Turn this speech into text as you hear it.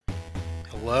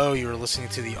Hello, you're listening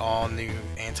to the all-new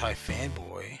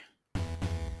Anti-Fanboy.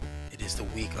 It is the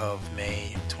week of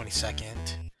May 22nd,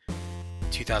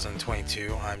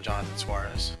 2022. I'm Jonathan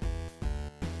Suarez.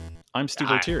 I'm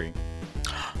Steve O'Teary.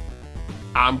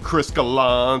 I'm Chris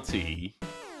Galante.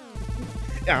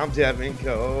 I'm Devin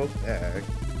Kovac.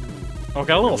 Oh,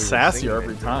 got a little sassier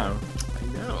every time. I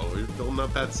know, we're building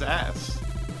up that sass.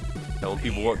 Telling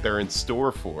people what they're in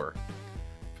store for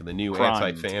the new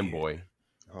Anti-Fanboy.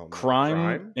 Oh, no.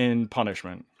 Crime and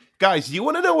punishment. Guys, do you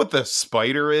want to know what the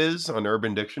spider is on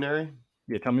Urban Dictionary?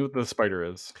 Yeah, tell me what the spider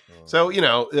is. So,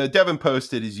 Devin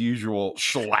posted his usual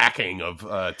shellacking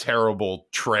of terrible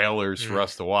trailers for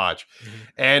us to watch.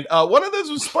 And one of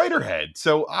those was Spiderhead.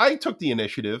 So I took the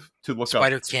initiative to look up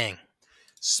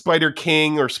Spider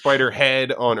King or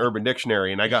Spiderhead on Urban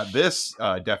Dictionary. And I got this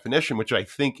definition, which I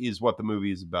think is what the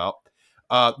movie is about.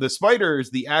 The spider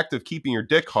is the act of keeping your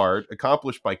dick hard,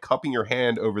 accomplished by cupping your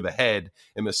hand over the head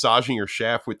and massaging your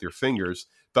shaft with your fingers,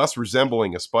 thus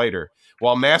resembling a spider,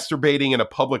 while masturbating in a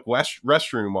public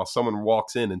restroom while someone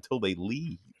walks in until they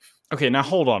leave. Okay, now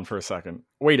hold on for a second.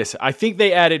 Wait a second. I think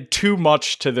they added too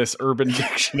much to this Urban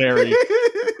Dictionary.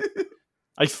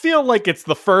 I feel like it's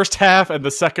the first half and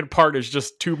the second part is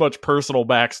just too much personal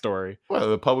backstory. What,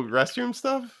 the public restroom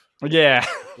stuff? Yeah.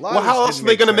 Well, how else are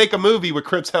they going to make a movie with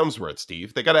Chris Hemsworth,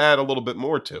 Steve? They got to add a little bit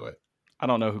more to it. I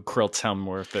don't know who Chris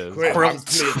Hemsworth is.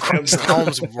 Chris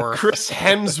Hemsworth. Chris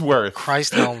Hemsworth.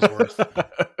 Christ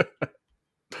Hemsworth.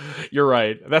 You're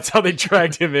right. That's how they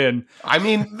dragged him in. I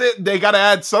mean, they got to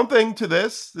add something to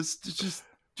this. This is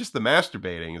just the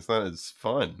masturbating. It's not as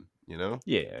fun, you know?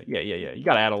 Yeah. You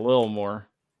got to add a little more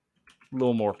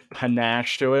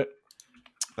panache to it.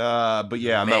 But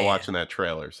yeah, I'm not watching that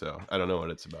trailer, so I don't know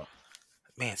what it's about.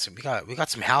 Man, so we got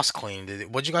some house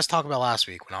cleaning. What'd you guys talk about last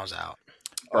week when I was out?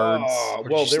 Birds.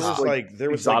 Well, there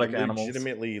was exotic animals.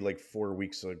 Legitimately 4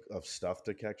 weeks of stuff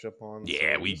to catch up on.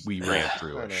 Yeah, we ran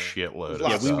through a shitload.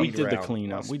 Yeah, we did the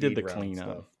cleanup. We did the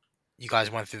cleanup. You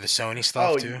guys went through the Sony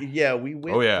stuff too? Yeah, we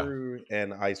went through,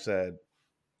 and I said,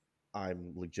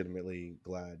 I'm legitimately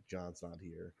glad John's not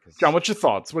here. John, what's your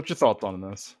thoughts? What's your thoughts on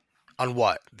this? On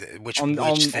what? Which thing?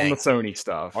 On the Sony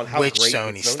stuff. On how which great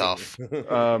Sony stuff?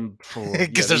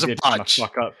 Because there's a bunch.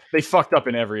 They fucked up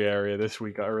in every area this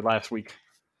week or last week.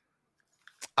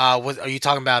 What are you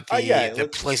talking about? The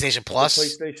PlayStation Plus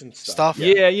PlayStation stuff?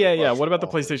 Yeah. What about the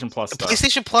PlayStation Plus stuff?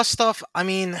 PlayStation Plus stuff. I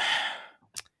mean,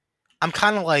 I'm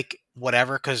kind of like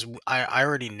whatever because I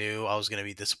already knew I was going to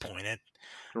be disappointed,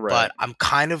 Right. but I'm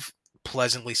kind of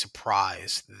pleasantly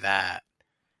surprised that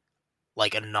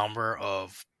like a number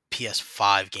of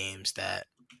PS5 games that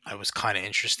I was kind of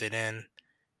interested in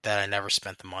that I never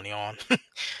spent the money on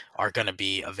are going to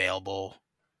be available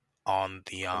on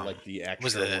the like the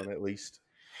extra one at least.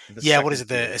 What is it?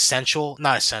 The essential?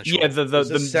 Not essential. Yeah,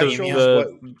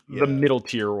 the middle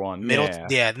tier one.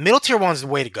 The middle tier one's the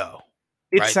way to go.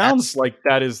 It sounds like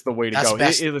that is the way to go,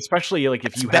 especially like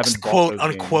if you haven't quote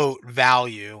unquote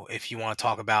value. If you want to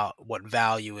talk about what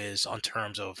value is on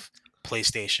terms of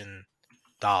PlayStation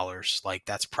dollars, like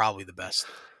that's probably the best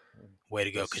way to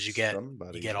go because you get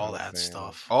all that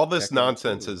stuff. All this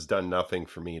nonsense has done nothing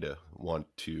for me to want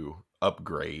to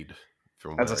upgrade.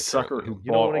 As a sucker who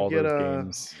bought all those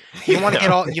games, you don't want to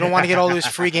get all. You don't want to get all those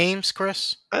free games,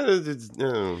 Chris.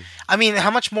 No. I mean, how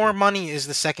much more money is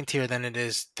the second tier than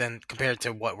compared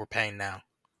to what we're paying now?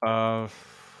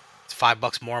 It's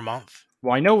 $5 more a month.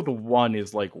 Well, I know the one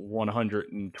is like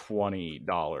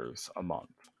 $120 a month.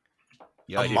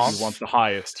 Yeah, if you want the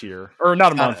highest tier, or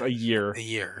not a month, a year. A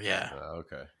year, yeah.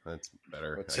 Okay, that's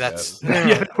better. So that's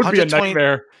that would be a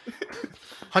nightmare.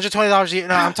 $120 a year.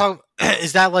 No, I'm talking.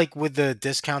 Is that like with the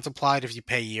discounts applied if you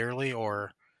pay yearly,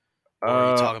 or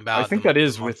are you talking about? I think that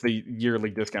is with the yearly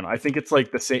discount. I think it's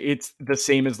like the same. It's the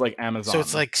same as like Amazon. So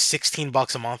it's like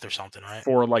 $16 a month or something, right?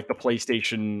 For like the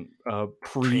PlayStation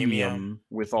premium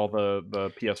with all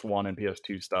the PS1 and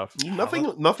PS2 stuff.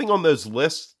 Nothing on those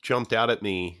lists jumped out at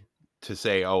me to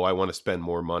say, oh, I want to spend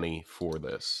more money for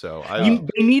this. So they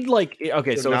need like,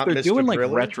 okay, so if they're Mr. doing like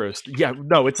Grilling? retro, it's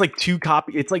like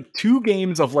it's like 2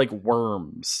 games of like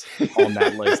Worms on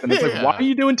that list. And it's like, why are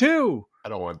you doing 2? I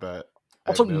don't want that.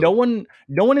 Also, no one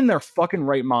in their fucking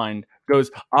right mind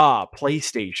goes,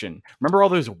 PlayStation. Remember all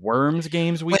those Worms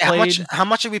games we played? How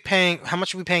much are we paying? How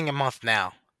much are we paying a month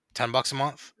now? $10 a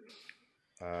month?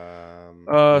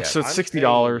 So it's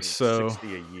 $60. So $60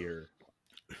 a year.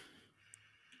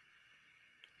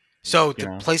 So the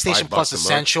PlayStation Plus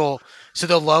Essential. So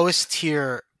the lowest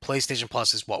tier PlayStation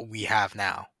Plus is what we have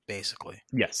now, basically.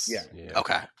 Yes. Yeah.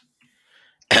 Okay.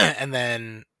 And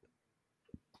then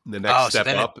the next step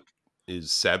up is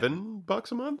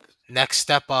 $7 a month. Next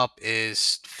step up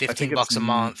is $15 a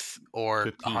month or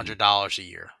 $15. $100 a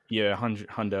year. Yeah,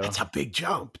 hundo. That's a big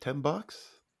jump. $10.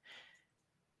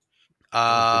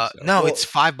 No, it's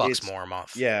 $5 it's- more a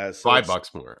month. Yeah, so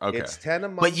 $5 more. Okay. It's 10 a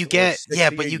month. But you or get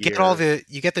 60 but a you get year. all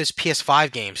you get those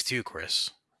PS5 games too, Chris.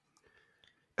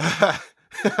 I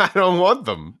don't want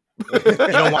them. You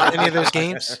don't want any of those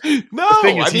games? No, The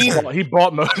thing is, I mean, he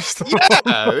bought most.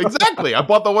 yeah, exactly. I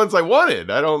bought the ones I wanted.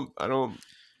 I don't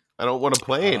want to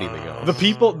play anything else.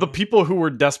 The people who were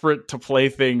desperate to play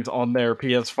things on their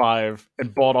PS5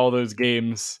 and bought all those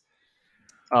games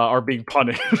are being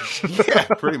punished. Yeah,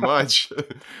 pretty much.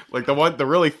 Like the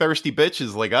really thirsty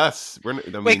bitches like us.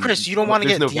 Wait, Chris, you don't want to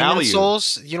get Demon value.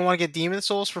 Souls? You don't want to get Demon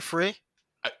Souls for free?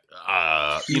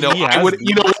 I would. You know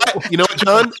what? You know what,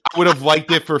 John? I would have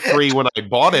liked it for free when I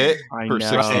bought it for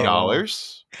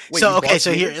 $60. Wait, So you okay, bought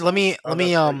so here Demon let me Souls? Oh, that's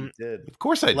right, you did. Of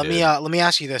course, I let did. me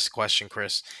ask you this question,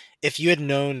 Chris. If you had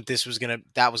known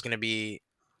that was gonna be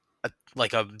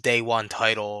like a day one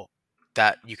title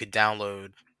that you could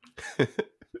download,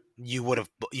 you would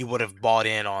have bought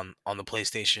in on the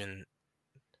PlayStation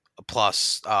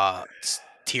Plus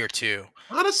tier 2.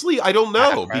 Honestly, I don't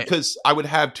know Right. because I would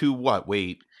have to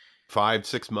wait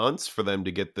 5-6 months for them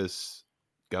to get this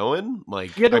going.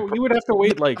 Like, Yeah, you would have to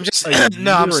wait like I'm just a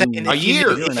no. I'm year saying and- a if you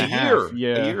year, knew- and a a half, year,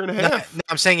 yeah. a year and a No, half. no,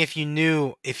 I'm saying if you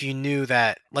knew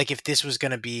that, like, if this was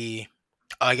gonna be,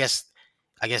 I guess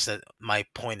that my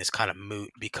point is kind of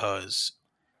moot because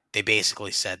they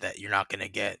basically said that you're not gonna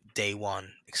get day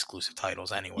one exclusive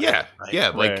titles anyway. Yeah, right?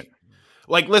 yeah. Right.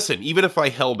 Like, listen. Even if I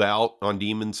held out on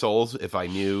Demon Souls, if I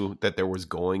knew that there was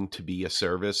going to be a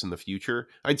service in the future,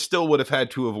 I'd still would have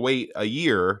had to wait a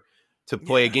year to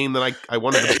play a game that I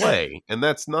wanted to play, and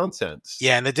that's nonsense.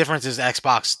 Yeah, and the difference is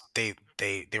Xbox they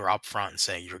were upfront and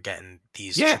saying you're getting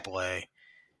these Yeah. AAA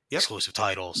Yep. exclusive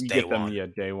titles You day get them,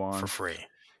 one day one. for free.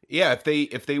 Yeah,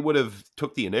 if they would have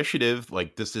took the initiative,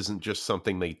 like this isn't just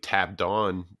something they tapped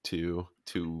on to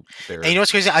their. And you know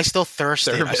what's crazy? I still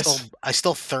thirsted. Service. I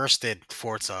still thirsted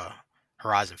Forza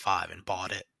Horizon 5 and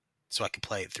bought it so I could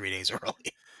play it 3 days early.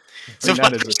 So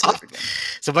that is a Microsoft, terrific game.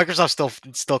 so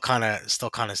Microsoft still kind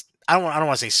of. I don't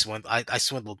want to say swindle. I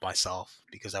swindled myself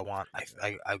because I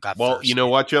got. Well, thirsty. you know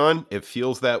what, John? It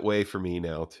feels that way for me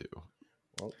now too.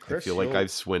 Well, I Chris, feel like you'll- I've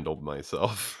swindled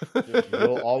myself.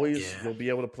 you'll always Yeah. you'll be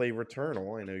able to play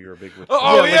Returnal. I know you're a big Returnal.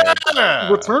 Oh Yeah, yeah,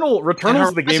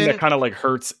 Returnal's the game Horizon- that kind of like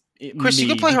hurts Chris, you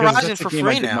me can play because Horizon that's a for game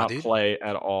free I did now, not dude. play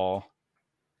at all.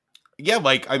 yeah.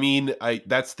 Like, I mean,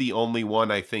 that's the only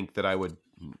one I think that I would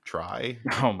try.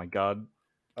 Oh my god.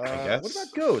 guess. What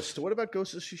about Ghost? What about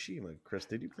Ghost of Tsushima? Chris,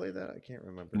 did you play that? I can't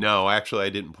remember. No, actually, I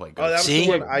didn't play. Oh, that was See?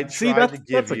 the one I tried See, to that's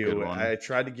give a good you. one. I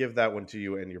tried to give that one to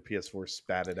you, and your PS4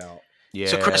 spat it out. Yeah.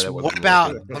 So Chris, that what wasn't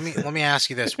about? worth Let me ask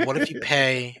you this: what if you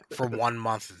pay for 1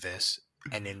 month of this,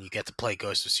 and then you get to play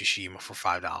Ghost of Tsushima for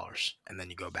 $5, and then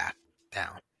you go back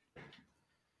down? it.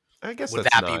 I guess Would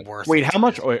that's that not. be worth? Wait, it?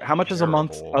 how much is a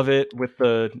month terrible. of it with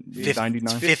the Fif-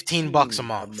 99? $15 a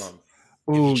month.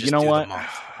 If Ooh, just you know do the what? month.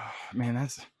 Man,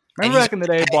 that's And remember he's- back in the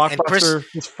day, and Chris-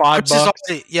 Blockbuster was $5. Chris is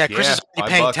already, Chris Yeah, is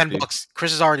already paying $5, $10. dude.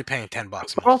 Chris is already paying $10 a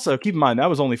But month. also, keep in mind that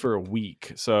was only for a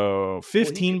week, so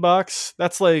 $15.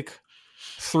 That's like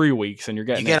 3 weeks, and you're You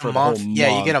getting get it for a the whole month.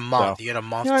 Yeah, you get a month. so- You get a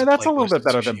month. Yeah, to that's a play little Ghost bit of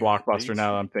better than Tsushima. Blockbuster.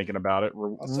 Now that I'm thinking about it,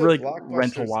 I'll say really Blockbuster's-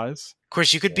 rental wise.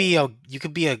 Chris, you could be a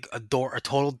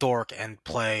total dork, and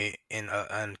play in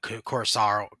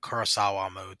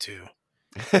Kurosawa mode too,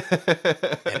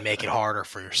 and make it harder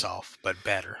for yourself, but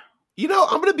better. You know,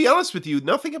 I'm going to be honest with you.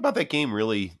 Nothing about that game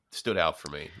really stood out for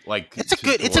me. Like, It's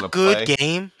a good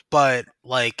game, but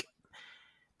like,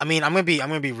 I mean, I'm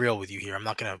gonna be real with you here. I'm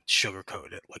not gonna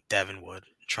sugarcoat it like Devin would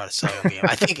try to sell a game.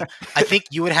 I think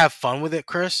you would have fun with it,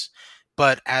 Chris.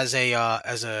 But as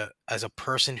a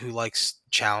person who likes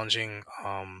challenging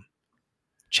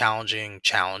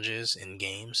challenges in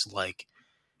games, like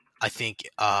I think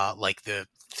like the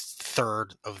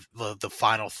third of the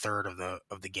final third of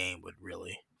the game would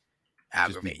really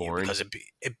aggravate you boring. because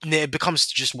it becomes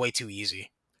just way too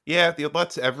easy. Yeah,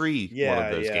 that's every one Yeah,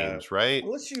 of those yeah. games, right?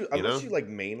 Unless you know? like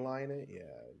mainline it, yeah.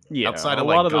 Yeah, Outside a of,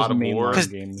 lot like, of those God of War. mainline 'Cause-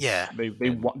 games, yeah.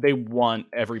 they want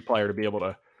every player to be able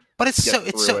to. But it's get so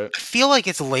it's through so it. I feel like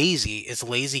it's lazy. It's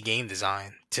lazy game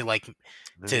design to like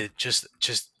to just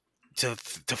to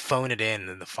phone it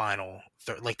in the final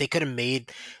third. Like they could have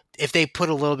made if they put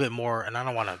a little bit more. And I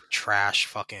don't want to trash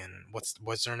fucking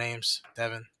what's their names,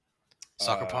 Devin?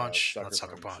 Sucker Punch, not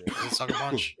Sucker Punch. yeah. Is it Sucker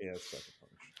Punch? Yeah, it's Sucker Punch.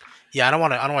 Yeah, I don't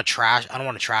want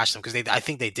to trash them because I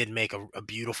think they did make a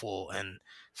beautiful and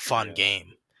fun Yeah.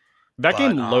 game. That But,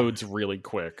 game loads really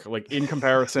quick. Like in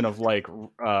comparison of like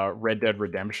Red Dead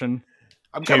Redemption,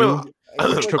 I'm kind of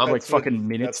which took like fucking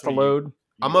minutes to load.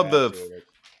 I'm of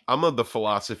the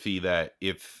philosophy that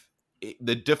if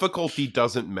the difficulty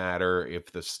doesn't matter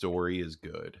if the story is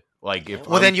good. Like if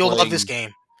then you'll love this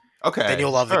game. Okay, then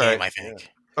you'll love the game. Right. I think. Yeah.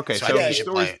 Okay, so if the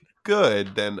story's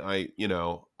good, then I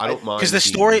don't mind because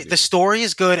the story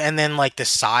is good, and then like the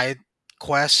side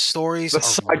quest stories,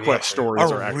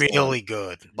 are really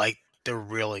good. Like they're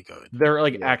really good. They're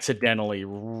like accidentally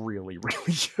really,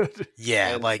 really good.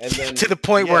 Yeah, and then, to the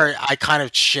point where I kind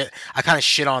of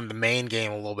shit on the main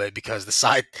game a little bit because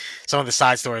some of the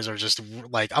side stories are just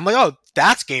like I'm like, oh,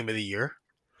 that's game of the year,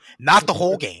 not the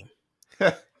whole game,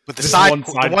 but the side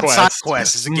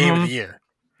quest is a game of the year.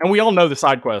 And we all know the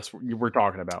side quest we're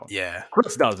talking about. Yeah,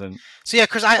 Chris doesn't. So yeah,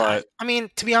 Chris, I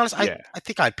mean, to be honest, I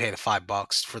think I'd pay the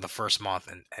 $5 for the first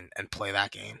month and play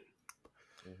that game.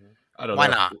 I don't know. Why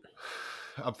not?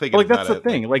 I'm thinking like that's the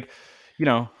thing. Like,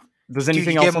 does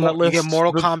anything else on that list? You get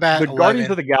Mortal Kombat. The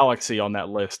Guardians of the Galaxy on that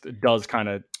list does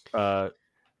kind of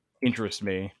interest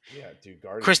me. Yeah, dude.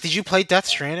 Guardians. Chris, did you play Death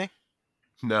Stranding?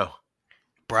 No,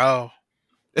 bro.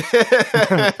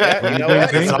 Yeah, you know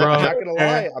what?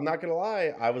 I'm not gonna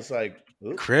lie. I was like,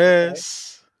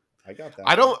 Chris, I got that.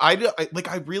 I don't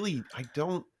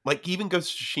like even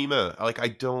Ghost of Tsushima. Like I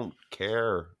don't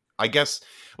care. I guess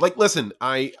listen,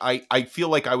 I feel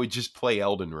like I would just play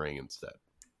Elden Ring instead.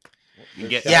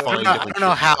 I don't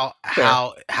know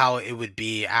how it would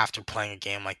be after playing a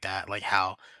game like that. Like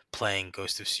how playing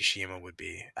Ghost of Tsushima would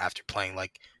be after playing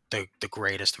like the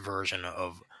greatest version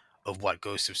of what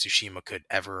Ghost of Tsushima could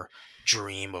ever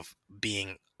dream of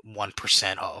being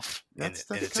 1% of.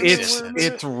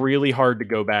 It's really hard to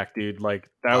go back, dude. Like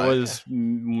that was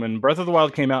when Breath of the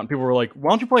Wild came out and people were like,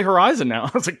 why don't you play Horizon now?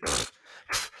 I was like,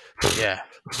 yeah.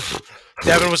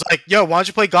 Devin was like, yo, why don't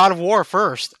you play God of War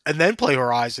first and then play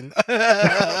Horizon?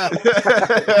 That's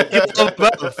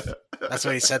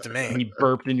what he said to me. And he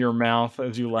burped in your mouth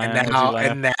as you laughed.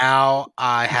 And now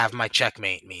I have my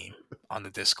checkmate meme on the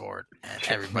Discord, and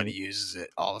everybody uses it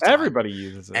all the time. Everybody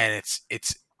uses it, and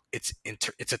it's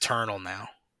eternal now.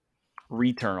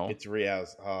 Returnal. It's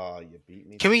Riaz. You beat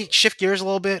me. Can we shift gears a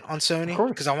little bit on Sony?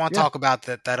 Because I want to talk about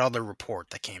that other report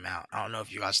that came out. I don't know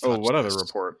if you guys. What other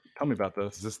report? Tell me about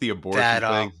this. Is this the abortion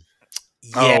thing?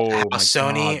 Yeah,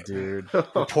 Sony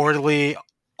reportedly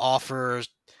offers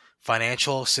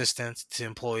financial assistance to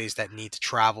employees that need to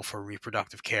travel for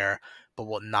reproductive care, but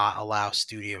will not allow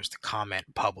studios to comment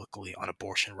publicly on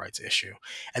abortion rights issue.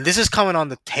 And this is coming on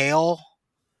the tail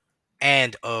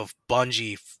end of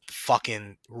Bungie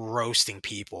fucking roasting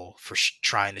people for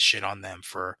trying to shit on them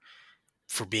for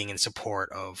being in support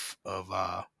of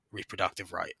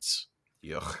reproductive rights.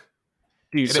 Yuck.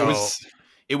 Dude,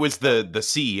 it was the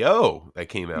CEO that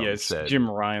came out and said, Jim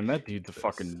Ryan. That dude's a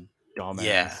fucking dumbass.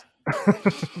 Yeah.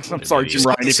 I'm sorry, Jim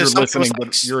Ryan, if you're listening,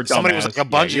 but you're a dumbass. Somebody was like,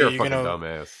 Bungie, you're a fucking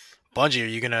dumbass. Bungie,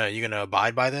 are you gonna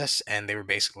abide by this? And they were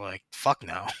basically like, fuck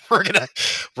no. We're gonna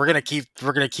keep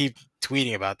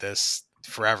tweeting about this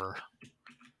forever.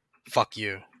 Fuck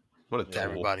you. What a tool.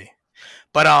 Everybody.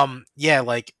 But yeah,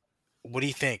 like, what do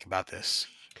you think about this?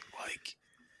 Like,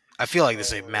 I feel like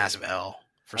this is a massive L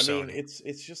for Sony. I mean,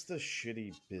 it's just a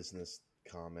shitty business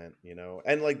comment,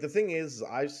 And like the thing is,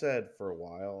 I've said for a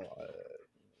while,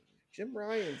 Jim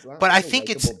Ryan's not. But I think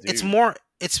it's more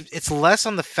it's less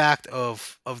on the fact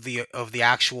of the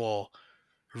actual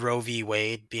Roe v.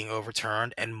 Wade being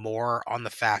overturned, and more on the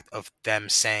fact of them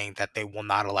saying that they will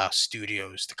not allow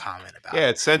studios to comment about it. Yeah,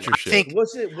 it's censorship.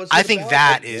 I think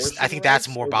that's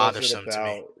more bothersome to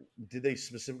me. Did they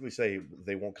specifically say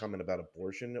they won't comment about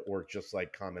abortion, or just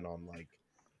like comment on like?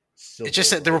 It just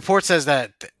said the report says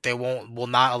that they will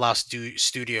not allow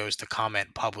studios to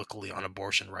comment publicly on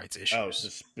abortion rights issues. Oh, so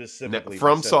specifically,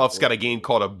 FromSoft's got a game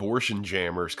called Abortion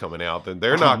Jammers coming out. Then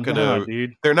they're not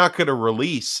gonna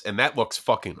release, and that looks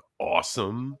fucking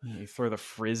awesome. You throw the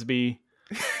frisbee.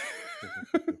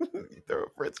 Throw a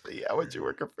frisbee. How would you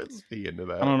work a frisbee into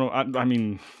that? I don't know. I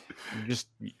mean, just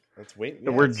let's wait.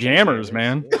 We're jammers,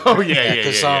 man. Oh yeah.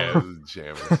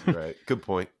 Jammers. Right. Good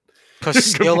point. Because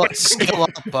Skill Up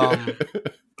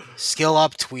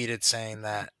tweeted saying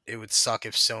that it would suck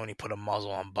if Sony put a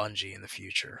muzzle on Bungie in the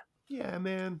future. Yeah,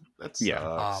 man, that's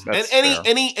that's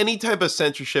any type of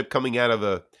censorship coming out of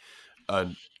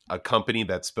a company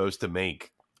that's supposed to make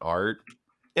art.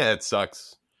 Yeah, it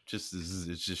sucks.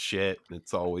 It's just shit.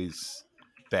 It's always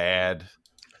bad.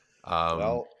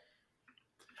 Well,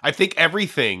 I think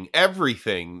everything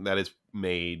that is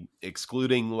made,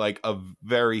 excluding like a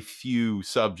very few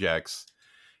subjects,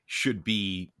 should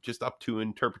be just up to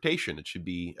interpretation. It should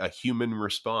be a human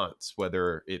response,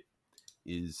 whether it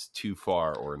is too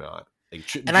far or not. It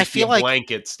shouldn't And I just be feel a like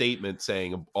blanket statement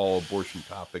saying all abortion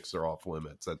topics are off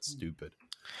limits. That's stupid.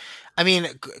 I mean,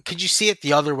 could you see it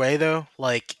the other way though?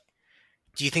 Like,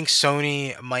 do you think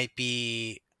Sony might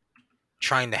be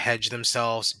trying to hedge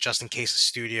themselves just in case the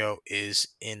studio is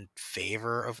in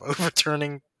favor of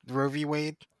overturning Roe v.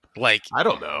 Wade? Like, I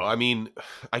don't know. I mean,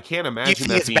 I can't do you imagine think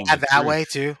that it's being bad the that truth. way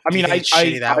too? I Do you mean, think it's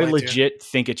shitty that way, too? legit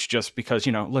think it's just because,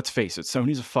 let's face it,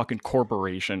 Sony's a fucking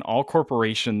corporation. All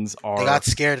corporations They are got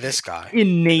scared of this guy.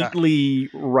 innately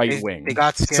right wing. They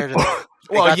got scared of.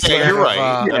 Well, got yeah, scared you're of, right.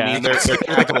 I yeah. mean, they're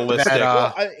capitalistic.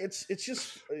 That, Well, it's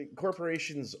just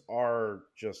corporations are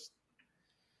just.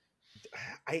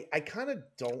 I kind of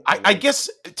don't. I guess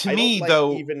to I me don't like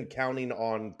though, even counting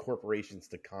on corporations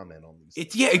to comment on these.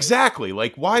 it's things, yeah, right? exactly.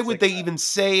 Like, why It's would like, they even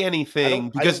say anything?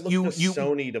 Because I don't look to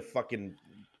Sony to fucking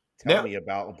tell me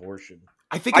about abortion.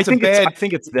 I think it's I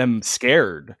think it's them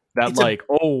scared that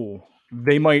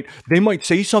they might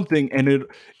say something and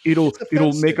it'll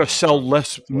make us sell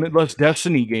less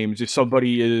Destiny games if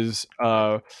somebody is They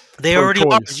already are.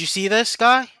 pro-choice. Did you see this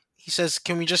guy? He says,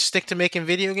 "Can we just stick to making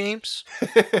video games?"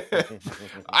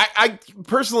 I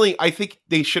personally, I think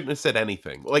they shouldn't have said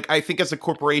anything. Like, I think as a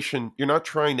corporation, you're not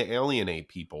trying to alienate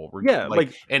people. Yeah,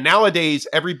 and nowadays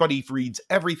everybody reads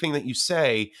everything that you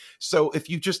say. So if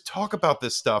you just talk about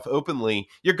this stuff openly,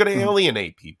 you're going to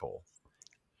alienate people.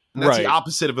 And that's the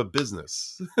opposite of a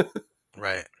business.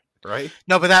 Right. Right?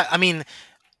 No, but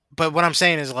but what I'm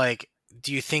saying is, like,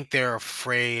 do you think they're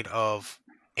afraid of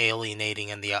alienating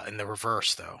in the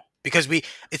reverse though? Because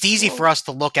it's easy for us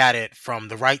to look at it from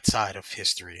the right side of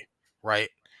history, right?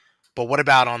 But what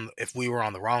about if we were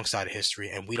on the wrong side of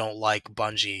history and we don't like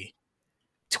Bungie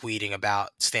tweeting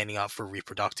about standing up for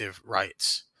reproductive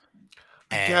rights?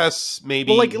 I guess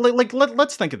maybe. Well,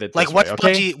 let's think of it. Like, this what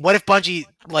way, if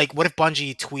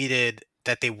Bungie tweeted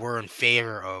that they were in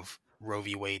favor of Roe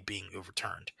v. Wade being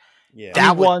overturned? Yeah,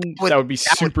 that would be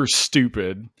super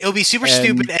stupid. It would be super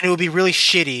stupid, and it would be really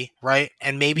shitty, right?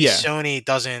 And maybe Sony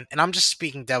doesn't. And I'm just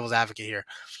speaking devil's advocate here.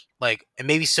 Like, and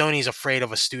maybe Sony's afraid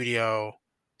of a studio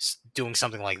doing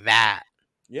something like that.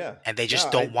 Yeah, and they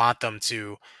just don't want them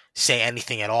to say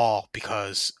anything at all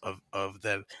because of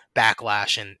the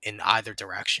backlash in either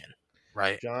direction,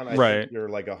 right? John, I think you're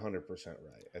like 100% right.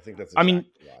 I think that's. I mean,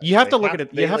 you have to look at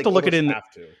it. You have to look at it in.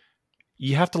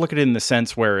 You have to look at it in the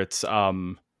sense where it's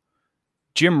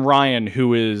Jim Ryan,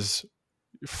 who is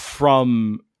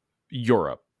from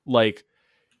Europe. Like,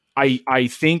 I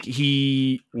think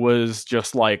he was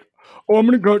just like, oh, I'm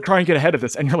going to go try and get ahead of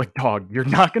this. And you're like, dog, you're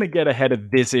not going to get ahead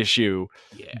of this issue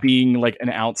being like an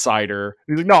outsider.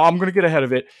 He's like, no, I'm going to get ahead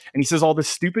of it. And he says all this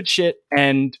stupid shit.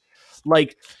 And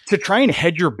like, to try and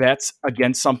hedge your bets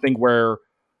against something where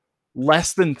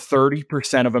less than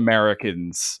 30% of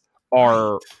Americans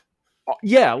are...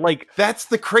 Yeah, like that's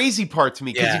the crazy part to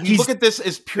me, because if you look at this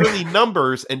as purely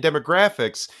numbers and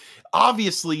demographics,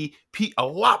 obviously a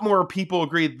lot more people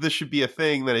agree that this should be a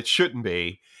thing than it shouldn't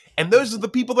be, and those are the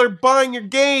people that are buying your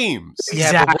games.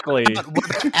 Exactly. Yeah, what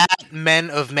about at Men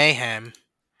of Mayhem?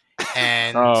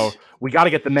 And we got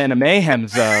to get the Men of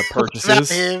Mayhem's purchases.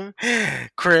 Him?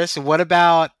 Chris, what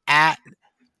about at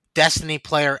Destiny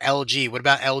player LG? What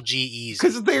about LGEs?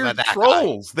 Because they're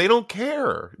trolls. They don't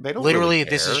care. They don't literally really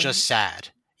care. This is just sad.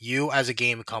 You as a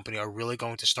gaming company are really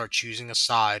going to start choosing a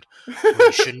side where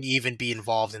you shouldn't even be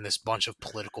involved in this bunch of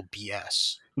political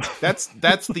BS.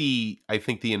 That's the I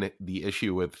think the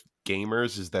issue with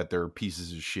gamers is that they're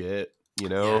pieces of shit, you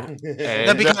know. Yeah.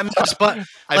 And I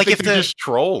think they're just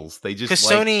trolls. They just because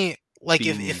Sony. Like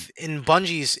if in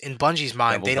Bungie's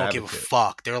mind, they don't give a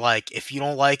fuck. They're like, if you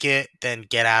don't like it, then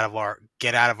get out of our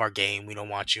game. We don't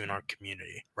want you in our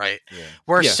community, right? Yeah.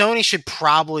 Whereas Sony should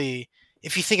probably,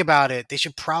 if you think about it, they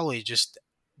should probably just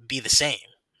be the same,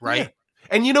 right? Yeah.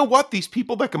 And you know what? These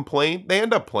people that complain, they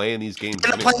end up playing these games.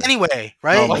 They end up playing anyway,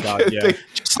 right? Oh my god, yeah.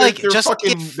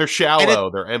 They're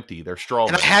shallow, they're empty, they're straw.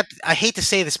 And I hate to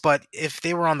say this, but if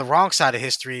they were on the wrong side of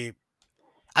history,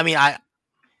 I mean,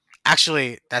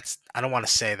 Actually, I don't want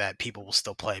to say that people will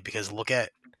still play, because look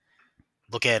at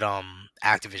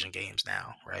Activision games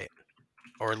now, right?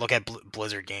 Or look at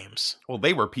Blizzard games. Well,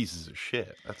 they were pieces of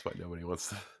shit. That's why nobody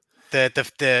wants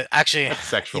to. Actually, that's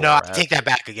sexual. I take that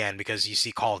back again, because you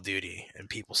see Call of Duty and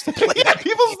people still play.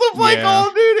 People still play Call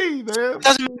of Duty, man. It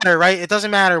doesn't matter, right? It doesn't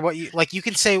matter what you like. You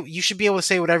can say, you should be able to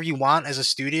say whatever you want as a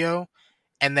studio,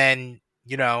 and then.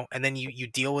 And then you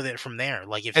deal with it from there.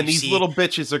 Like if these little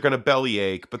bitches are gonna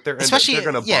bellyache, but they're gonna buy.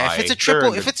 If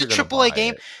it's a AAA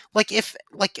game,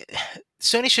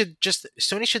 Sony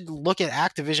should look at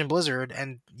Activision Blizzard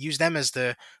and use them as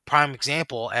the prime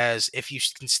example. As if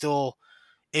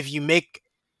you make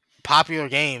popular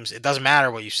games, it doesn't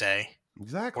matter what you say.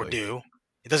 Exactly. or do.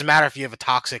 It doesn't matter if you have a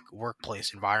toxic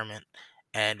workplace environment,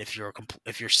 and if you're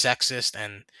sexist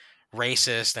and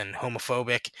racist and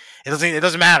homophobic. It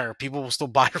doesn't matter. People will still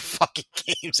buy your fucking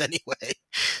games anyway.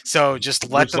 So just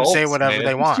let them say Results, whatever man.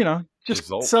 they want. Just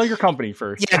Results. sell your company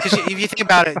first. Yeah, because if you think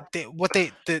about it,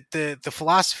 the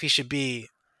philosophy should be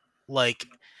like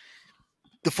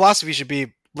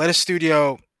let a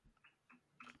studio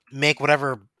make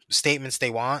whatever statements they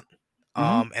want.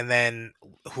 And then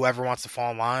whoever wants to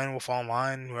fall in line will fall in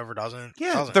line. Whoever doesn't,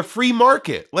 doesn't. The free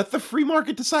market. Let the free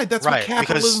market decide. That's what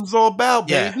capitalism's all about,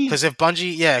 baby. Because if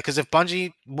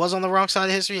Bungie was on the wrong side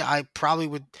of history, I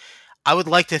would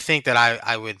like to think that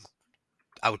I would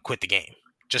quit the game,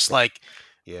 just like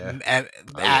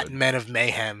at Men of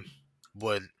Mayhem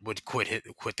would quit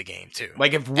the game too.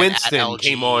 Like if Winston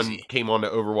came on to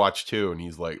Overwatch 2 and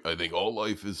he's like, I think all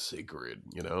life is sacred,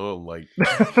 like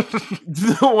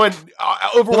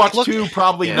Overwatch 2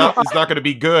 probably is not going to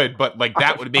be good, but like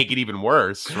that would make it even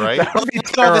worse, right? That would be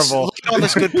terrible. Look at all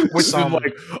this good Winston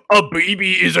like, a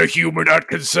baby is a human at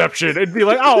conception. It'd be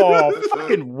like, oh,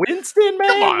 fucking Winston, man.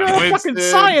 Come on, you're a Winston.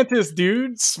 fucking scientist,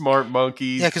 dude. Smart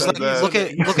monkeys. Yeah, because look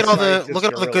at all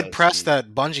the good press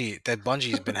that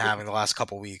Bungie's been having the last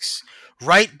couple weeks,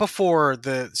 right before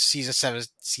the season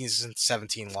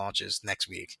 17 launches next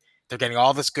week. They're getting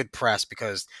all this good press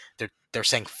because they're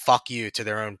saying fuck you to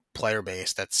their own player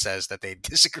base that says that they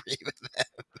disagree with them.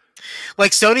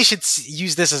 Like Sony should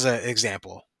use this as an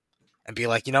example and be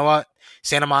like, you know what,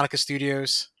 Santa Monica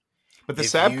Studios. But the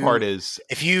sad part is,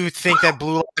 if you think that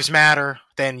Blue Lives Matter,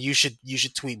 then you should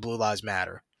tweet Blue Lives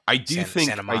Matter. I do think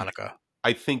Santa Monica.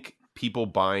 I think people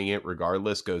buying it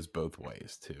regardless goes both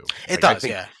ways too. It does,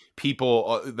 yeah.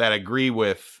 People that agree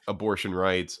with abortion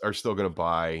rights are still going to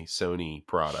buy Sony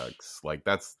products. Like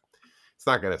it's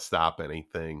not going to stop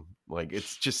anything. Like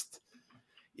it's just,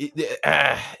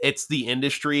 it's the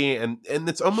industry, and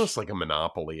it's almost like a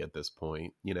monopoly at this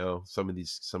point. Some of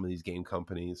these game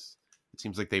companies, it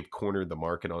seems like they've cornered the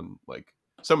market on like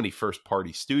so many first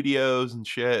party studios and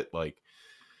shit. Like,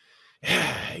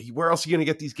 where else are you going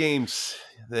to get these games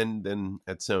than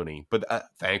at Sony? But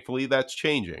thankfully, that's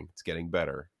changing. It's getting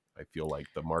better. I feel like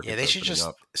the market. Yeah,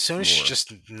 Sony should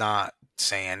just not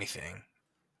say anything.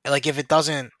 Like if it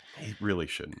doesn't, it really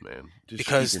shouldn't, man. Just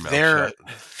because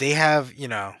they have,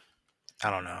 I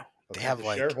don't know. They have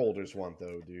like shareholders want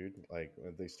though, dude. Like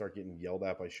they start getting yelled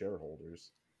at by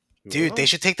shareholders. Dude, they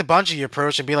should take the Bungie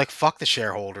approach and be like, "Fuck the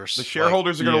shareholders." The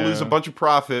shareholders are going to lose a bunch of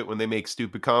profit when they make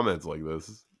stupid comments like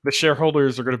this. The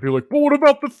shareholders are going to be like, "Well, what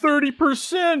about the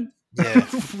 30%?" Yeah,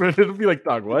 it'll be like,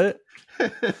 "Dog, what?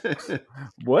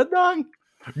 What, dog?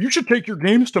 You should take your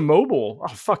games to mobile." Oh,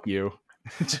 fuck you.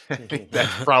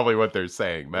 That's probably what they're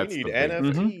saying. That's we need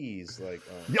NFTs. Like,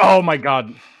 oh my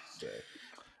god.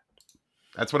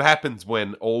 That's what happens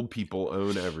when old people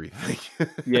own everything.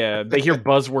 Yeah, they hear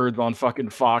buzzwords on fucking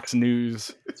Fox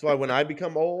News. That's why when I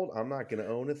become old, I'm not going to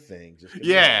own a thing.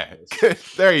 Yeah,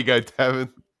 there you go,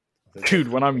 Devin. Dude,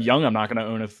 when I'm young, I'm not going to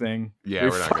own a thing. Yeah,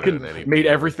 we're not going to own anything. Made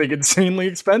everything insanely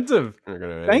expensive.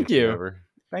 Thank you. Ever.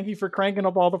 Thank you for cranking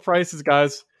up all the prices,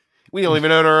 guys. We don't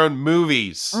even own our own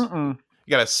movies. Mm-mm.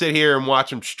 You got to sit here and watch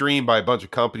them streamed by a bunch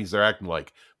of companies that are acting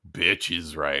like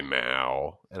bitches right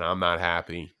now, and I'm not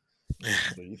happy.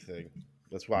 What do you think?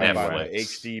 That's why I buy my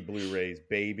HD Blu-rays,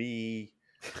 baby.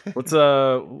 Let's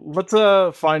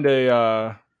find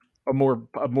a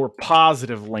more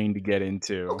positive lane to get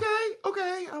into.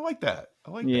 Okay, I like that.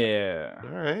 Yeah. All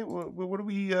right. What are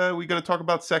we going to talk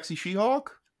about? Sexy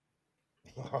She-Hulk?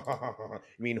 You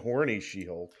mean horny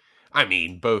She-Hulk? I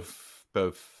mean both.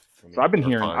 So I've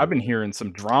been hearing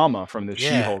some drama from this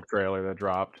She-Hulk trailer that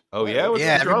dropped. Oh yeah,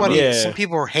 everybody. Yeah. Some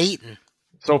people were hating.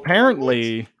 So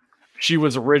apparently, she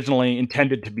was originally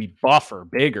intended to be buffer,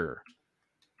 bigger,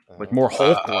 like more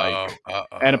Hulk-like,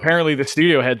 and apparently the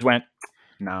studio heads went,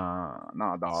 "Nah,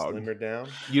 dog. Slim her down."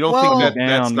 You don't think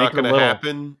that's not going to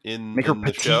happen in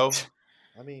the show?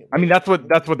 I mean, that's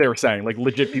what they were saying. Like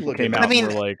legit people came out and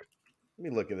were like, "Let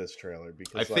me look at this trailer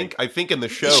because I think in the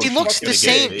show she looks the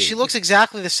same. She looks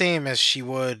exactly the same as she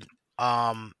would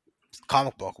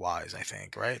comic book wise, I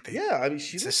think, right? I mean,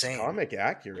 she looks comic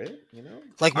accurate,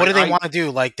 Like, what do they want to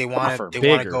do? Like, they want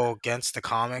to go against the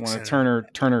comics. Want to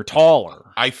turn her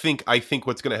taller. I think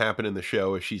what's going to happen in the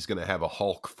show is she's going to have a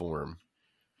Hulk form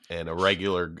and a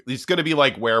regular. It's going to be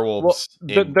like werewolves.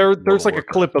 Well, there's like a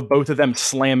clip of both of them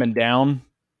slamming down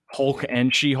Hulk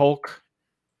and She-Hulk,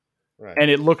 right. And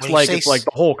it looks like it's like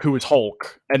the Hulk who is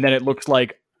Hulk, and then it looks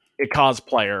like a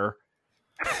cosplayer.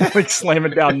 Like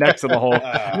slamming down next to the Hulk.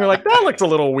 And you're like, that looks a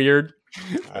little weird.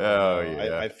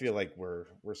 I feel like we're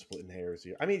splitting hairs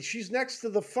here. I mean, she's next to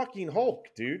the fucking Hulk,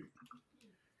 dude.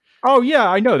 Oh yeah,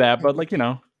 I know that, but like, you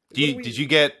know. Did you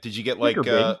get like big.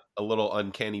 a little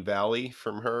uncanny valley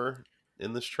from her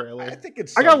in this trailer? I think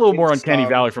it's. I got a little more uncanny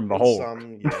valley from the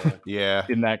Hulk. Yeah.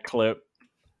 In that clip.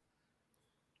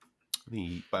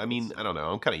 But I mean, I don't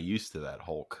know. I'm kind of used to that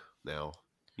Hulk now.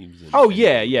 Oh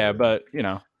yeah, but you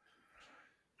know,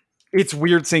 it's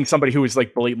weird seeing somebody who is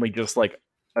like blatantly just like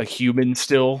a human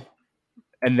still,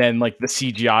 and then like the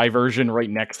CGI version right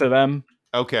next to them.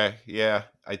 Okay, yeah,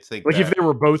 I think like if they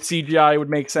were both CGI, it would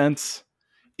make sense.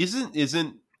 Is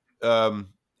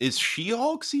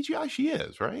She-Hulk CGI? She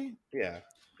is, right? Yeah.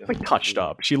 Like touched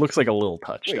up. She looks like a little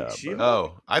touched up.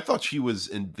 Oh, I thought she was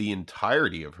in the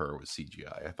entirety of her was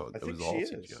CGI. I thought it was all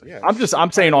CGI. Yeah,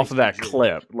 I'm saying off of that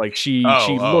clip, like she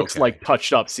looks okay. like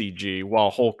touched up CG, while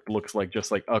Hulk looks like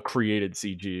just like a created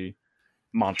CG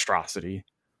monstrosity.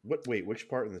 Wait, which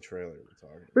part in the trailer are we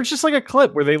talking about? There's just like a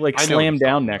clip where they like slam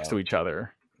down next to each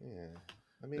other. Yeah,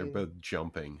 I mean they're both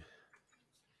jumping.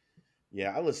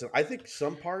 Yeah, I think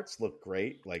some parts look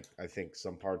great. Like, I think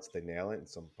some parts they nail it, and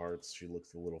some parts she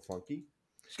looks a little funky.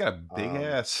 She's got a big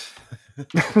ass.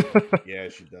 Yeah,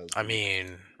 she does. I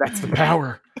mean, that's the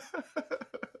power.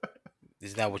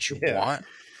 Is that what you want?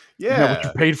 Yeah. Is that what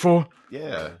you paid for?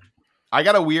 Yeah. I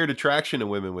got a weird attraction to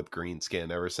women with green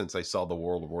skin ever since I saw the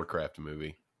World of Warcraft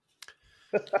movie.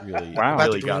 Really, wow. About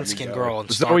really the green skin girl in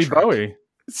Zoe Bowie.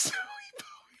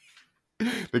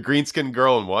 The green skin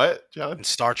girl in what, John? In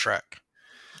Star Trek.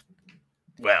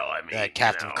 Well, I mean, that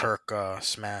Captain Kirk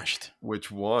smashed.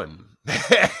 Which one? Wow.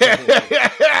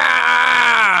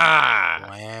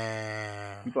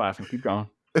 Keep laughing. Keep going.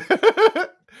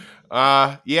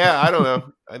 Yeah, I don't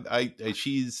know. I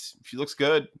she looks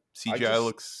good. CGI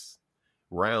looks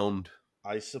round.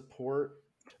 I support.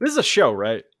 This is a show,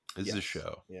 right? This is a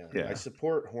show. Yeah. I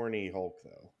support horny Hulk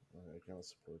though. I kind of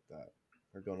support that.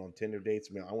 They're going on Tinder dates.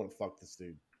 I mean, I want to fuck this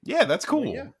dude. Yeah, that's cool.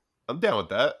 Yeah. I'm down with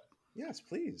that. Yes,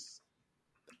 please.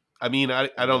 I mean, I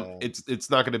don't. It's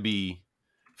not going to be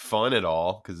fun at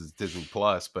all because it's Disney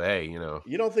Plus. But hey, you know,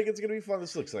 you don't think it's going to be fun?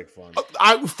 This looks like fun.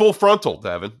 I full frontal,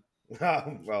 Devin.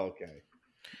 Well, okay.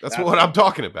 That's what I'm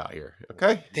talking about here.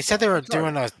 Okay. They said they were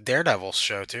doing a Daredevil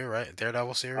show too, right?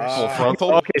 Daredevil series. Full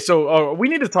frontal. Okay, so we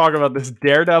need to talk about this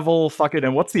Daredevil fucking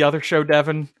and what's the other show,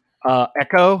 Devin?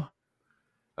 Echo.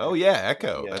 Oh yeah,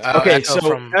 Echo. Yeah. Okay, Echo so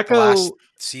from Echo the last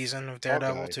season of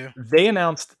Daredevil too. They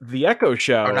announced the Echo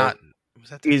show or not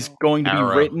is going to be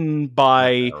written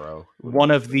by one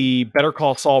of the Better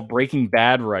Call Saul Breaking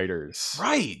Bad writers.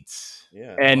 Right.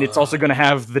 Yeah. And it's also going to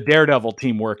have the Daredevil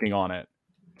team working on it.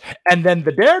 And then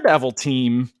the Daredevil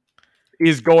team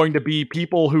is going to be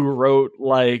people who wrote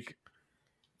like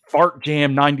Fart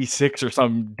Jam 96 or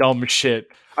some dumb shit.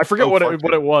 I forget what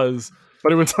it was,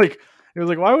 but it was like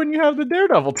why wouldn't you have the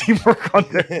Daredevil team work on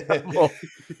Daredevil?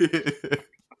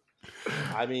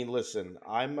 I mean, listen,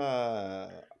 I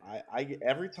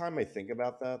every time I think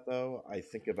about that though, I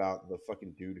think about the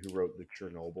fucking dude who wrote the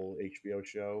Chernobyl HBO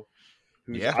show,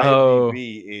 whose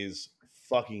IMDb is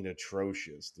fucking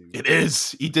atrocious, dude. It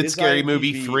is. He did Scary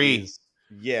Movie 3.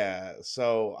 Yeah,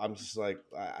 so I'm just like,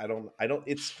 I don't.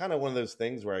 It's kind of one of those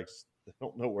things where I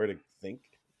don't know where to think.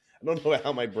 I don't know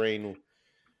how my brain.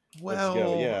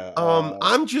 Well, yeah.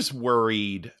 I'm just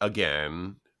worried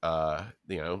again. You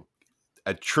know,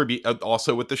 a tribute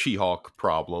also with the She-Hulk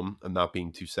problem and not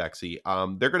being too sexy.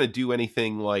 They're gonna do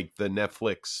anything like the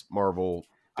Netflix Marvel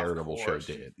Daredevil show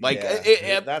did. Like,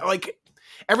 like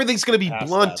everything's gonna be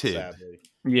blunted.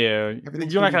 Yeah,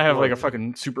 you're not gonna have like a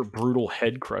fucking super brutal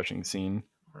head crushing scene,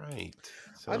 right?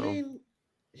 So, I mean,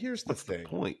 here's the thing,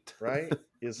 point, right?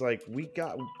 Is like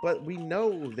but we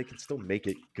know they can still make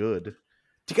it good.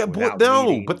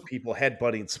 But people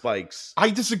headbutting spikes. I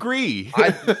disagree.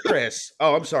 Chris.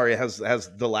 Oh, I'm sorry. Has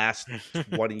the last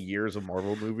 20 years of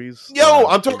Marvel movies? Yo,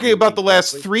 I'm talking about the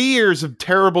last 3 years of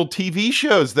terrible TV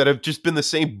shows that have just been the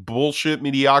same bullshit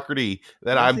mediocrity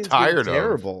that I'm tired of.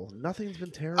 Terrible. Nothing's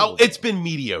been terrible. Oh, it's been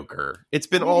mediocre. It's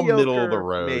been all middle of the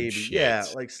road. Maybe. Shit. Yeah,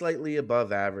 like slightly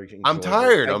above average. I'm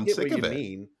tired. I'm sick of it.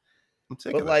 Mean. I'm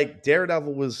sick but of like it.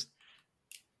 Daredevil was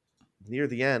near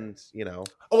the end, you know.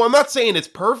 Oh, I'm not saying it's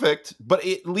perfect, but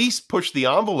at least push the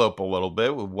envelope a little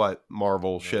bit with what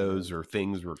Marvel shows or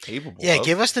things were capable of. Yeah,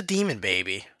 give us the Demon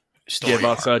Baby story. Give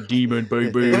us a Demon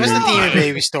Baby. Give us the Demon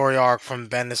Baby story arc from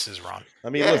Bendis's run. I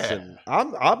mean, listen,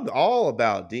 I'm all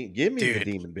about give me the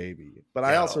Demon Baby, but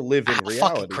I also live in reality.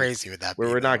 Fucking crazy with that. Where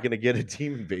we're not going to get a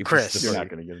Demon Baby. Chris, you're not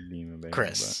going to get a Demon Baby.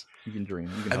 Chris, you can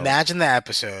dream. You can imagine the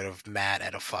episode of Matt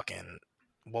at a fucking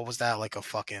what was that like a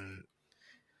fucking.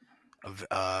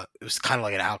 It was kind of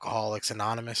like an Alcoholics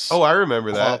Anonymous. Oh, I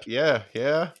remember that.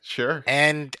 Yeah, sure.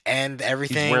 And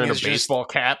everything He's wearing is a baseball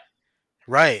cap.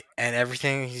 Right, and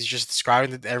everything he's just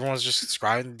describing. Everyone's just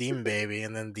describing the Demon Baby,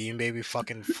 and then Demon Baby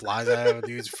fucking flies out of a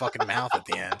dude's fucking mouth at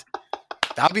the end.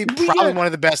 That would be probably one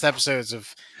of the best episodes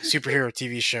of superhero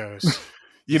TV shows.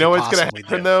 You know what's going to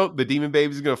happen, though? The Demon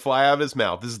Baby's going to fly out of his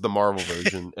mouth. This is the Marvel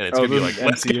version. And it's going to be like,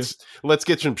 let's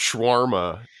get some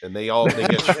shawarma. And they get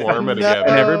shawarma together.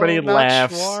 And everybody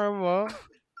laughs. Shawarma.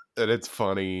 And it's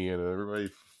funny. And everybody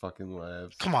fucking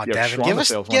laughs. Come on, Devin. Give us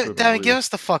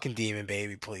the fucking Demon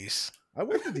Baby, please. I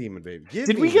want the Demon Baby.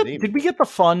 Did we get the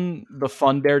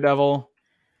fun Daredevil?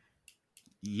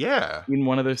 Yeah. In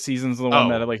one of those seasons, the one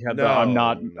that had the I'm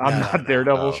not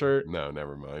Daredevil shirt. No,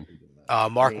 never mind.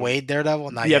 Mark Waid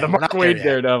Daredevil? Not yeah, yet. the Mark Waid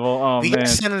Daredevil. Oh, we man. gotta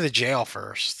send him to jail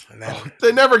first. And then...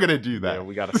 they're never gonna do that. Yeah,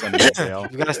 we gotta send him to jail.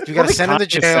 we gotta send him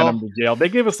to jail. They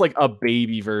gave us like a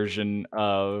baby version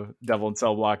of Devil in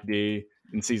Cell Block D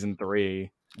in season 3.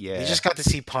 Yeah. You just got to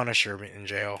see Punisher in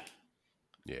jail.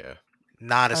 Yeah.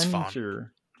 Not as fun.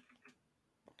 Sure.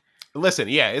 Listen,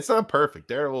 yeah, it's not perfect.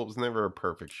 Daredevil was never a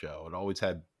perfect show. It always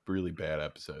had really bad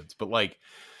episodes. But like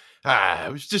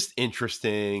it was just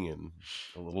interesting and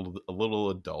a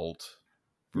little adult.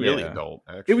 Really adult,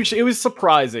 actually. It was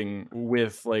surprising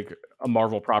with like a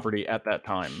Marvel property at that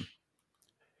time.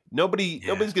 Nobody's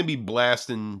gonna be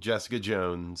blasting Jessica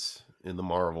Jones in the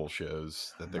Marvel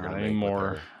shows that they're gonna make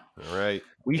anymore. All right.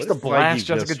 We used to blast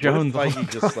Jessica Jones. He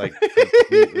just like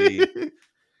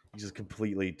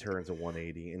completely turns a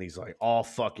 180 and he's like all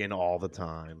fucking all the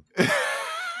time.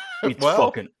 It's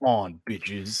fucking on,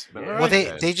 bitches. Well,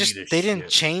 they didn't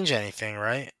change anything,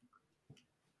 right?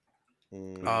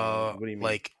 What do you mean?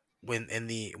 Like when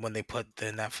they put the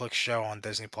Netflix show on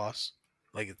Disney Plus,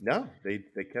 like no, they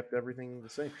kept everything the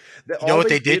same. You know what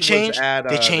they did change?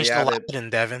 They changed Aladdin,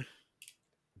 Devin.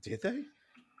 Did they?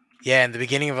 Yeah, in the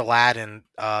beginning of Aladdin,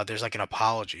 there's like an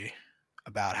apology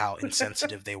about how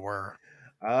insensitive they were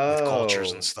with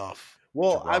cultures and stuff.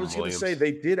 Well, I was going to say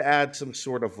they did add some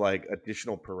sort of like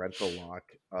additional parental lock.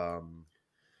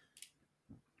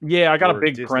 Yeah, I got a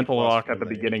big Disney parental lock at the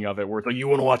beginning of it where it's like, you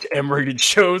want to watch M-rated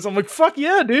shows? I'm like, fuck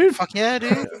yeah, dude. Fuck yeah,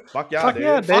 dude. Fuck yeah,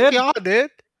 dude. Fuck yeah,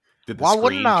 dude. Did the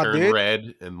screen turn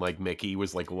red and like Mickey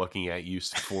was like looking at you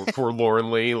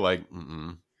forlornly like,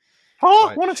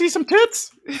 Huh? Want to see some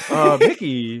tits?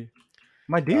 Mickey,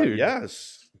 my dude.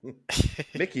 Yes.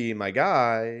 Mickey, my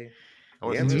guy.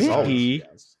 Mickey,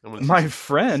 my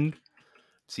friend.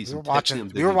 We were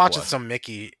watching some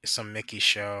Mickey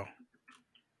show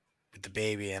with the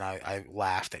baby, and I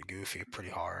laughed at Goofy pretty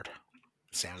hard.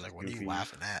 Sam's like, "What are you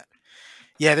laughing at?"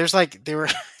 Yeah,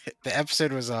 the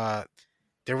episode was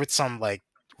they're with some like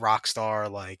rock star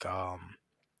like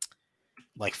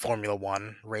Formula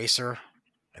One racer,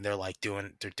 and they're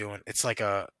doing it's like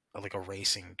a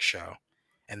racing show,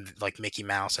 and like Mickey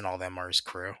Mouse and all them are his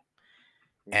crew.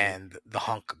 And the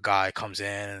hunk guy comes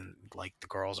in, and like the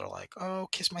girls are like, "Oh,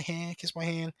 kiss my hand,"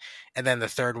 and then the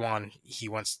third one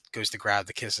goes to grab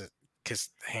the kiss the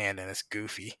hand, and it's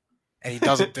Goofy, and he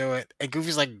doesn't do it, and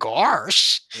Goofy's like,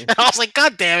 "Gosh," and I was like,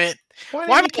 "God damn it! Why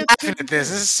am I laughing at this?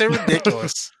 This is so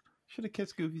ridiculous." Should have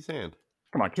kissed Goofy's hand.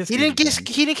 Come on, kiss. He didn't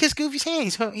kiss Goofy's hand.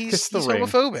 He's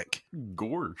homophobic.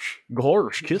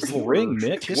 Gorsh, kiss the ring,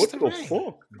 Mick. What the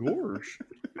fuck, Gorsh?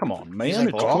 Come on, man.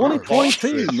 It's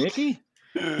 2022, Mickey.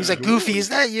 He's like, "Goofy, is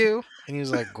that you?" And he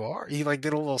was like, "Gar." He like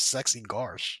did a little sexy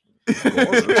Garsh.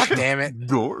 God damn it!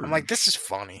 Gorsh. I'm like, this is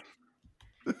funny.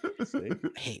 I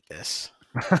hate this.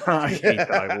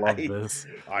 I love this.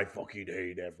 I fucking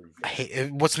hate everything. I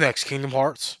hate. What's next? Kingdom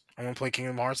Hearts. I'm gonna play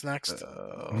Kingdom Hearts next.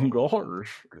 Gosh,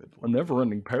 a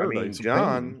never-ending paradise. I mean,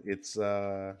 John, it's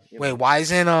Wait, why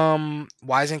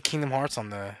isn't Kingdom Hearts on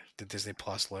the Disney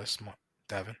Plus list,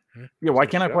 Devin? Yeah, why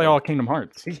can't I play all Kingdom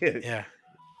Hearts? Yeah.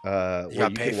 You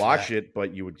can watch it,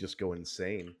 but you would just go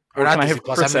insane. Or can I have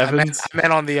Chris Evans? I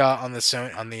meant on the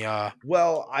Sony, on the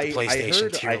well,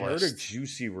 PlayStation I heard a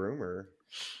juicy rumor.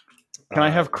 Can I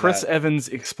have Chris Evans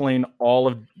explain all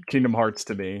of Kingdom Hearts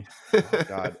to me? Oh,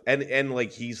 God, and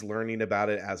like he's learning about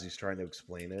it as he's trying to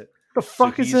explain it. The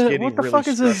fuck is it? What the fuck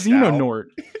is a Xehanort?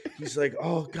 He's like,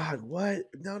 oh God, what?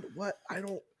 No, what? I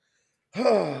don't.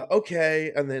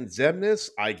 Okay, and then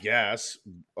Xemnas, I guess.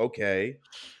 Okay.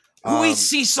 Who eats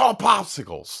seesaw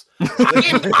popsicles?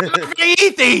 I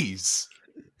eat these.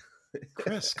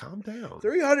 Chris, calm down.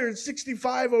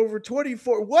 365 over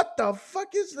 24. What the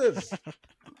fuck is this?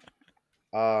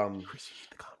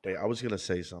 Wait, I was gonna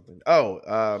say something.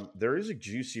 There is a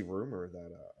juicy rumor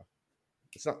that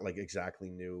it's not like exactly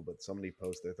new, but somebody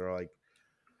posted. They're like,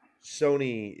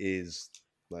 Sony is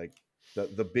like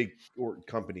the big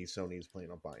company Sony is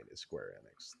planning on buying is Square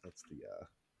Enix. That's the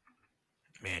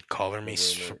Man, color me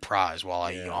surprised while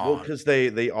I yawn. Well, because they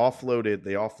offloaded,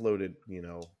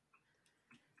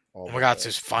 oh my god,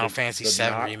 this Final Fantasy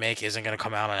VII Remake isn't going to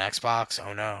come out on Xbox?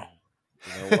 Oh no.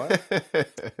 You know what?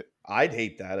 I'd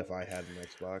hate that if I had an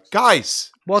Xbox.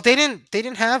 Guys! Well, they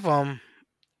didn't have,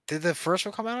 did the first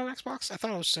one come out on Xbox? I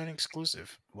thought it was Sony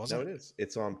exclusive. Wasn't it? No, it is.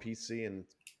 It's on PC and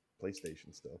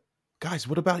PlayStation still. Guys,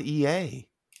 what about EA?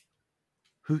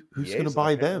 Who's going to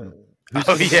buy them?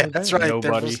 That's right.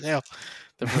 Nobody. They're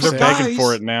begging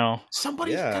for it now.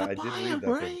 Somebody's got to buy them,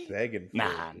 right? Begging for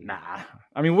it. Nah.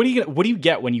 I mean, what do you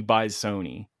get when you buy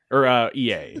Sony or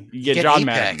EA? You get John Apex.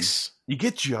 Madden. You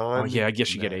get John. Oh yeah, I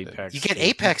guess you get Apex. You get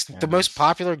Apex, the most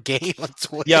popular game on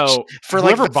Twitch. Yo, for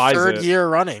like the third year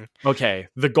running. Okay,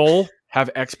 the goal: have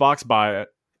Xbox buy it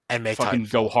and make fucking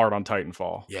Titanfall. Go hard on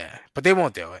Titanfall. Yeah, but they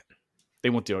won't do it. They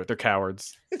won't do it. They're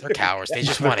cowards. They're cowards. They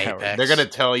just want Apex. They're gonna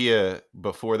tell you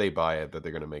before they buy it that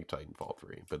they're gonna make Titanfall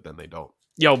 3, but then they don't.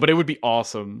 Yo, but it would be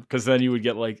awesome because then you would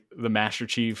get like the Master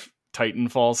Chief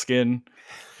Titanfall skin.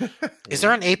 Is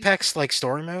there an Apex like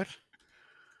story mode?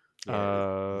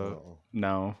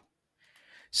 No.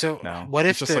 So what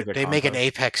if they make an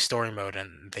Apex story mode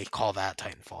and they call that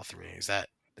Titanfall 3? Is that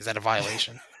a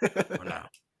violation or no?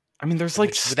 I mean, there's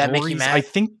like stories. Would that make you mad? I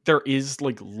think there is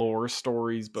like lore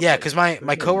stories, but yeah, because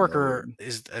my coworker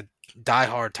is a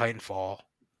diehard Titanfall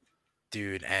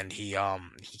dude, and he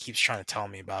keeps trying to tell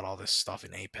me about all this stuff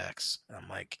in Apex, and I'm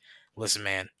like, listen,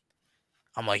 man,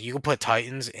 I'm like, you can put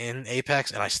Titans in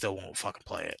Apex, and I still won't fucking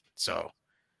play it. So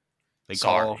they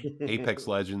call Apex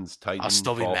Legends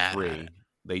Titanfall 3.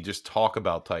 They just talk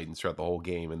about Titans throughout the whole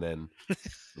game, and then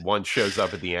one shows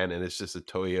up at the end, and it's just a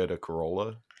Toyota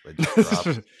Corolla.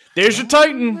 There's your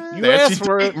Titan. You asked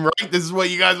for it, right? This is what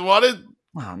you guys wanted.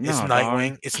 Oh, no, it's Nightwing.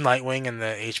 Dog. It's Nightwing in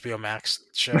the HBO Max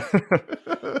show.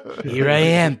 Here I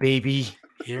am, baby.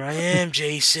 Here I am,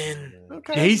 Jason.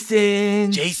 Okay.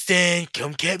 Jason,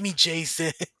 come get me,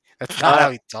 Jason. That's not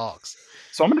how he talks.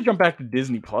 So I'm going to jump back to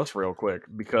Disney Plus real quick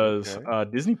because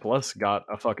Disney Plus got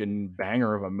a fucking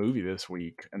banger of a movie this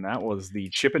week, and that was the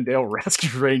Chip 'n Dale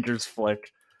Rescue Rangers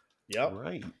flick. Yep.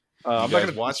 Right. I'm not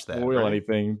going to spoil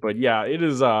anything, but yeah, it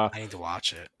is. I need to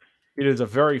watch it. It is a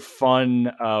very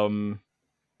fun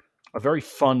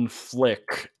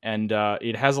flick, and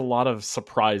it has a lot of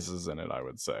surprises in it, I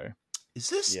would say. Is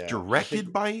this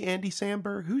directed by Andy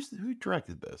Samberg? Who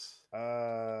directed this?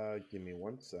 Give me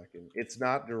 1 second. It's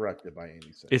not directed by Andy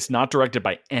Samberg. It's not directed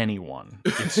by anyone.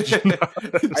 It's just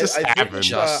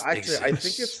I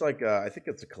think it's like I think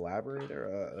it's a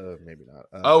collaborator. Maybe not.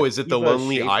 Is it the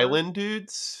Lonely Schaefer? Island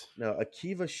dudes? No,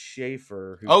 Akiva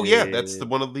Schaffer. That's the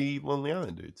one of the Lonely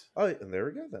Island dudes. Oh, and there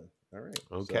we go then. All right.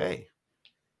 Okay. So,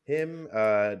 him,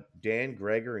 Dan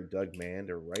Greger, and Doug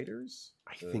Mand are writers.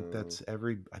 I think those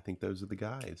are the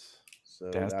guys.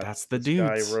 So that's the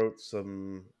dudes. Guy wrote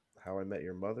some How I Met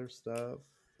Your Mother stuff.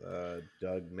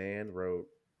 Doug Mand wrote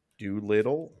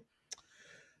Doolittle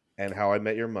and How I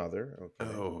Met Your Mother.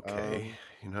 Okay.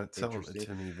 You're not selling it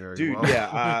to me very well. Dude, yeah.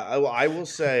 I will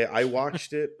say I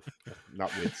watched it.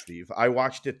 Not with Steve. I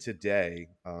watched it today.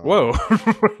 Whoa.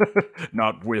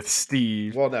 Not with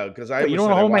Steve. Well, no, because you don't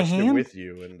want to hold my hand with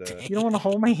you. And you don't want to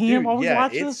hold my hand while we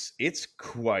watch this? It's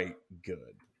quite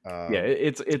good.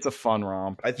 It's a fun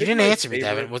romp. You didn't answer me,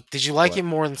 Devin. Did you like it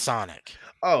more than Sonic?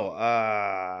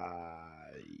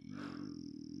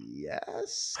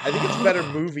 Yes. I think it's a better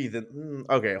movie than.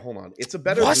 Okay, hold on. It's a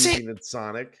better movie than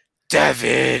Sonic.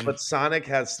 Devin, but Sonic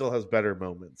still has better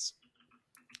moments.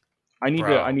 I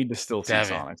need to still see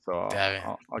Sonic, so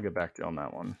I'll get back to you on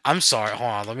that one. I'm sorry.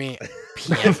 Hold on. Let me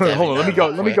PM Devin. Hold on. Let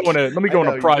me go in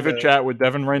a private chat with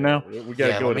Devin right now. We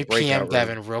gotta go. Let me PM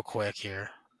Devin real quick here.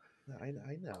 I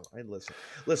know. I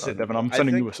listen. Devin, I'm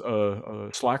sending you a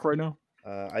Slack right now.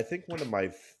 I think one of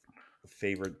my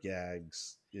favorite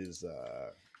gags is.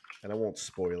 And I won't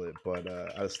spoil it, but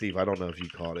Steve, I don't know if you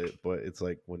caught it, but it's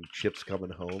like when Chip's coming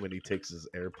home and he takes his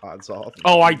AirPods off.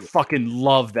 Oh, I fucking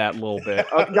love that little bit.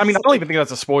 I mean, I don't even think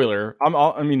that's a spoiler.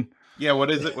 Yeah,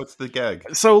 what is it? What's the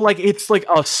gag? So, like, it's like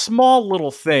a small little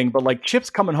thing, but like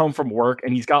Chip's coming home from work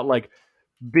and he's got like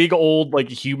big old like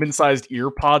human-sized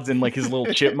ear pods in like his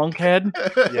little chipmunk head.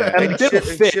 Yeah, and they didn't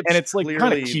fit, and it's like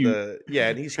kind of cute.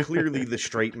 And he's clearly the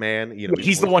straight man. You know,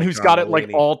 he's the one who's got it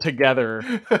like all together.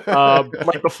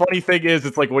 Like the funny thing is,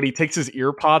 it's like when he takes his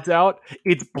ear pods out,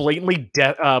 it's blatantly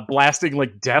blasting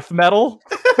like death metal.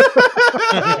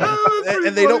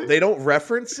 And they don't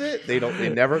reference it. They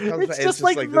never comes. It's just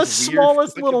like the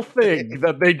smallest little thing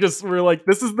that they just were like,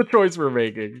 this is the choice we're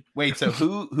making. Wait, so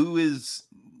who is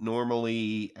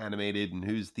normally animated and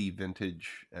who's the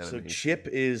vintage animation? So Chip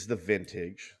is the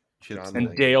vintage.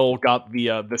 And Dale got the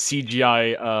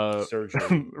CGI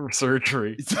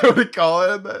surgery. So to call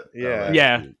it that?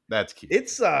 Yeah. Cute. That's cute.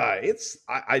 It's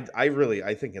I really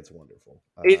think it's wonderful.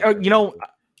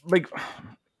 Like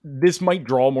this might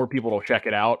draw more people to check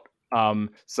it out.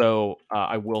 So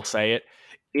I will say it.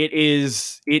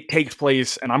 It takes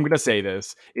place, and I'm gonna say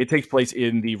this, it takes place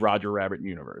in the Roger Rabbit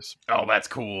universe. Oh, that's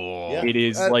cool. Yeah. It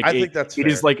is I think that's fair.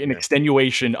 it is like an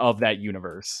extenuation of that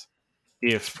universe.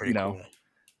 If cool.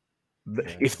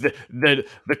 If the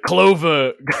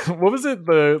Clover, what was it?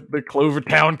 The Clover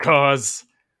Town cars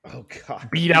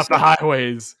beat out the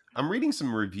highways. I'm reading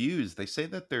some reviews. They say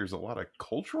that there's a lot of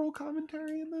cultural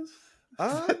commentary in this.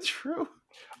 Is that true?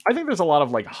 I think there's a lot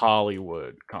of like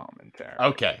Hollywood commentary.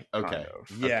 Okay.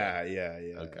 Yeah.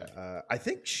 Okay. I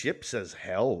think Chip says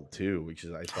hell too, which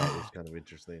I thought was kind of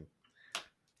interesting.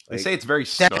 They say it's very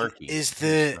snarky. Is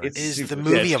the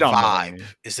movie a vibe?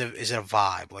 Is it a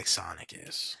vibe like Sonic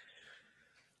is?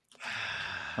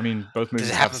 I mean, both movies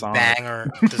does it have a Sonic.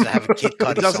 Banger? Does it have a Kid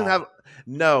Cudi It doesn't song? have.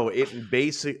 No, it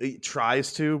basically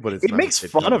tries to, but it makes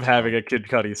fun of having a Kid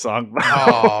Cudi song.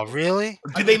 Oh, really?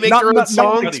 Do they make their own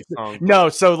songs? No,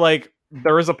 so like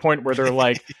there is a point where they're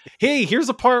like, "Hey, here's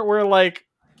a part where like."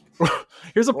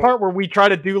 Here's a part where we try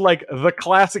to do like the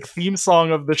classic theme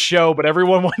song of the show, but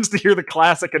everyone wants to hear the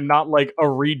classic and not like a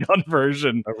redone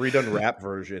version. A redone rap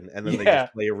version, and then they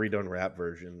just play a redone rap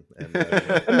version. And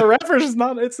the rap version is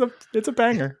not. It's a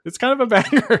banger. It's kind of a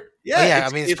banger. Yeah.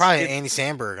 I mean, it's probably Andy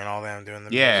Samberg and all them doing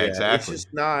the. Yeah, exactly. It's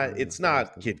just not. It's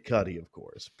not Kid Cudi, of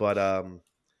course, but God,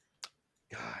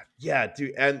 yeah,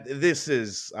 dude. And this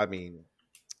is. I mean,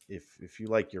 if you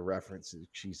like your references,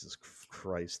 Jesus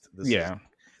Christ, this is.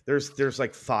 There's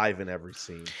like 5 in every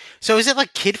scene. So is it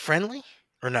like kid friendly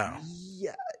or no?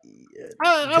 Yeah,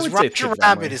 I would say Roger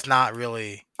Rabbit is not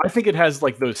really. I think it has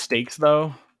like those stakes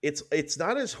though. It's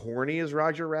not as horny as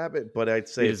Roger Rabbit, but I'd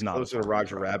say it's closer to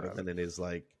Roger Rabbit than it is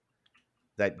like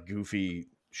that goofy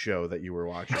show that you were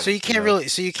watching. So you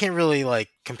can't really like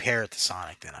compare it to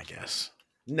Sonic then, I guess.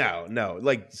 No,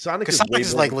 like Sonic is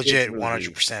like legit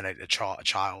 100% a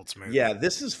child's movie. Yeah,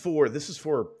 this is for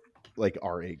like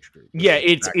our age group. Yeah,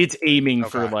 it's aiming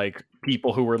for like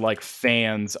people who were like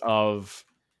fans of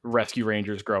Rescue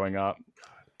Rangers growing up.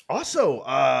 Also,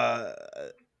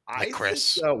 like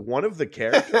Chris, think, one of the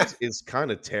characters is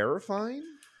kind of terrifying.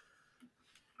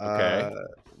 Okay,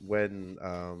 when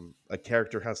a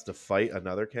character has to fight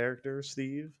another character,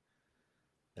 Steve,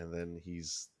 and then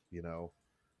he's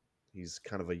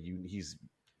kind of a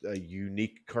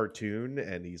unique cartoon,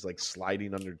 and he's like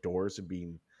sliding under doors and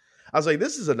being. I was like,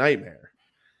 this is a nightmare.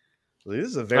 This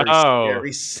is a very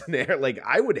scary scenario. Like,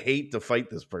 I would hate to fight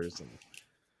this person.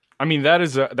 I mean, that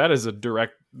is a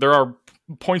direct. There are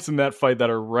points in that fight that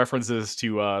are references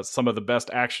to some of the best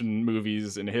action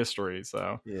movies in history.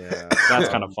 So yeah, that's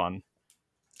kind of fun.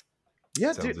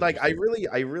 Yeah, dude. Like, I really.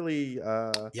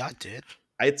 Yeah, I did.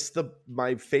 It's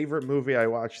my favorite movie I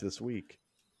watched this week.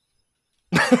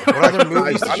 What other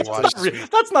movies did you watch?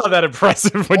 That's not that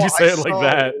impressive when you say it like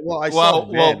that. Well,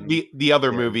 the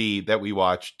other movie that we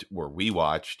watched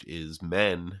is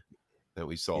Men that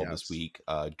we saw this week.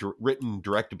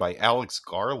 Directed by Alex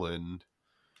Garland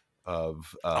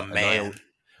of A Man.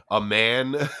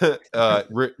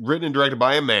 Written and directed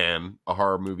by a man. A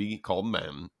horror movie called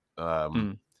Men.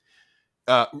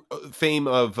 Fame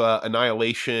of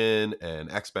Annihilation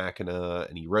and Ex Machina,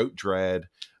 and he wrote Dread.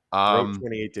 Wrote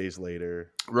 28 Days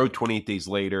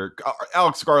Later.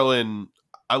 Alex Garland,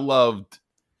 I love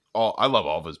all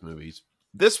of his movies.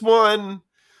 This one,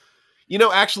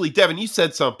 actually, Devin, you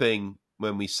said something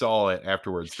when we saw it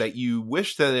afterwards that you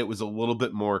wish that it was a little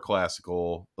bit more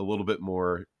classical, a little bit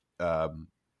more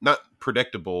not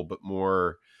predictable, but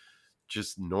more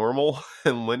just normal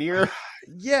and linear.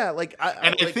 Yeah,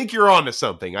 I think you're onto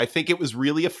something. I think it was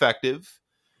really effective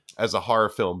as a horror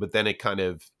film, but then it kind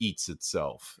of eats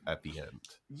itself at the end.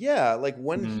 Yeah, like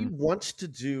when he wants to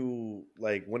do,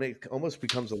 like when it almost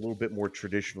becomes a little bit more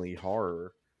traditionally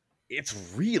horror, it's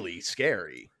really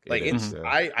scary. Like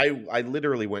I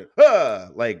literally went,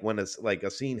 like when it's like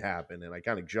a scene happened and I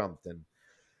kind of jumped, and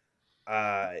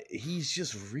he's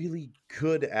just really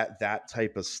good at that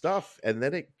type of stuff. And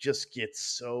then it just gets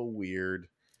so weird.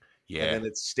 Yeah. And then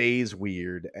it stays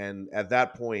weird. And at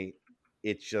that point,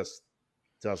 it just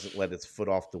doesn't let its foot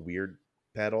off the weird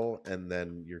pedal, and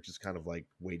then you're just kind of like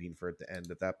waiting for it to end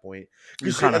at that point.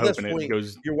 You're kind of hoping it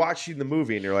goes. You're watching the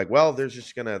movie and you're like, well,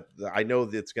 I know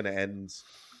that it's gonna end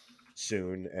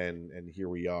soon, and here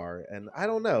we are. And I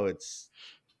don't know.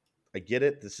 I get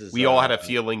it. We all had a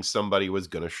feeling somebody was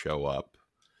gonna show up.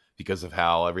 because of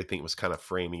how everything was kind of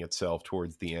framing itself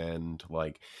towards the end.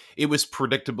 Like it was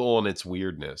predictable in its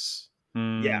weirdness.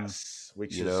 Yes,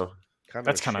 which you is know,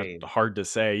 that's kind of hard to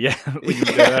say. Yeah,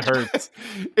 that hurts.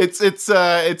 It's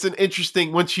an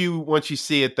interesting once you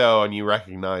see it though, and you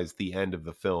recognize the end of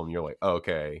the film, you're like,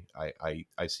 okay,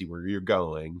 I see where you're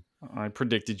going. I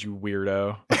predicted you,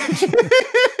 weirdo.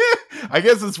 I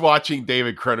guess it's watching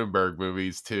David Cronenberg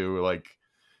movies too. Like,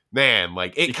 man,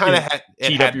 like it kind of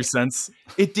heat up your sense.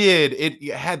 It did. It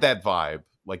had that vibe,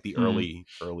 like the early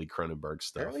Cronenberg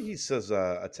stuff. Apparently, he says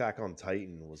Attack on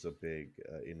Titan was a big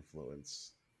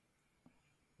influence,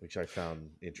 which I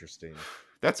found interesting.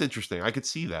 That's interesting. I could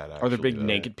see that. Actually, are there big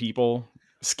naked people,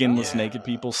 skinless naked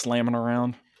people slamming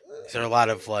around? Is there a lot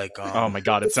of like? Oh my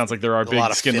god! It sounds like there are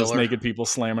big skinless naked people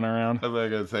slamming around. I'm not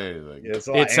gonna say anything. Yeah,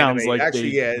 it sounds like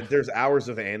actually, there's hours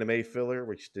of anime filler,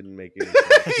 which didn't make any sense.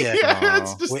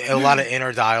 It's just a lot of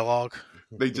inner dialogue.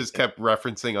 They just kept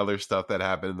referencing other stuff that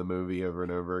happened in the movie over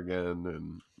and over again,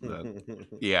 and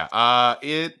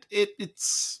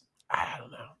it's I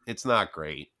don't know. It's not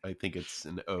great. I think it's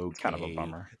an okay. Kind of a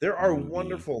bummer. There are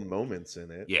wonderful moments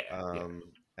in it. Yeah.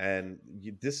 And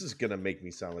this is gonna make me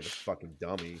sound like a fucking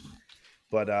dummy,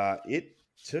 but it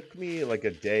took me like a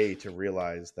day to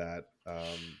realize that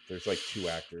there's like 2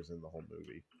 actors in the whole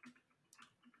movie.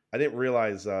 I didn't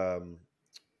realize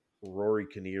Rory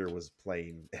Kinnear was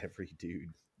playing every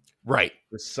dude. Right.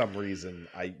 For some reason,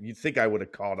 you'd think I would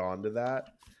have caught on to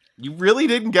that. You really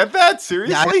didn't get that?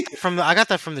 Seriously? Yeah, I got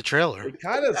that from the trailer. It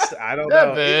kind of, I don't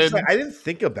know. Like, I didn't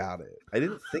think about it.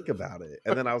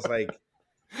 And then I was like,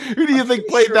 who do you think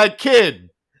played that kid?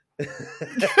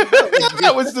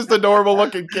 That was just a normal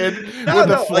looking kid with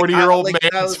a 40-year-old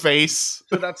man's face.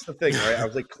 So that's the thing, right? I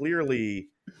was like, clearly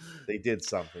they did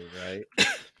something, right?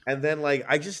 And then like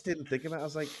I just didn't think about it. I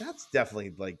was like, that's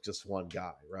definitely like just one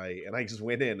guy, right? And I just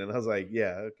went in and I was like,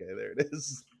 yeah, okay, there it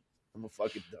is. I'm a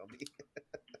fucking dummy.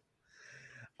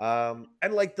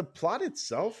 And like the plot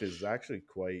itself is actually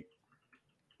quite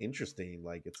interesting.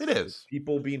 Like it's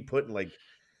people being put in like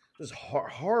just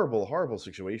horrible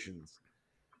situations,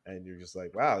 and you're just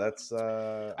like, wow, that's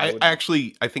I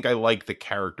think I like the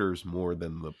characters more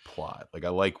than the plot. Like I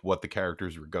like what the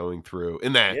characters were going through,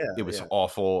 in that it was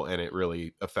awful and it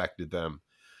really affected them.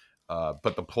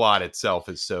 But the plot itself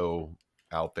is so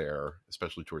out there,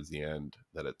 especially towards the end,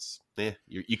 that it's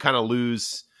you kind of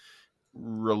lose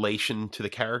relation to the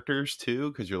characters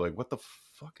too, because you're like, what the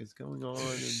fuck is going on?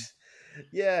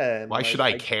 And why should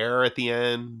I care at the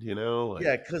end? You know? Like,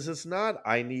 yeah, because it's not.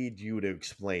 I need you to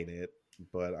explain it,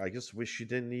 but I just wish you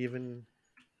didn't even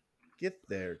get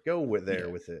there. Go with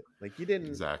it. Like you didn't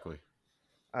exactly.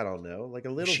 I don't know, like a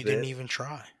little. She didn't even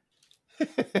try.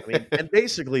 I mean, and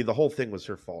basically the whole thing was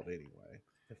her fault anyway.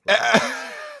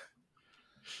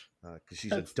 Because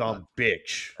she's a dumb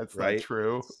bitch. That's right? Not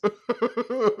true.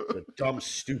 A dumb,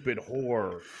 stupid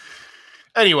whore.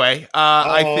 Anyway,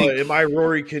 I think. Am I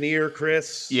Rory Kinnear,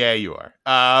 Chris? Yeah, you are.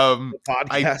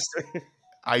 Podcaster.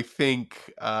 I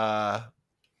think. I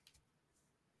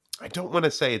don't want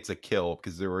to say it's a kill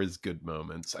because there is good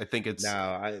moments. I think it's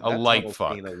a light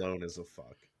fuck. Being alone is a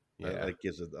fuck. Yeah, that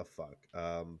gives it a fuck.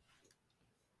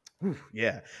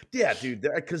 Yeah, dude.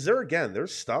 Because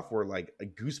there's stuff where like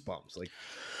goosebumps, like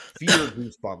fear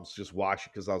goosebumps, just watch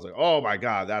it because I was like, oh my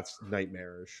god, that's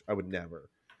nightmarish. I would never.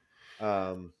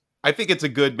 I think it's a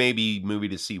good movie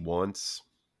to see once,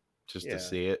 just to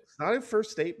see it. It's not a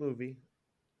first date movie.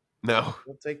 No,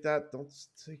 don't take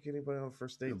anybody on a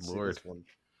first date. Good Lord. This one.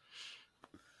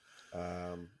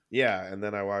 And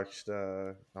then I watched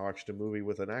a movie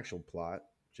with an actual plot,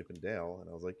 Chip and Dale, and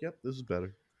I was like, yep, this is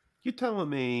better. You telling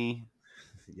me?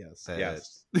 Yes. I'm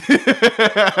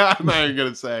not even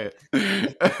gonna say it.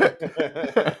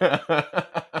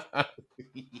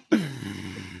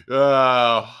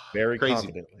 Very crazy.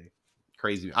 Confidently.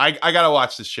 Crazy. I gotta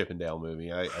watch this Chip and Dale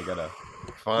movie. I gotta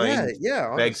find,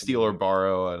 beg, steal, or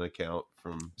borrow an account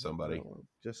from somebody.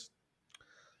 Just,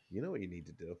 you know what you need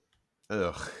to do.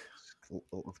 Ugh.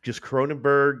 Just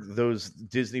Cronenberg, those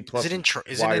Disney Plus. Is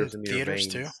it in theaters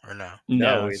too, or no?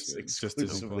 No, it's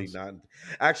exclusively not.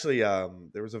 Actually,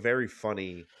 there was a very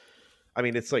funny. I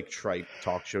mean, it's like trite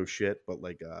talk show shit, but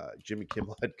like Jimmy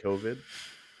Kimmel had COVID,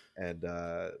 and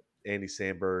Andy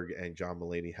Samberg and John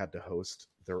Mulaney had to host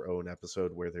their own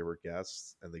episode where they were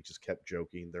guests, and they just kept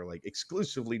joking. They're like,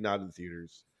 exclusively not in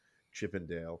theaters, Chip and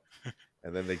Dale.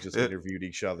 And then they just interviewed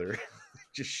each other,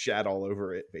 just shat all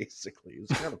over it. Basically, it was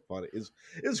kind of funny. It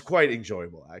was quite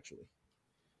enjoyable, actually.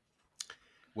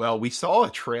 Well, we saw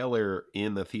a trailer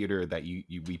in the theater that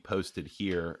we posted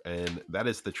here, and that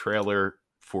is the trailer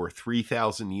for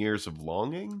 3,000 Years of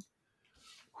Longing.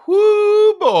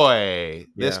 Whoo boy,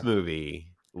 this movie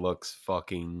looks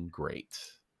fucking great.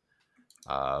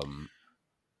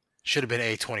 Should have been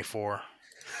A24.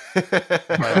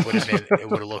 It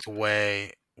would have looked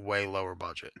way lower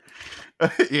budget.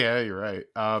 Yeah, you're right.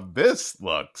 This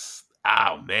looks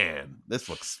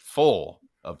full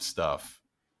of stuff.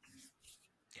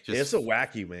 It's a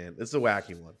wacky, man. It's a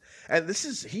wacky one. And this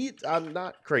is I'm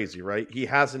not crazy, right? He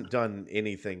hasn't done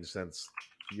anything since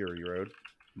Fury Road.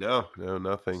 No,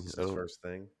 nothing. This is his first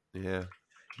thing. Yeah.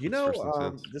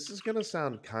 This is gonna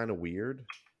sound kind of weird,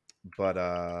 but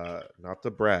not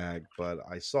to brag, but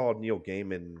I saw Neil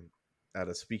Gaiman at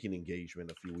a speaking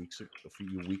engagement a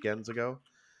few weekends ago,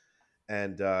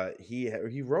 and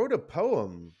he wrote a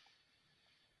poem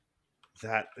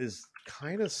that is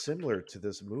kind of similar to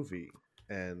this movie,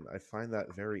 and I find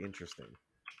that very interesting.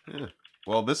 Yeah.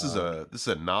 Well, this is a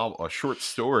novel, a short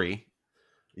story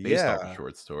based off a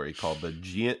short story called the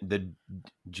Djinn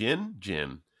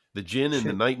in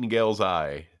the Nightingale's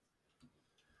Eye.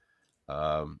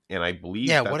 And I believe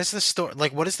what is the story?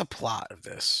 Like, what is the plot of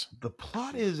this? The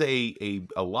plot is a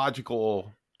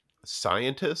logical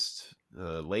scientist.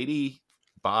 Lady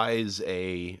buys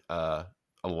a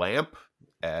lamp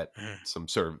at some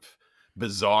sort of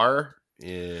bazaar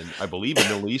in, I believe, a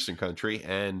Middle Eastern country,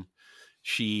 and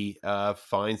she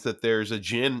finds that there's a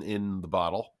djinn in the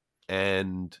bottle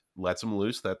and lets him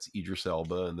loose. That's Idris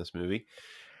Elba in this movie.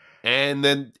 And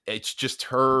then it's just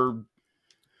her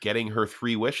getting her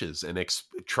three wishes and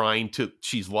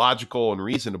she's logical and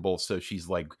reasonable. So she's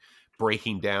like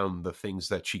breaking down the things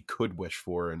that she could wish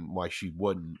for and why she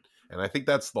wouldn't. And I think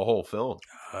that's the whole film.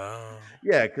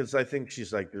 Yeah, because I think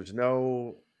she's like, there's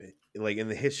no, like, in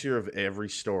the history of every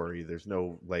story, there's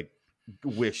no, like,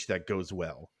 wish that goes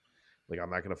well. Like, I'm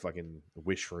not going to fucking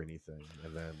wish for anything.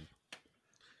 And then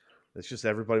it's just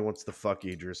everybody wants to fuck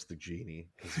Idris the genie.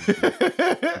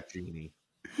 The genie.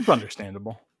 It's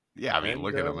understandable. Yeah, I mean,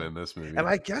 look at him in this movie. And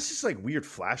I guess it's like weird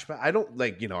flashback. I don't I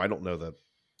don't know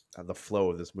the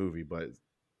flow of this movie, but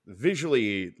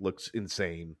visually it looks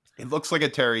insane. It looks like a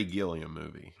Terry Gilliam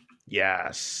movie.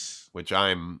 Yes. Which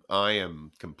I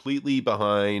am completely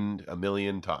behind a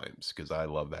million times because I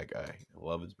love that guy. I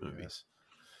love his movies.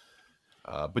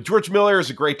 Yeah. But George Miller is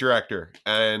a great director,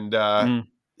 and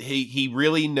he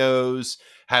really knows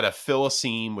how to fill a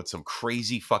scene with some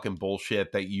crazy fucking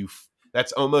bullshit that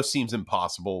almost seems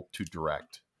impossible to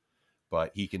direct,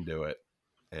 but he can do it.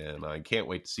 And I can't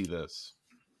wait to see this.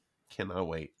 Cannot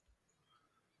wait.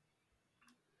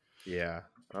 Yeah.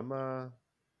 When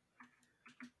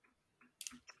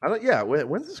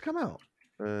does this come out?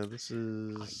 This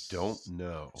is, I don't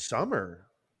know.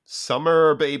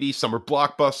 Summer, baby. Summer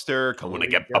blockbuster. Coming to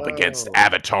get up against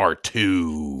Avatar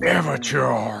 2.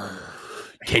 Avatar.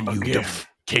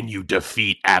 Can you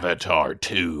defeat Avatar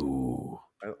 2?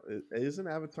 Isn't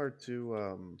Avatar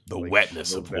 2 the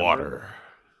wetness November? Of water?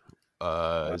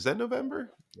 Is that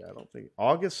November? Yeah, I don't think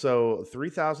August. So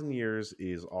 3,000 years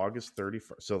is August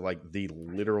 31st. So like the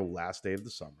literal last day of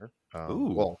the summer.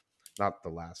 Well, not the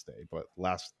last day, but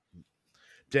last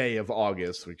day of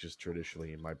August, which is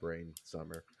traditionally in my brain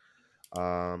summer.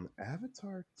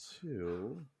 Avatar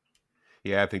 2.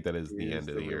 Yeah, I think that is the end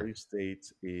of the year. The release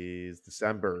date is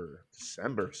December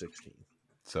 16th.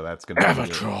 So that's gonna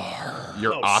Avatar. Be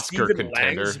your Oscar Stephen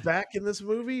contender. Lang's back in this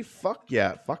movie. Fuck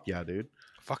yeah, dude.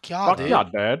 Fuck y'all, dude. Yeah,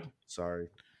 Dad.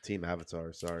 Sorry, Team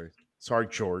Avatar. Sorry,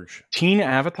 George. Teen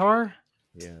Avatar.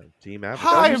 Yeah, Team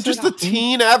Avatar. Hi, I'm just a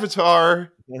teen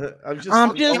Avatar. I'm just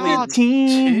a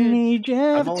teenage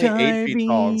Avatar. I'm only 8 feet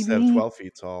tall instead of 12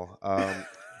 feet tall.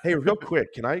 Hey, real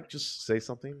quick, can I just say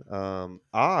something?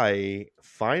 I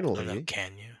finally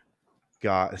can you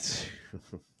got.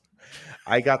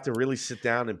 I got to really sit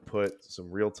down and put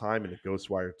some real time into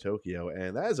Ghostwire Tokyo,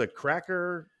 and that is a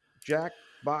cracker jack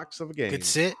box of a game. Good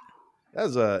sit.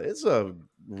 It's a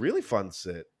really fun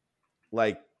sit.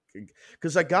 Like,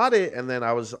 because I got it, and then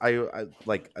I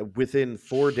like within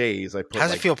 4 days I put.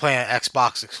 How's it feel playing an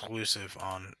Xbox exclusive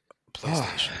on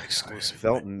PlayStation exclusive? I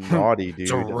felt naughty, dude.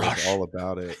 It's a rush. All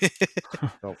about it.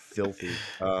 Felt filthy.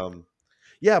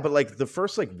 Yeah, but like the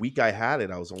first like week I had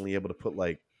it, I was only able to put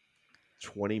like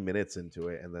 20 minutes into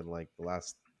it, and then like the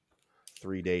last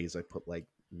 3 days I put like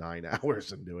 9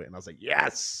 hours into it, and I was like,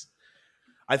 yes.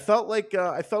 I felt a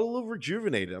little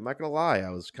rejuvenated. I'm not gonna lie. I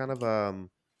was kind of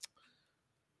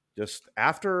just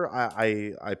after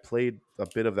I played a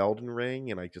bit of Elden Ring,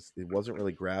 and it wasn't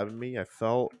really grabbing me. I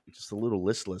felt just a little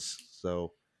listless.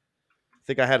 So I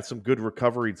think I had some good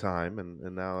recovery time,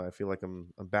 and now I feel like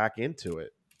I'm back into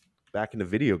it, back into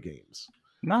video games.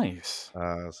 Nice.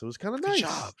 So it was kind of nice. Good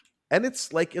job. And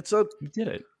it's like you did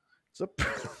it. So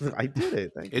I did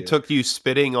it. Thank you. It took you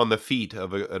spitting on the feet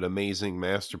of an amazing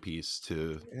masterpiece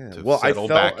to Well, settle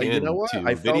back in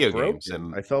to video broken. games,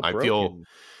 and I felt broken. feel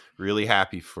really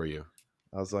happy for you.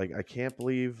 I was like, I can't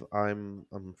believe I'm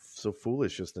so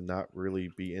foolish just to not really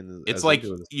be in. It's like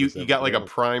you got like a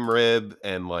prime rib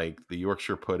and like the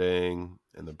Yorkshire pudding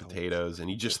and the potatoes, and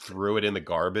you just threw it in the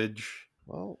garbage.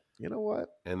 Well, you know what?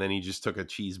 And then you just took a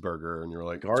cheeseburger, and you're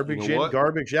like, garbage in,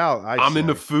 garbage out. I'm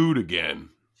into food again.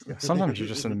 Yeah, sometimes you're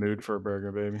just in the mood for a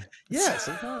burger, baby. Yeah,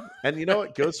 sometimes. And you know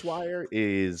what? Ghostwire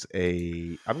is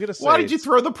I'm gonna say. Why did you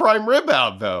throw the prime rib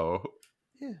out though?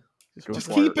 Yeah, just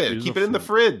keep it. Keep it in the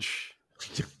fridge.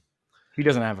 He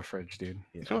doesn't have a fridge, dude.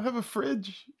 You don't have a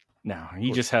fridge? No,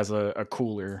 he just has a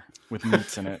cooler with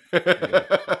meats in it.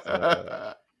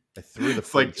 I threw the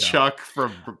it's like Chuck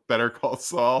from Better Call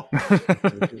Saul. I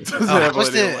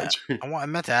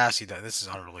meant to ask you that. This is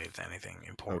unrelated to anything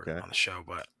important on the show,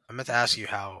 but I meant to ask you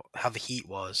how the heat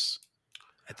was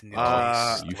at the new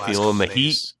place. You feeling the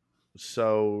heat?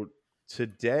 So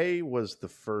today was the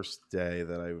first day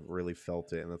that I really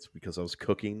felt it, and that's because I was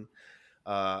cooking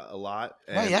a lot.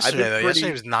 And yesterday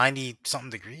yesterday was 90 something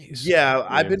degrees. Yeah,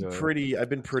 I've been pretty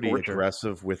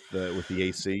aggressive with the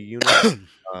AC unit.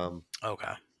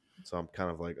 Okay. So I'm kind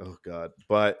of like, oh god.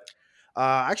 But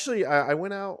actually, I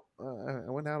went out. I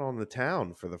went out on the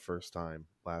town for the first time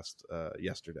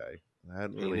yesterday. I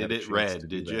hadn't really had a it chance red. to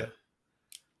Did you?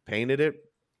 Painted it.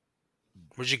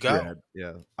 Where'd you go? Red,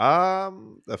 yeah. A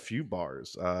few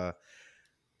bars. I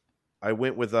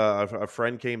went with a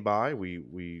friend came by.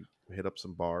 We hit up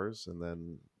some bars, and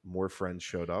then more friends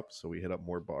showed up, so we hit up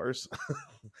more bars.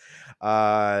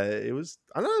 It was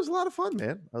a lot of fun,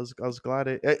 man. I was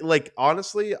glad like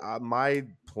honestly, my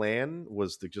plan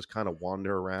was to just kind of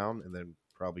wander around and then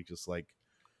probably just like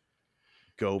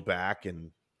go back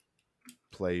and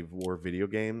play more video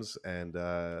games, and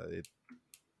I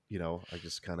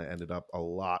just kind of ended up a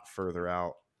lot further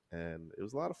out, and it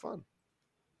was a lot of fun.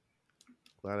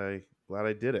 Glad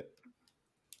I did it.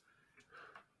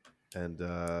 And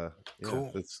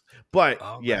cool.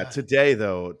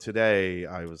 Today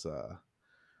I was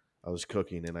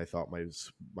cooking, and I thought my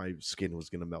skin was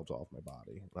gonna melt off my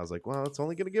body. And I was like, well, it's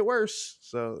only gonna get worse,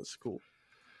 so it's cool.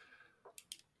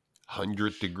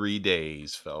 100-degree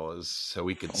days, fellas, so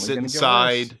we could sit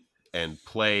inside and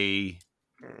play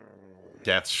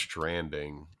Death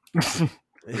Stranding.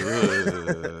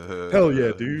 Hell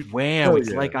yeah, dude. Wow,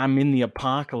 it's like I'm in the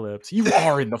apocalypse. You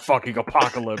are in the fucking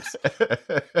apocalypse.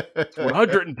 It's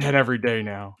 110 every day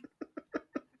now.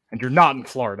 And you're not in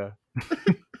Florida.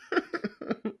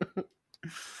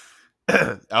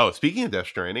 Oh, speaking of Death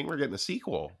Stranding, we're getting a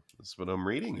sequel. That's what I'm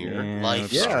reading here.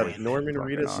 Norman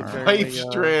Reedus. Life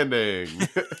Stranding.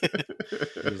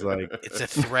 He's like, it's a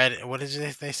thread. What is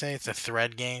it they say? It's a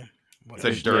thread game. It's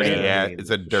a dirty It's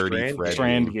a dirty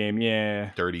Strand game, yeah.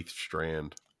 Dirty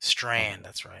Strand. Strand,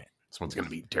 that's right. This one's gonna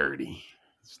be dirty.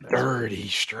 Dirty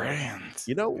strands.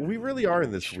 You know, we really are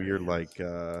in this weird, like,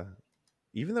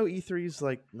 even though E3 is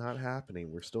like not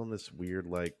happening, we're still in this weird,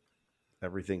 like,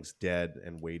 everything's dead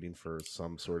and waiting for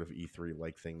some sort of E3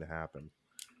 like thing to happen.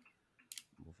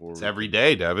 It's every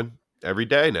day, Devin. Every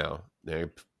day now.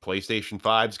 PlayStation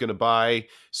 5 is going to buy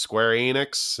Square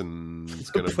Enix, and it's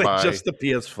going to buy just the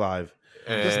PS5.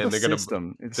 And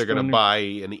they're going to buy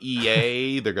an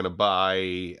EA. They're going to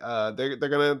buy. They're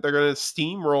going to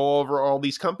steamroll over all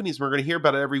these companies. We're going to hear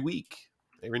about it every week,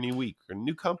 every new week, a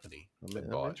new company. I'm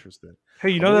interested. Hey,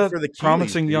 you know that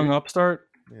promising young upstart?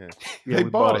 Yeah, they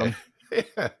bought them.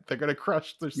 Yeah, they're gonna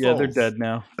crush their souls. Yeah, they're dead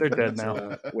now. They're dead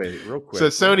now. Wait, real quick. So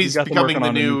Sony's becoming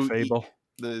the new Fable.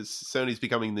 Sony's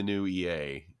becoming the new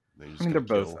EA. They're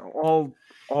both all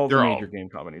the major game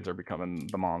companies are becoming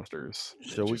the monsters.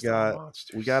 So we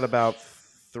got about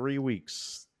 3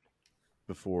 weeks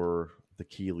before the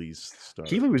Keighley's start.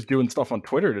 Keighley was doing stuff on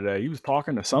Twitter today. He was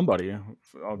talking to somebody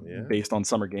based on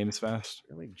Summer Games Fest.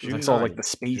 I saw like the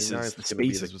Spaces. The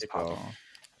Spaces was popping off.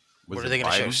 What are they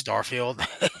going to show? Starfield?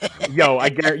 Yo, I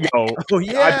guarantee. Oh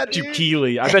yeah, I bet you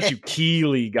Keighley. I bet you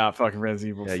Keighley got fucking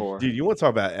Resident Evil 4. Dude, you want to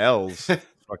talk about L's?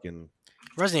 Fucking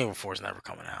Resident Evil 4 is never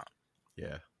coming out.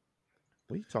 Yeah.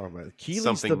 What are you talking about?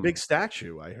 Keighley's the big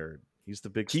statue. I heard he's the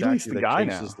big Keighley's statue the that guy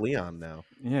chases Leon now.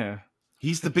 Yeah,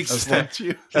 he's the big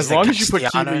statue. As long as you put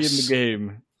Keighley in the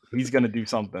game, he's gonna do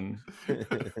something.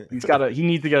 He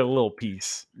needs to get a little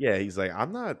piece. Yeah, he's like,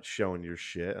 I'm not showing your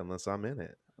shit unless I'm in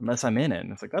it. Unless I'm in it,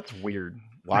 and it's like that's weird.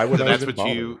 Why would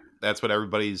that's what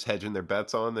everybody's hedging their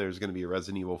bets on. There's going to be a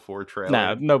Resident Evil 4 trailer.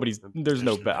 Nah, there's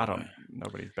no bet.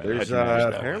 Nobody's betting. There's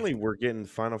apparently we're getting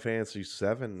Final Fantasy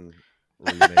 7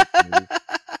 remake.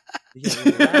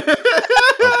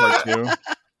 Part 2.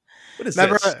 What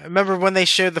Genesis. Remember when they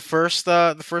showed the first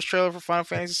trailer for Final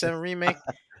Fantasy VII Remake?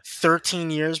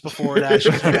 13 years before it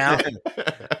actually came out.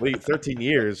 Wait, 13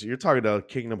 years? You're talking to a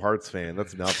Kingdom Hearts fan.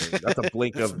 That's nothing. That's a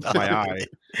blink of my eye.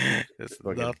 It's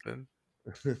Fucking- nothing.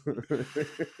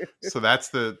 So that's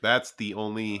the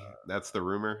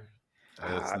rumor.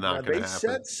 It's not going to happen. They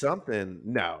said something.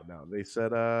 No. They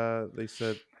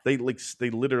said they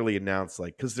literally announced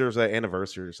because there's an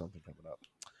anniversary or something coming up.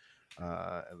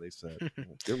 And they said,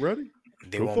 get ready.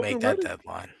 They Go won't make fucking that ready.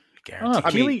 deadline. Oh,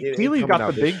 Guaranteed. Keely coming got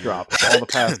out the this big year. drops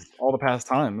all the past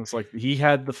times. Like he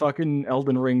had the fucking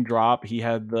Elden Ring drop. He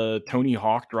had the Tony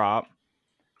Hawk drop.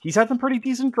 He's had some pretty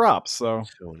decent drops. So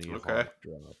Tony Okay. Hawk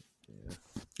drop. Yeah.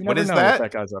 you What never is know that?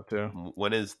 what that guy's up to.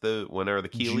 When are the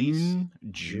Keeleys?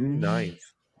 June 9th.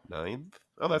 9th?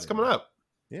 Oh, that's coming up.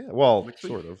 Yeah, well, Next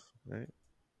week. sort of. Right?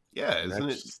 Yeah, isn't it?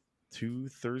 Next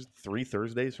 3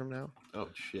 Thursdays from now. Oh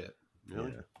shit!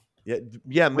 Really?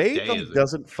 Yeah. May day is it?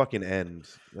 doesn't fucking end.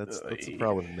 That's the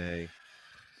problem with May.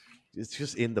 It's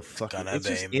just in the fucking. gonna It's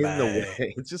just be in the May.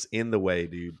 way. It's just in the way,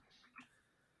 dude.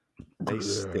 May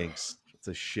stinks. It's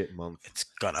a shit month. It's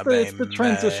gonna It's be the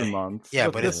transition May. month. Yeah,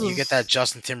 Look, but this you get is- that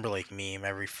Justin Timberlake meme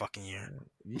every fucking year.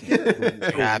 Yeah,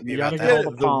 You happy You about gotta that? get all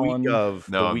the the pollen. week of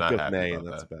No, I'm the week not of happy May, about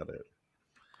and that's that. about it.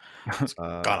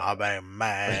 Gonna be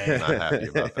May. Not happy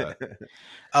about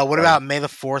that. What about May the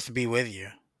 4th be with you?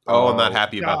 Oh, I'm not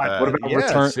happy about God, that. What about Yeah,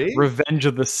 Return see? Revenge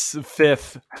of the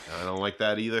Fifth? I don't like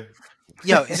that either.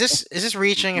 Yo, is this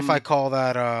reaching if I call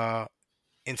that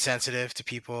insensitive to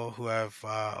people who have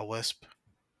a lisp?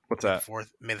 What's that?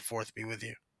 May the 4th be with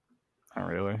you. Not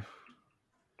really.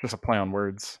 Just a play on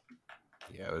words.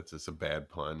 Yeah, that's just a bad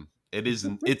pun. It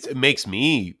isn't. It makes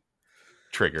me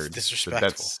triggered. It's but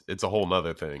disrespectful. it's a whole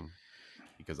nother thing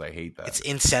because I hate that. It's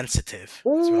insensitive. That's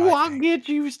Oh, what I I'll think. get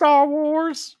you, Star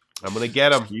Wars. I'm gonna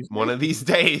get him Excuse me? one of these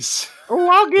days. Oh,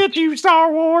 I'll get you,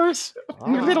 Star Wars.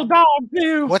 Your little dog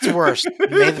too. What's worse,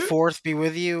 May the 4th be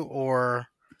with you or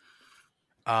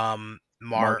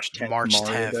March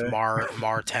 10th,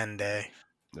 Mar 10 Day?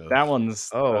 That one's.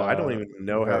 Oh, I don't even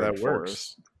know how very that works.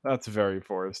 forced. That's very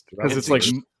forced That because was it's like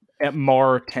interesting. at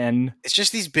Mar 10. It's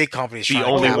just these big companies. The trying to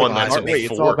only one capitalize that's on been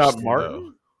Wait, it's all about forced, Martin?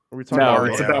 though. Are we talking No, about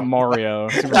it's Mario. about Mario.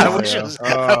 Super I Mario. wish it was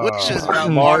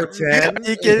about Martin? Martin.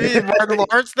 You kidding me? Martin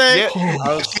Lawrence Day?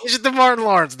 Yeah. Change it to Martin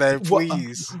Lawrence Day,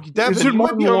 please. Devin, Is it you might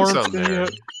Martin be on Lawrence something Day there.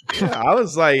 yet? Yeah, I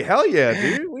was like, hell yeah,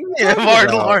 dude. What are you Yeah, talking Martin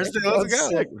about? Lawrence Day, let's That's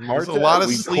go. sick. There's a lot of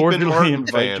We sleeping cordially Martin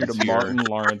invite you fans to here. Martin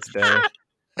Lawrence Day.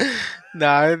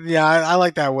 Nah, yeah, I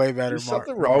like that way better. There's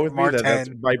something wrong with me that that's,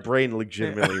 my brain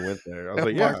legitimately went there. I was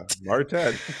like, yeah,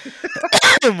 Martin.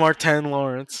 Martin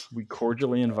Lawrence. We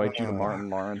cordially invite you to Martin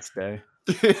Lawrence Day.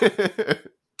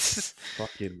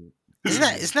 Fucking.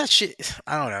 Isn't that shit?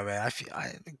 I don't know, man.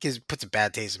 It puts a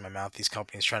bad taste in my mouth. These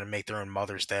companies trying to make their own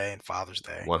Mother's Day and Father's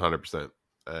Day. 100%.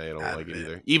 I don't Out like of it it.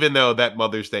 either. Even though that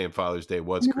Mother's Day and Father's Day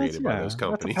was created by those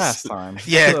companies. That's a pastime.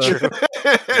 Yeah, That's a- true.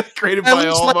 Created At by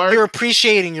least like, Hallmark. you're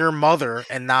appreciating your mother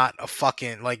and not a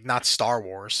fucking not Star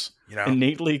Wars. You know,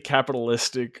 Innately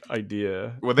capitalistic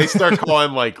idea. When they start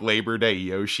calling like Labor Day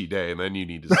Yoshi Day, and then you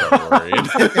need to start worrying.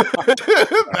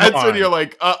 That's when you're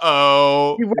like,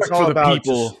 uh-oh. You work It's for all the about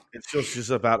people. it's just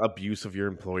about abuse of your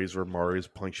employees where Mario's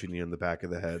punching you in the back of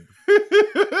the head.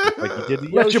 Like you did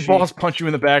to Let your Yoshi. boss punch you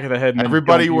in the back of the head and then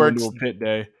Everybody dump you works- into a pit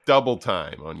day. Double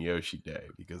time on Yoshi Day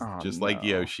because Oh, just like no.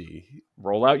 Yoshi.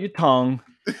 Roll out your tongue,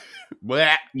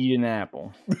 Blah. eat an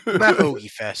apple. What about Hoagie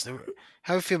Fest.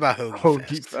 How do you feel about Hoagie, Hoagie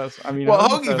Fest? Fest. I mean, Well,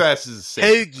 Hoagie Fest is the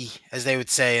same. Hoagie, as they would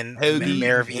say in Hoagie-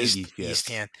 Mayor of Hoagie Fest.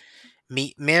 Easttown.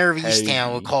 Mayor of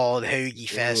Easttown would Hoagie. call it Hoagie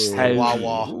Fest. Hoagie.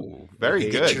 Wawa. Ooh, very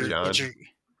It's good, It's your- John. it's your-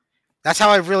 That's how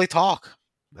I really talk.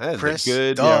 That is Chris, a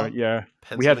good. duh. Yeah.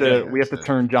 We have to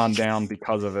turn John down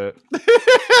because of it.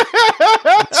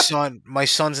 My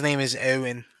son's name is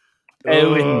Owen.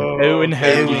 Owen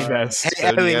Hoagie Owen. Fest. Hey,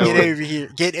 Owen, get Owen. over here.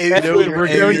 Get over Owen, here. we're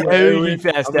going to Owen. Hoagie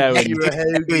Fest, I'm gonna Owen. give you a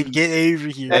Hoagie. Owen, get over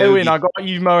here. Owen, I got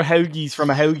you more hoagies from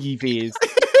a Hoagie Fest.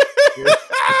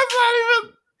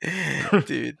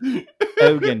 Dude,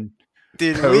 Hogan.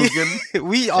 dude, Hogan.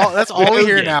 we all. That's all we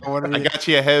hear now. When I we, got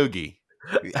you a hoagie.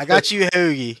 I got you a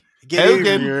hoagie. Get Hogan,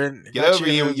 over here. And Get got over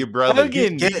you a here with hoagie. your brother.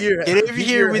 Hogan. Get over Get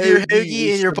here your with your hoagie hoagie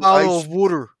with and your some bottle ice. of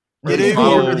water. Get With over a here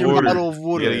bottle with of your water. bottle of You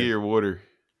water. gotta get your water.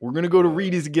 We're going to go to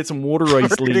Rita's to get some water ice,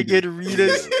 We're gonna lady. get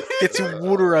Rita's. Get some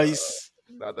water ice.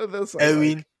 None of this I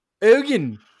Owen.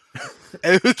 Hogan.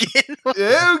 Hogan. Hogan.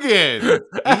 Hogan.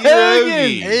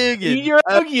 Hogan. Eat your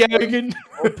hoagie, Hogan.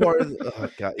 like. Part of the, oh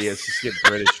god, yeah, it's just getting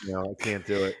British now. I can't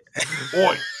do it.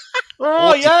 Oi.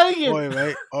 Oh, Hogan. Oi,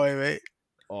 mate. Oi, mate.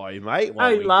 Oh, you might.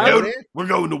 Hey, We lad. go Go- there? We're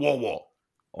going to Wawa.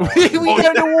 We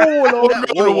go to war, We're Lord. going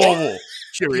to Wawa.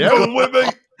 Cheerio. Go with me.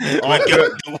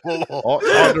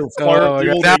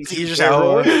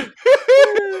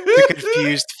 The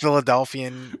confused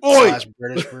Philadelphian /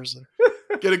 British person.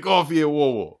 Get a coffee at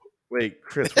Whoa. Wait,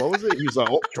 Chris, what was it? He's like,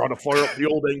 trying to fire up the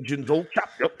old engines, old chap.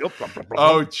 Yep.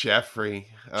 Oh, Jeffrey.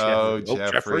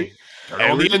 Jeffrey. Turn on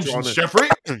the Elliot engines, Jonas. Jeffrey.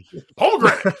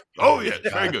 Pomegranate. Oh, yes.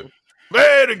 Very good.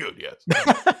 Very good, yes.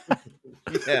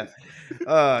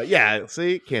 Yeah.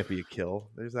 See, can't be a kill.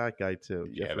 There's that guy too.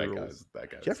 Yeah, Jeffrey that rules. guy.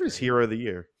 Jeffrey's hero of the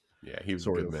year. Yeah, he was a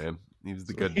Sort good of. man. He was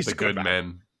the He's a good good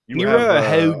man. You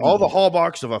have all the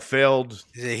hallmarks of a failed.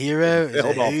 Is it hero? Is it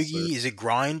Failed officer. Hoogie? Is it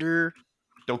Grinder?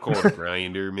 Don't call it a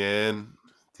grinder, man.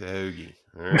 It's a hoagie.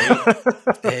 All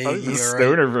right? Hey, This is the you're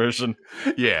stoner version.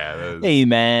 Yeah. that was- Hey,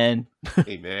 man.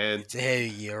 Hey, man. It's a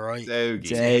Hoogie, all right? It's a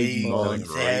hoagie. It's a Not a It's a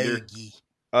grinder. Hoogie.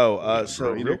 Oh,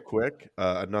 so Grinder. real quick,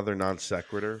 another non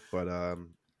sequitur, but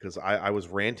because I was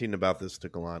ranting about this to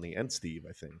Galani and Steve,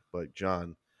 I think, but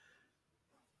John,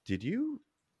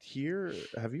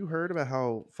 have you heard about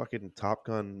how fucking Top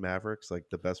Gun Maverick's like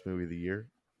the best movie of the year?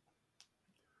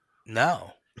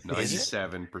 No.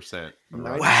 97%.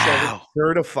 97 Wow.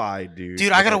 certified, dude.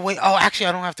 Dude, I gotta wait. Oh, actually,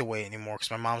 I don't have to wait anymore because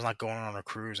my mom's not going on a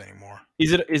cruise anymore.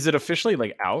 Is it officially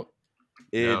like out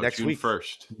Next June week.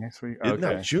 1st. next week? Isn't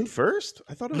that June 1st?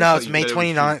 I thought it was No, like- it's May you said it was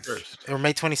June 29th 1st. or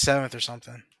May 27th or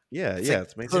something. Yeah, it's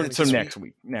it's May So 26th. next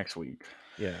week. Next week.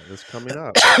 Yeah, this coming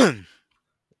up.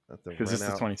 Because it's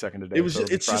the 22nd today. It was. so it'll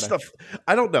be It's just Friday.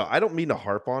 I don't know. I don't mean to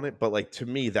harp on it, but like to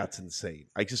me, that's insane.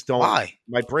 I just don't. Why?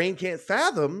 My brain can't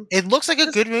fathom. It looks like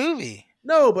a good movie.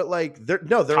 No, but like they're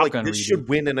Top like Gun this redo. should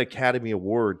win an Academy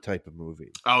Award type of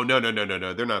movie. Oh, no.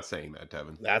 They're not saying that,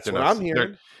 Devin. That's They're what not- I'm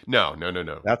hearing. No.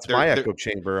 That's They're- my they're- echo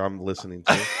chamber I'm listening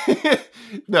to.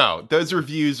 No, those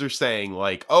reviews are saying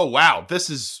like, "Oh wow, this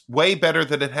is way better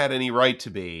than it had any right to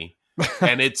be,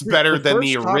 and it's better the than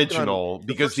the first Top Gun- original the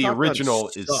because first the Top Gun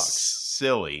original is sucks.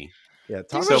 silly, Yeah, The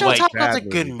Top So, original like, Top Gun's a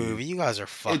bad good dude. movie. You guys are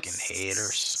fucking it's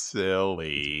haters.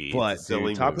 silly, But, It's a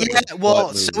silly dude, Top movie. Gun- Yeah, well,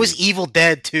 Butt so is movie. Evil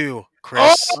Dead too,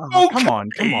 Chris. Oh, come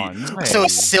on. So a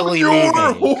silly Your movie.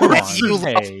 Come And you on.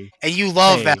 love, Hey, and you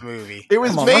love Hey. that movie. It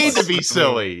was Come on, made let's- to be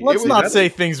silly. let's It was- not say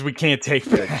things we can't take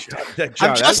Yeah, back. John,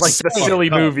 I'm just Like the saying. silly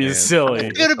Fuck up, movie man. is silly.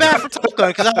 Good or bad for Top Gun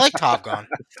because I like Top Gun.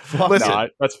 Listen, No,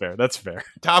 that's fair. That's fair.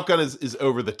 Top Gun is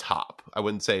over the top. I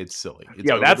wouldn't say it's silly. It's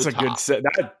Yo, over that's the a good top. set.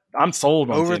 I'm sold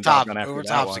on Over seeing Top Top, Gun after Over that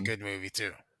Top's a one. good movie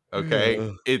too. Okay,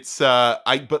 Ugh. it's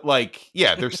but like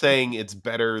yeah, they're saying it's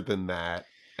better than that,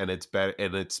 and it's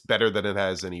better than it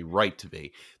has any right to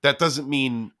be. That doesn't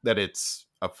mean that it's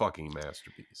a fucking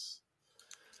masterpiece.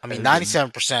 I mean,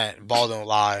 97%. Ball don't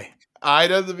lie. I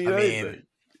doesn't mean I mean-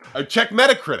 anything. Check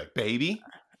Metacritic, baby.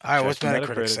 All right, what's Check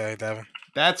Metacritic Metacritic. say, Devin?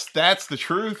 That's the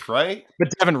truth, right?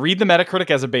 But Devin, read the Metacritic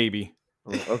as a baby.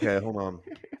 Okay, hold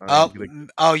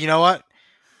on. You know what?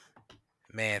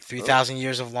 Man, 3,000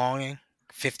 Years of Longing,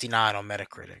 59 on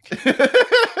Metacritic.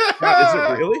 God, is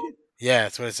it really? Yeah,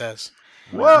 that's what it says.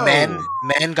 Whoa.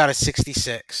 Men got a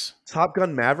 66. Top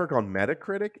Gun Maverick on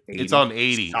Metacritic? 80. It's on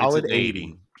 80. Solid It's an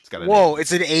 80. It's got an Whoa,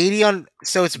 it's an 80 on.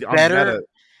 So it's On better. Meta.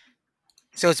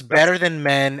 So it's better than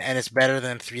Men, and it's better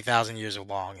than 3,000 Years of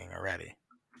Longing already.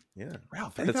 Yeah.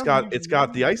 Ralph, And it's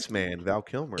got the Iceman, Val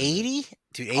Kilmer. 80,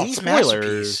 dude, Oh, 80's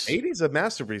spoilers. masterpiece. 80's a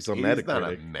masterpiece on 80's not a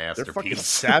Metacritic. They're fucking masterpiece.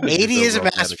 savages. 80 is a over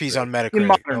on masterpiece Metacritic. on Metacritic. In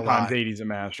modern no lie. times, 80's a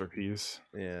masterpiece.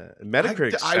 Yeah,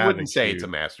 Metacritic. I wouldn't say it's a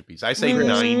masterpiece. I say Mm,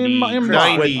 90. in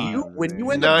 90. When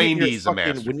you end up getting your 90's a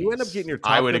fucking, when you end up getting your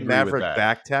I Top would Gun agree with Maverick that.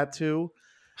 back tattoo,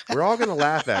 we're all gonna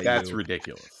laugh at That's you.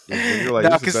 ridiculous. When you're like, No,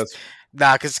 this is 'cause- best.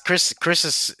 Nah, because Chris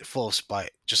is full of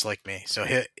spite, just like me. So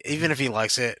even if he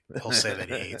likes it, he'll say that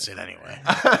he hates it anyway.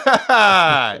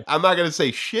 I'm not going to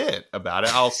say shit about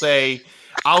it. I'll say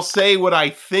what I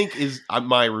think is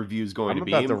my review is going I'm to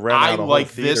be. about to And rent I out a whole like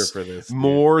theater this for this dude.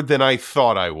 more than I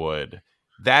thought I would.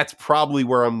 That's probably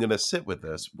where I'm going to sit with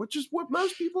this, which is what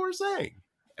most people are saying,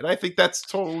 and I think that's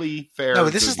totally fair. No,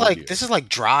 but this good is review. like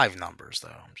Drive numbers, though.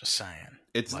 I'm just saying.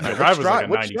 It's The not- Drive was like a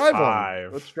Let's drive on.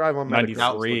 95. Let's drive on Metacritic.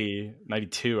 93,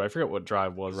 92. I forget what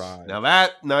Drive was. Drive. now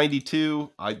that 92,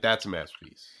 that's a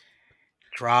masterpiece.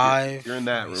 Drive. You're in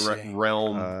that let me see.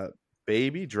 realm.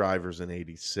 Baby Driver's an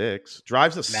 86.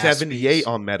 Drive's a Masterpiece. 78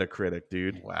 on Metacritic,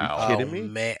 dude. Wow. Are you kidding me?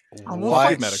 Man, Oh, what?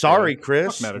 fuck Metacritic. Sorry,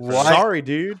 Chris. Fuck Metacritic. What? Sorry,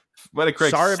 dude. Metacritic's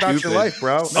Sorry about stupid. your life,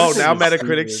 bro. Metacritic Oh, now is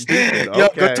Metacritic's stupid. stupid. Yo,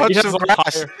 Okay. go touch He has some a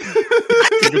grass.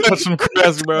 Go touch some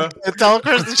grass, bro. Tell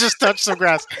Chris to just touch some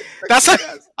grass. That's like,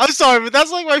 I'm sorry, but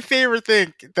that's like my favorite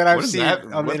thing that I've seen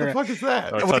on the internet. What the fuck is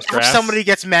that? Whenever somebody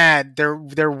gets mad,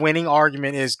 their winning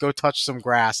argument is go touch some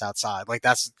grass outside. Like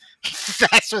that's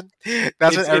what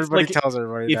everybody tells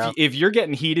everybody. If you're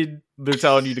getting heated, they're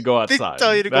telling you to go outside. They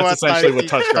tell you to that's go outside. Essentially what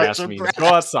touch grass means. Go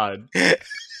outside.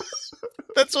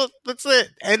 That's it.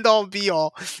 End all be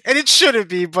all. And it shouldn't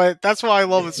be, but that's why I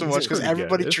love it so much because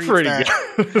everybody treats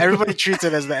everybody treats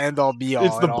it as the end all be all.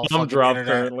 It's the bomb drop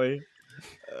currently.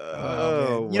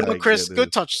 You know, Chris, go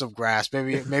touch some grass.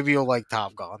 Maybe you'll like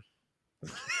Top Gun.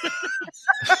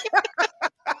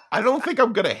 I don't think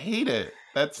I'm gonna hate it.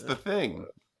 That's the thing.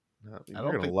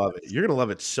 You're gonna love it. You're gonna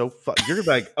love it so You're gonna be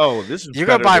like, oh, this is. You're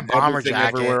gonna buy a bomber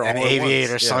jacket and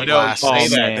aviator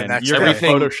sunglasses.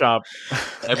 Everything Photoshop.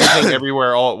 Everything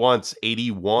everywhere all at once.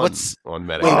 81 on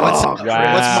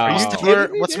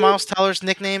Metacritic. What's Miles Teller's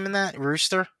nickname in that?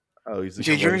 Rooster. Oh, he's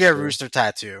dude. You're gonna get a rooster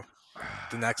tattoo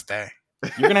the next day.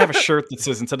 You're gonna have a shirt that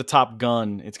says instead of Top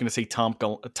Gun, it's gonna say Tom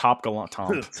Galani.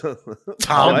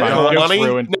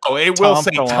 No, it will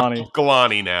say Tom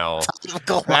Galani now.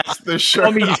 That's the shirt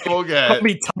I'll get. Call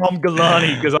me Tom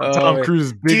Galani because I'm Tom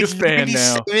Cruise's biggest fan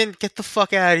now. Get the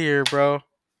fuck out of here, bro.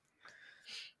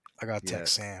 I got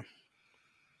text Sam.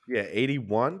 Yeah,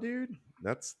 81, dude.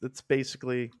 That's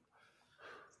basically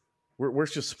we're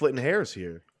just splitting hairs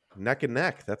here, neck and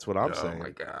neck. That's what I'm saying. Oh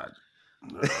my god.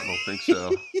 No, I don't think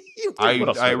so.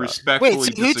 I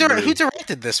respectfully disagree. Who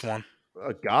directed this one?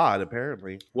 God,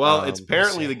 apparently. Well, it's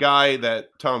apparently the guy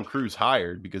that Tom Cruise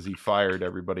hired because he fired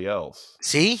everybody else.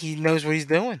 See, he knows what he's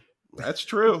doing. That's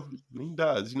true. He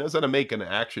does. He knows how to make an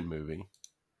action movie.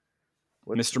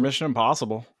 Mr. Mission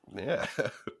Impossible. Yeah.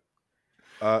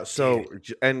 So,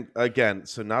 and again,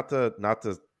 so not to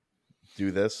do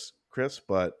this, Chris,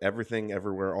 but Everything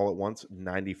Everywhere All at Once,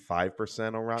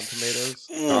 95% on Rotten Tomatoes.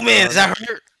 Oh man, does that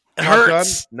hurt? It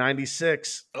hurts.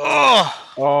 96.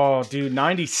 Oh, dude,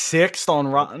 96 on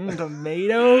Rotten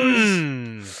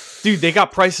Tomatoes. Dude, they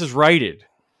got prices righted.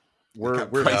 We're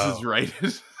prices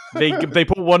righted. They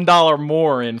put $1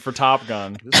 more in for Top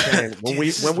Gun.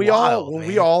 When we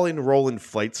all enroll in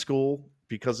flight school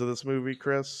because of this movie,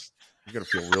 Chris, you're gonna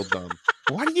feel real dumb.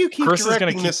 Why do you keep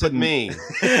directing this at me?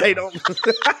 They don't.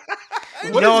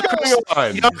 What is going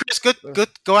on? You know, Chris,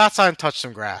 go outside and touch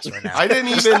some grass right now. I didn't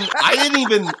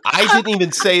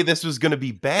even say this was going to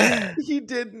be bad. He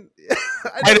didn't.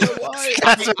 I don't know why.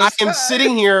 I am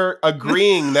sitting here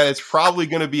agreeing that it's probably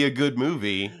going to be a good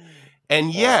movie,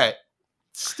 and yet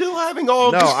still having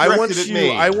all this directed at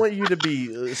me. I want you to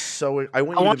be I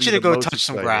want you to go touch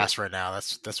some grass right now.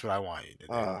 That's what I want you to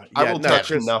do. I will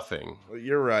touch nothing.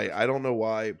 You're right. I don't know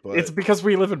why, but it's because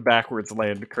we live in backwards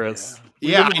land, Chris.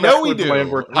 Yeah, I know we do.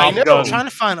 Land where I'm trying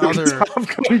to find other. Top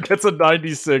Gun gets a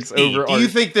 96 over. Do you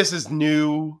think this is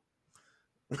new?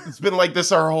 It's been like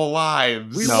this our whole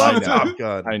lives. We love Top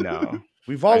Gun. I know.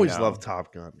 We've always loved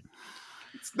Top Gun.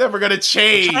 It's never gonna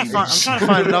change. I'm trying to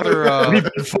find another. We've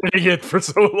been fighting it for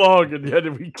so long, and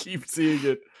yet we keep seeing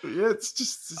it. It's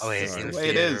just the way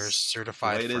it is.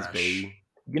 Certified fresh. It is, baby.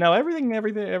 You know, everything,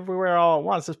 everywhere, all at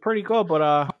once is pretty good,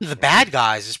 but The Bad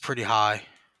Guys is pretty high,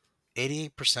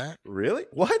 88%. Really?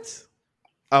 What?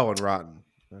 Oh, and Rotten.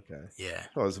 Okay. Yeah.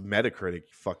 Oh, it was Metacritic.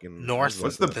 Fucking What's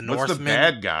the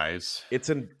Bad Guys? It's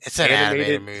an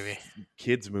animated movie,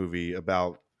 kids movie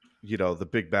about. You know, the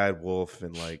big bad wolf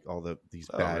and like all these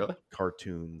bad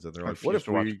cartoons, and they're like, "What if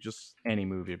we just any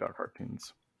movie about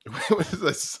cartoons?" What is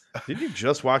this? Did you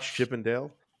just watch Chip and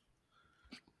Dale?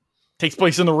 Takes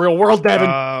place in the real world, Devin.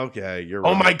 Okay, you're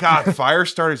right. Oh my God,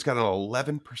 Firestarter's got an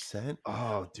 11%.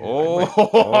 Oh, dude.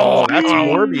 That's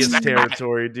Morbius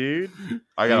territory, dude.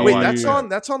 I gotta wait. watch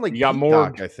That's on like you got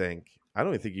Peacock, I think. I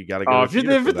don't even think you got to go. Oh, if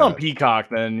it's on Peacock,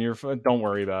 then don't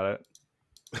worry about it.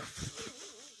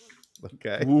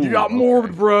 Okay. Ooh, you got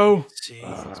morbid, bro.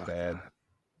 That's bad.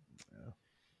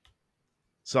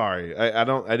 Sorry, I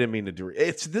didn't mean to do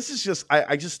it. This is just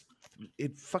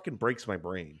it fucking breaks my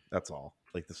brain. That's all.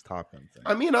 Like this Top Gun thing.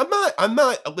 I mean, I'm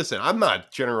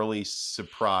not generally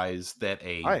surprised that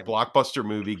a blockbuster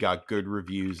movie got good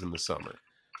reviews in the summer.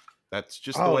 That's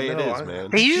just the way it is, man.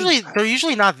 They're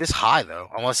usually not this high though,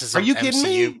 unless it's you kidding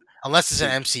me? Unless it's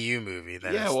an MCU movie,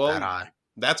 then it's that high.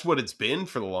 That's what it's been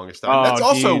for the longest time. That's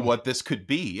also what this could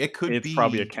be. It's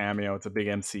probably a cameo. It's a big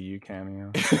MCU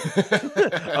cameo.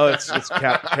 It's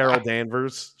Carol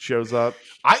Danvers shows up.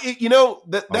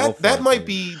 That might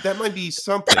be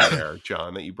something there,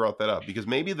 John, that you brought that up, because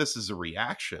maybe this is a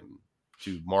reaction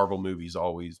to Marvel movies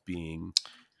always being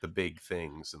the big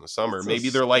things in the summer. Maybe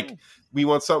they're like, we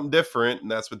want something different, and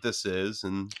that's what this is.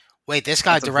 And Wait, this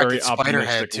guy That's a very directed Spiderhead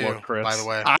optimistic too, look, Chris. by the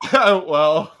way.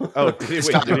 Well, Oh, did This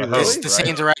he, guy, wait, did he this really? the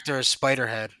same director as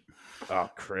Spiderhead. Oh,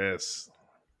 Chris.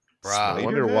 Bruh. No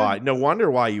wonder why. No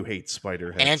wonder why you hate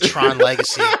Spiderhead. And Tron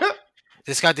Legacy.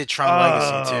 This guy did Tron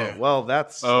Legacy too. Well,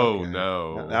 that's Oh, okay.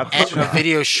 no. That's And a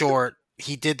video short.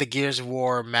 He did the Gears of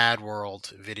War Mad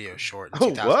World video short in Oh,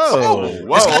 2006. Oh, This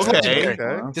whoa, guy's okay.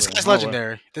 legendary. This guy's No way.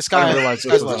 legendary. This I guy. didn't realize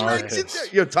This this guy's was an legendary.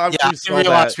 artist. Yo, Tom Yeah, I Cruise didn't saw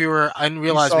realize that. I didn't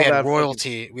realize we saw had that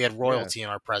royalty. We had royalty in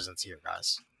our presence here,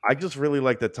 guys. I just really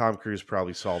like that Tom Cruise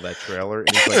probably saw that trailer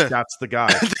and he's like, "That's the guy.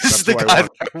 This That's is the who I guy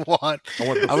want. that I want. I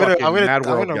want the I'm fucking gonna, Mad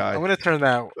World guy." I'm gonna turn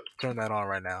that on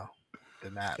right now.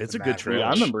 It's The a good Mad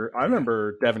trailer. Yeah, World. I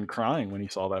remember Devin crying when he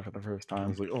saw that for the first I time.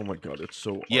 was like, "Oh my god, it's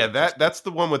so." Yeah, artistic." that's the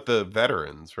one with the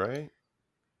veterans, right?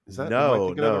 Is that am I No,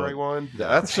 thinking of the no. right one? No.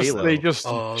 That's Just Halo. they just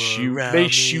All shoot. around They me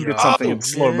shoot are at something in Oh,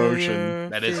 slow motion.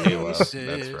 That is Halo. That's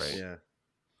faces. right. Yeah.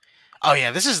 Oh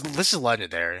yeah, this is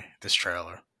legendary. This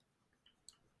trailer.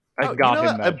 I got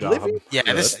him that Oblivion? job. Yeah,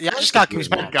 Good. I just That's got a good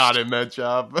goosebumps. I got in that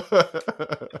job.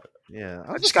 Yeah,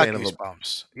 I just got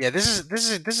goosebumps. Yeah, this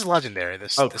is legendary.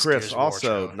 This. Oh, this Chris, Gears of War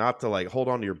also trailer. not to like hold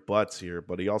on to your butts here,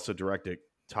 but he also directed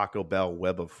Taco Bell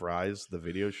Web of Fries, the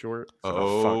video short.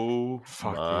 Oh,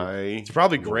 fuck, my! It's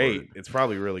probably Lord. great. It's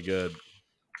probably really good.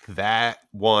 That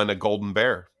won a Golden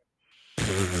Bear. In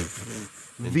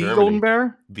The Germany. Golden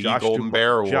Bear, The Josh Golden Duhamel-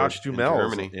 Bear Award Josh in Duhamel's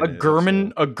Germany. in a it,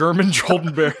 German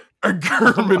Golden Bear. A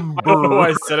German Oh,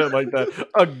 I said it like that.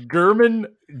 A German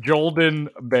Golden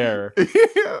Bear.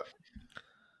 Yeah.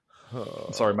 so.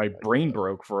 Sorry, my brain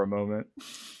broke for a moment.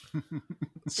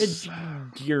 It's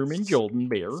German Golden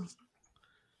Bear.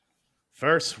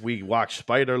 First, we watch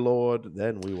Spider Lord,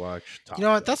 then we watch. Top You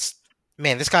know what? Gun.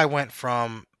 This guy went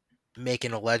from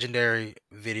making a legendary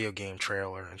video game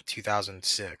trailer in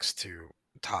 2006 to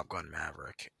Top Gun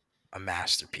Maverick, a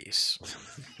masterpiece.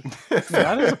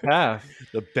 That is a path.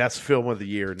 the best film of the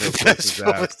year. No Best questions film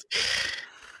of- asked.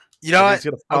 You know And what? he's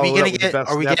gonna Are we follow it gonna up with the get?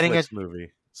 best Are we getting Netflix a? movie? Or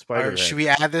Spider. should we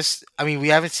add this? I mean, we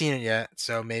haven't seen it yet,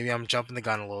 so maybe I'm jumping the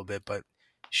gun a little bit. But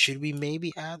should we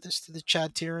maybe add this to the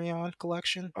Chad Tyrion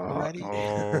collection already?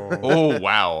 Oh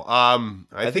wow.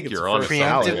 I think it's you're the on first something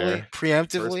ballot. there.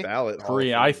 Preemptively. First ballot.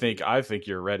 Korea, I think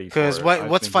you're ready. Because for it.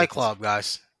 what's I think Fight it's- Club,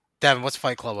 guys? Devin, what's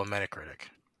Fight Club on Metacritic?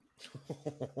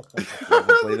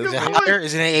 Played Is it? it higher?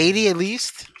 Is it an 80 at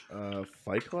least?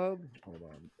 Fight Club. Hold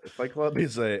on. Fight Club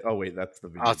is a. Oh wait, that's the.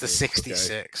 Video Oh, it's a game. Okay.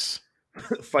 66.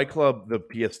 Fight Club, the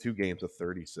PS2 game's a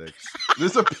 36.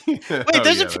 There's a Wait,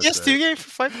 there's a PS2 game for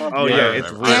Fight Club? Oh Yeah, yeah, I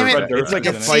it's remember. Damn real. it. It's like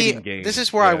a See, fighting game. This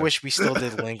is where I Yeah. wish we still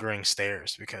did Lingering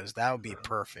Stairs because that would be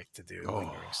perfect to do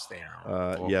Lingering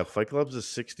Stare. Yeah, Fight Club's a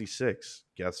 66.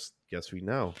 Guess we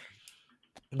know.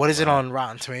 What is it on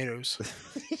Rotten Tomatoes?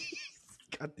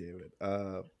 God damn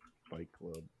it. Fight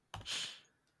Club.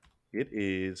 It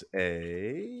is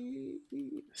a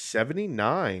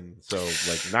 79. So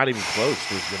like not even close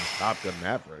to as good as Top Gun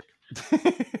Maverick.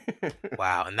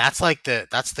 Wow, and that's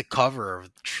the cover of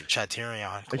Chad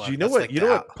Tyrion. But you know That's what? like You the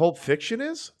know what Pulp Fiction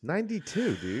is?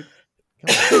 92, dude.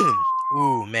 Come on.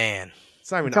 Ooh man,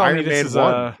 It's not even telling me Iron this Man is,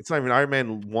 1. It's not even Iron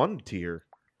Man 1 tier.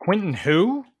 Quentin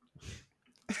who?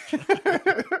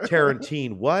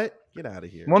 Tarantine, what? Get out of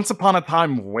here. Once upon a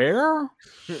time, where?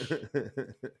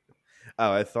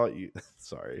 Oh, I thought you.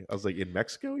 Sorry, I was like in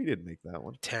Mexico. You didn't make that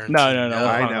one. Tarantino. No.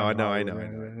 I Once know, upon a I time,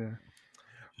 know.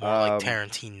 More like Um,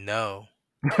 Tarantino.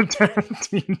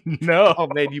 Tarantino. Oh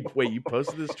man, you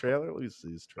posted this trailer. Let me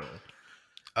see this trailer.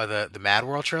 Oh, the Mad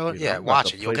World trailer. Dude, Yeah, I'm about watch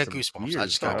to it. You'll play get some goosebumps. I years,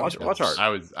 just got dog. goosebumps. Watch art.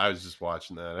 I was just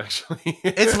watching that actually.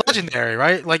 It's legendary,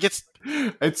 right? Like it's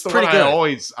It's the pretty one good.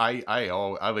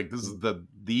 I like. This is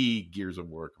the Gears of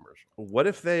War commercial. What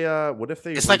if they?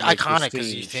 It's, like, remake iconic this 'cause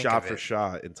scene you think shot of for it.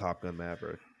 shot in Top Gun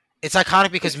Maverick. It's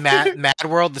iconic because Mad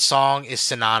World, the song, is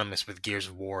synonymous with Gears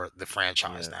of War, the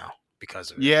franchise Yeah. now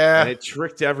because of it. Yeah. And it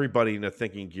tricked everybody into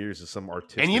thinking Gears is some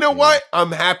artistic. And you know game. what?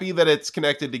 I'm happy that it's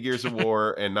connected to Gears of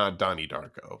War and not Donnie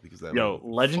Darko because that Yo,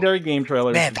 would- legendary game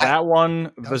trailers. Man, that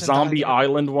one, the was in Zombie Donnie Darko.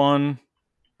 Island one.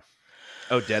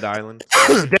 Oh, Dead Island.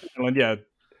 Dead Island, yeah.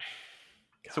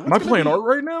 So Am I what's playing gonna art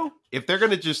right now? be- If they're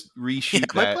gonna just reshoot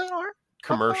Am I that playing art?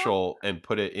 commercial and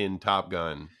put it in Top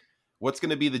Gun, what's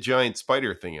gonna be the giant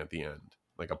spider thing at the end?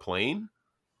 Like a plane?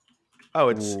 Oh,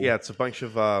 it's Ooh. it's a bunch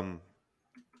of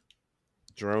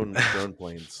drone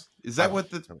planes. Is that what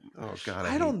the? Oh God,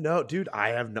 I don't know, dude.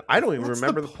 I don't even What's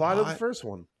remember the the plot of the plot? first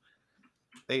one.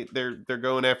 They're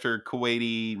going after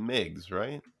Kuwaiti MiGs,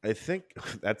 right? I think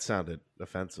that sounded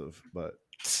offensive, but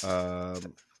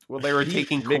Well, they were Pete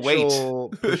taking Kuwait. Mitchell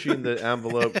pushing the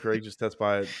envelope, courageous test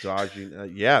by dodging.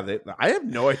 I have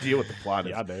no idea what the plot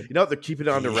is. Yeah, dude. You know, they're keeping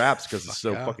it under Yeah, wraps because it's fuck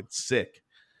so yeah. fucking sick.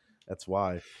 That's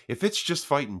why. If it's just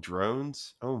fighting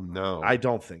drones, oh no, I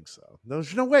don't think so.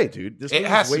 There's no way, dude. This it movie's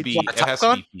has way to be. too- It has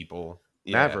to be people.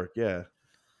 Yeah. Maverick. Yeah. It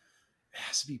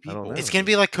has to be I don't people. know. It's gonna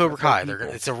be like Cobra That's like Kai.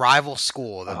 people. It's a rival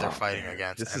school that they're Oh, fighting man.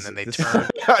 against, This and is- then they this turn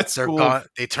It's their cool. gun.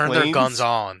 They turn their planes? guns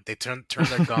on. They turn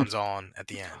their guns on at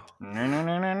the end.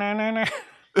 No.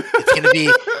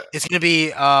 It's gonna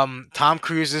be Tom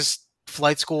Cruise's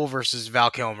flight school versus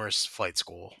Val Kilmer's flight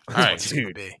school. That's All what right, it's gonna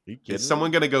dude. be. Are you Is kidding someone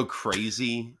me? gonna go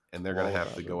crazy and they're gonna Well,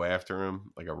 have to go after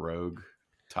him like a rogue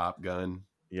Top Gun?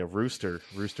 Yeah, Rooster.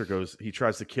 Rooster goes. He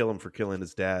tries to kill him for killing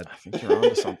his dad. I think you're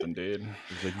onto something, dude.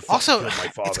 He's like, "You fucking Also, killed my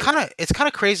father." it's kind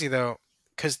of crazy though,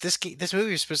 because this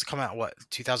movie was supposed to come out what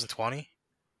 2020.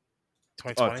 Oh,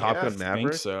 2020. Top I Gun think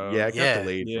Maverick. so. Yeah, it got Yeah.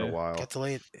 delayed for Yeah. a while. Got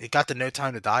delayed. It got the No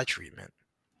Time to Die treatment.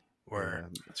 Where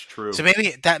That's true. so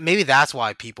maybe that's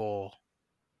why people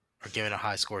are giving it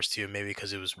high scores too. Maybe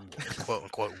because it was quote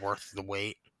unquote worth the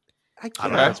wait. I I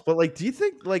don't guess, know. but like, do you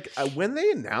think like when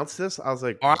they announced this, I was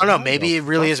like, Or I don't know. why Maybe the it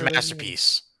really fuck is a are they-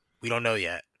 masterpiece. We don't know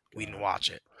yet. We didn't watch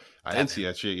it. I didn't see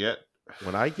that shit yet.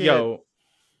 When I get, Yo,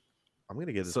 I'm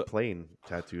gonna get this So- plane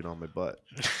tattooed on my butt,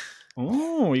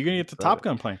 oh, you're gonna get the Top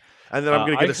Gun plane. and then I'm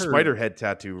gonna I get a heard- spider head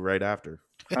tattoo right after.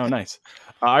 Oh, nice.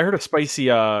 I heard a spicy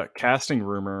casting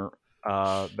rumor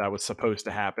that was supposed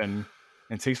to happen,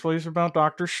 and it takes place about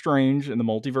Doctor Strange and the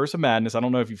Multiverse of Madness. I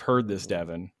don't know if you've heard this,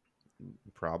 Devin.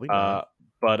 Probably not.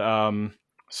 But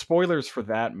spoilers for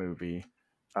that movie.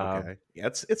 Okay, yeah,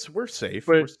 it's we're safe.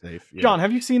 but We're safe. Yeah. John,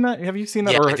 have you seen that? Have you seen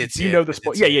that? Yeah, or I did do see you it. know the I did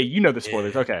spoilers? see Yeah, it. yeah, you know the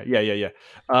spoilers. Yeah.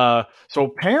 Okay, so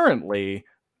apparently,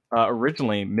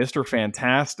 originally, Mr.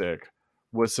 Fantastic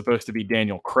was supposed to be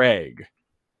Daniel Craig,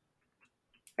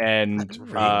 and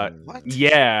What?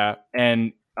 yeah,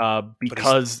 and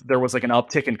because there was like an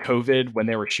uptick in COVID when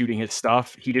they were shooting his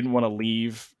stuff, he didn't want to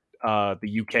leave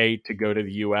the UK to go to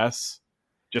the US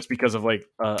just because of like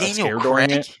a Daniel scare during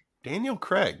Craig. it. Daniel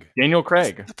Craig. Daniel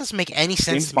Craig. That doesn't make any sense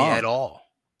James to me Bond. at all.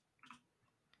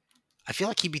 I feel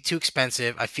like he'd be too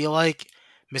expensive. I feel like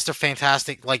Mr.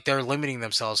 Fantastic, like they're limiting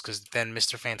themselves because then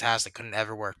Mr. Fantastic couldn't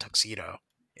ever wear a tuxedo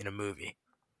in a movie.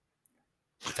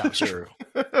 If that was true.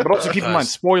 But also keep in mind,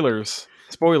 Because-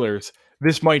 spoilers.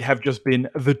 This might have just been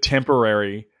the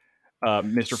temporary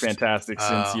Mr. Fantastic,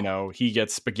 since Oh. he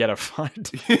gets spaghettified.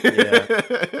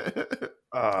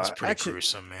 That's pretty actually,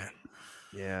 gruesome, man.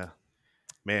 yeah,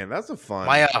 man, that's a fun.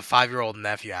 My 5-year-old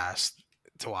nephew asked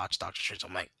to watch Doctor Strange.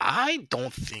 I'm like, I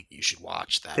don't think you should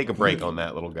watch that. Take a break on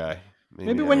that little guy.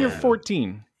 Maybe when I you're don't know.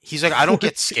 14. He's like, I don't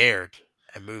get scared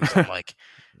at movies. I'm like,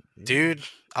 dude.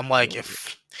 I'm like,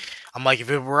 if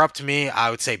it were up to me,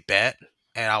 I would say bet,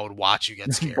 and I would watch you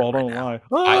get scared. Ball right don't now.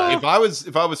 lie. If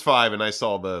I was 5 and I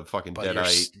saw the fucking But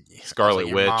Deadite, your Scarlet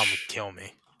your mom Witch, would kill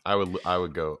me. I would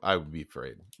be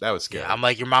afraid. That was scary. Yeah, I'm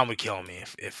like, your mom would kill me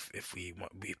if we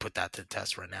put that to the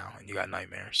test right now, and you got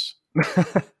nightmares.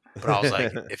 But I was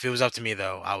like, if it was up to me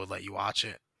though, I would let you watch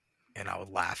it, and I would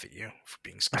laugh at you for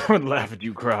being I scared. would laugh at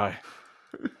you cry.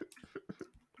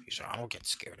 He's like, I don't get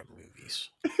scared of movies.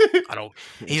 I don't.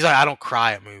 He's like, I don't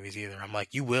cry at movies either. I'm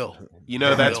like, you will. You know,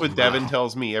 Yeah. that's what Wow. Devin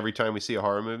tells me every time we see a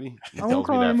horror movie. He I won't tells me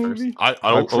cry that in a first. movie. I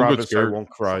I don't Travis, get I scared. won't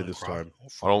cry Don't this cry. time.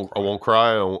 I won't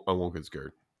cry. I won't get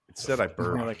scared. Instead, I And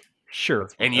burp. you're like, sure.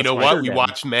 And you That's know my what? turn We then.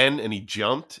 watched Men, and he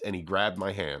jumped and he grabbed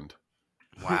my hand,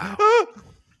 Wow.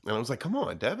 and I was like, "Come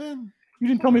on, Devin." You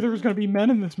didn't tell me there was going to be men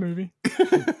in this movie.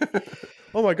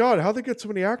 Oh my god, how they get so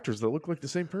many actors that look like the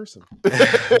same person?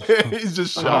 He's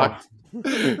just shocked.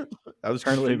 I was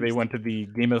Apparently, they confused. went to the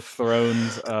Game of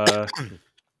Thrones,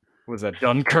 was that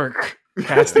Dunkirk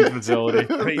casting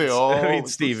facility. They all I mean, look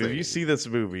the Steve, if you same. see this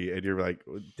movie and you're like,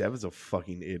 Devin's a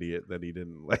fucking idiot that he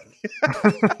didn't like,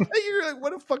 you're like,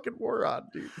 what a fucking moron,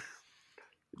 dude.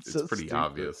 It's so pretty stupid.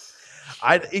 obvious.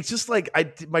 It's just like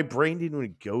my brain didn't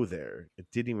even go there. It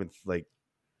didn't even like.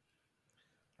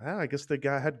 I guess the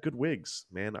guy had good wigs,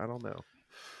 man. I don't know.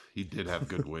 He did have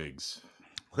good wigs,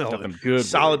 Well, Got them good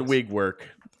solid wigs. wig work.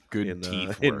 good In, teeth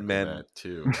work in in Men. that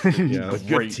too. Yeah, good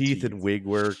Great teeth and wig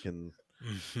work and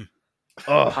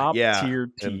Top yeah, tier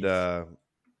and teeth.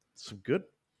 some good.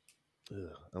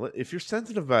 If you're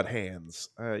sensitive about hands,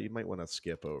 you might want to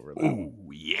skip over that. Ooh,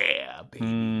 yeah, baby.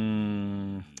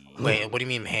 Mm, Wait, what do you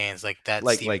mean hands? Like that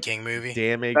Like- Stephen like King movie?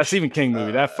 Damage. that Stephen King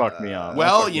movie, that fucked me up.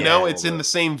 Well, That you fucked know, me up it's a in little the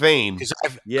same vein. Because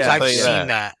Yeah, I've I'll tell you seen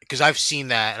that. Because I've seen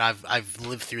that, and I've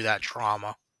lived through that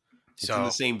trauma. It's So in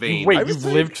the same bit. vein. Wait, I was you've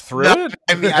saying- lived through No, it?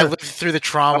 I mean, I lived through the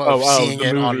trauma of Oh, seeing the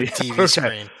it on the movie. TV Okay.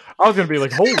 screen. I was gonna be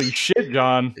like, holy shit,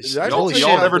 John. Did I Y'all- tell you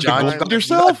y'all that never John- degloved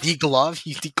yourself? Degloved?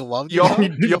 You degloved Y'all,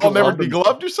 yourself? y'all never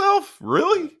degloved yourself?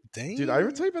 Really? Damn. Dude, I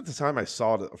ever tell you about the time I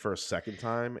saw it for a second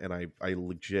time, and I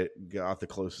legit got the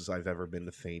closest I've ever been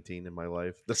to fainting in my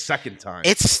life. The second time,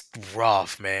 It's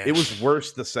rough, man. it was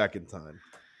worse the second time.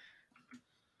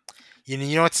 You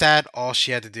know what's sad? All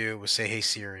she had to do was say, "Hey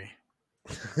Siri."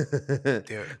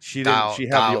 Dude, She dial- didn't. She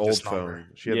had dial the old this number. phone.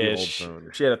 She had the old phone.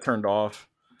 She had it turned off.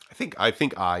 I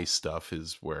think eye stuff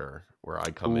is where I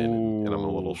come in and I'm a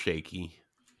little Ooh. shaky.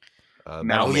 Mouth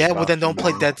that'll Oh make yeah, up. well then don't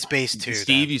play Dead Space 2.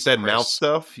 Steve, then, you said Chris. mouth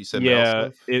stuff. You said Yeah,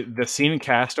 mouth stuff. the scene in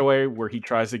Castaway where he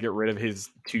tries to get rid of his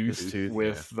tooth, tooth,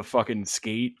 with the fucking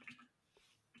skate.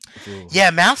 Yeah,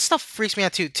 mouth stuff freaks me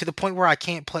out too, to the point where I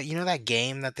can't play. You know that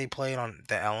game that they played on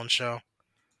the Ellen Show,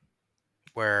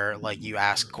 where like you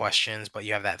ask questions, but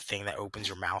you have that thing that opens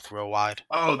your mouth real wide.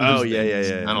 Oh, Oh, yeah.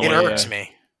 It like irks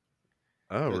me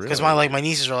Oh, really? because my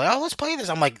nieces are like, "Oh, let's play this."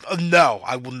 I'm like, oh, "No,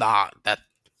 I will not."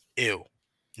 Ew,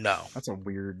 no. That's a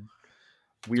weird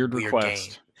Weird request.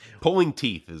 game. Pulling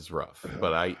teeth is rough,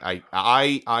 but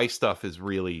eye stuff is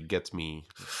really gets me.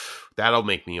 That'll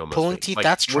make me almost Pulling faint. teeth. Like,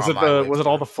 That's Was trauma. it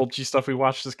all the Fulci stuff we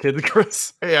watched as kids,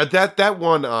 Chris? yeah, that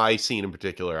one eye scene in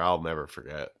particular, I'll never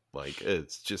forget. Like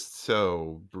it's just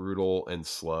so brutal and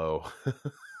slow.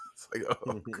 It's like,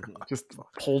 oh god, Just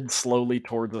pulled slowly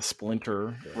towards a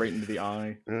splinter right into the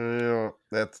eye. yeah,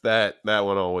 that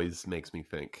one always makes me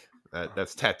think.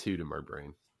 That's tattooed in my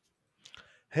brain.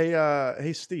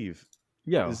 Hey, Steve.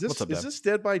 Yeah, Is what's up, this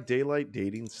Dev? Dead by Daylight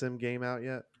dating sim game out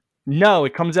yet? No,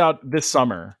 it comes out this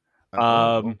summer.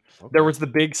 Okay. There was the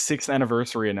big 6th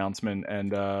anniversary announcement,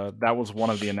 and that was one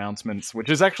of the announcements, which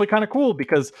is actually kind of cool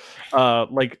because,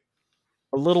 like,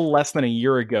 a little less than a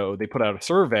year ago, they put out a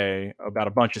survey about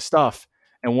a bunch of stuff,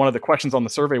 and one of the questions on the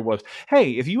survey was,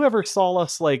 "Hey, if you ever saw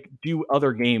us like do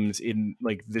other games in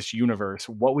like this universe,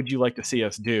 what would you like to see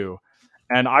us do?"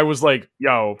 And I was like,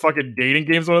 "Yo, fucking dating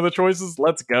game's one of the choices.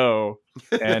 Let's go!"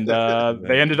 And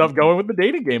they ended up going with the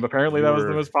dating game. Apparently, that was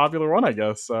the most popular one, I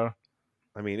guess. So.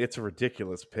 I mean, it's a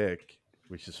ridiculous pick,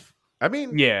 which is. I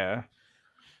mean, Yeah.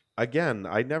 Again,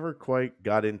 I never quite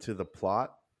got into the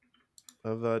plot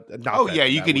of the.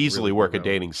 You could easily work a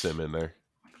dating sim in there.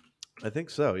 I think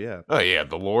so. Yeah. Oh yeah,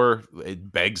 the lore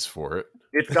it begs for it.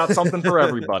 It's got something for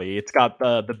everybody. It's got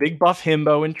the big buff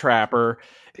himbo in Trapper.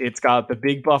 It's got the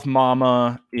big buff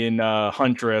mama in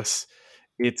Huntress.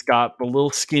 It's got the little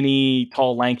skinny,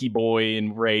 tall, lanky boy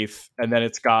in Wraith, and then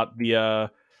it's got the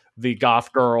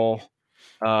goth girl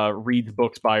reads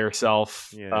books by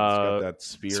herself. Yeah, it's got that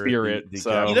spirit.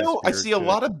 So. You know, I see a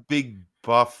lot of big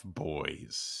buff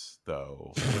boys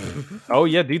though. Oh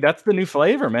yeah, dude, that's the new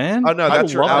flavor, man. Oh no,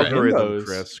 that's your love algorithm,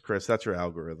 himbos. Chris. That's your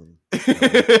algorithm.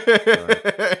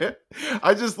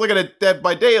 I just looking at Dead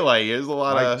by Daylight. There's a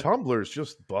lot of Tumblr's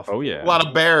just buff. Oh yeah, a lot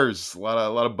of bears, a lot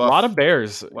of buff, a lot of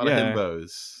bears, a lot of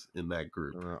himbos in that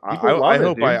group. I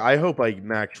hope I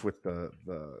match with the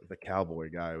cowboy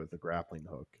guy with the grappling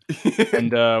hook.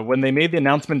 And when they made the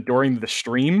announcement during the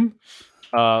stream,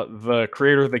 the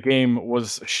creator of the game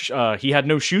was he had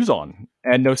no shoes on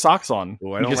and no socks on.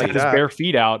 Ooh, he just had his bare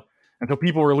feet out, and so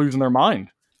people were losing their mind.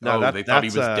 No, they thought he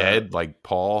was dead, like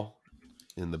Paul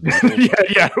in the Beatles.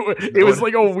 yeah. It was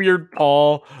like a weird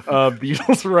Paul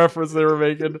Beatles reference they were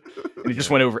making, and he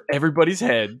just went over everybody's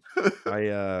head.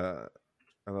 I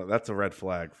don't know, that's a red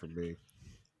flag for me.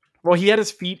 Well, he had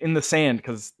his feet in the sand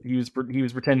because he was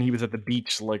pretending he was at the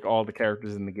beach, like all the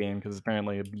characters in the game, because it's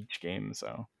apparently a beach game.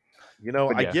 So, you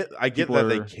know, I get that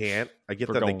they can't. I get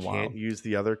that they can't wild. use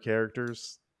the other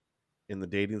characters in the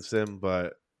dating sim,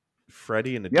 but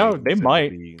Freddy in a they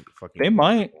might. They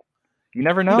might. You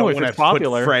never know if it's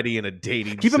popular. Freddy in a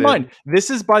dating. Keep in mind, this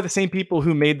is by the same people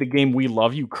who made the game "We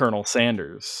Love You," Colonel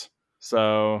Sanders.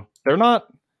 So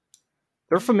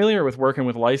they're familiar with working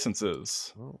with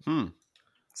licenses.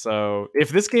 So if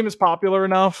this game is popular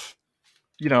enough,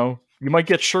 you know, you might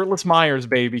get shirtless Myers,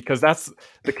 baby, because that's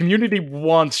the community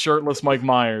wants shirtless Mike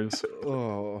Myers.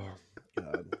 Oh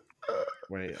God!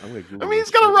 Wait, I'm gonna Google. I mean, he's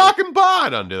got a rockin'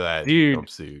 bod under that Dude,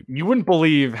 jumpsuit. You wouldn't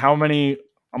believe how many.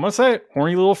 I'm gonna say it,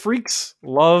 horny little freaks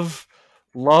love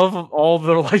all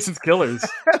the licensed killers.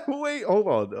 Wait, hold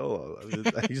on.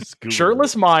 I just Googled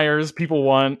Shirtless it. Myers, people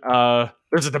want.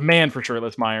 There's a demand for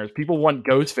shirtless Myers. People want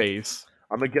Ghostface.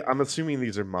 I'm assuming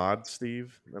these are mods,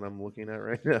 Steve, that I'm looking at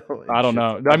right now. I don't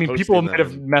know. I mean, people might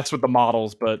have messed with the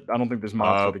models, but I don't think there's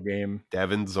mods for the game.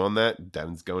 Devin's on that.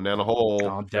 Devin's going down a hole.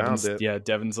 Oh,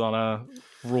 Devin's on a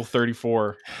Rule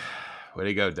 34. Way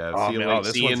to go, Dev.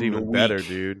 This one's even better,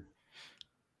 dude.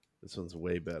 This one's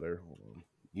way better. Hold on.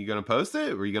 You gonna post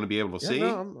it, or are you gonna be able to see?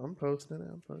 No, I'm posting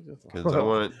it. Because I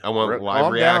want live calm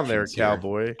down reactions there,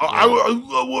 cowboy.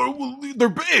 They're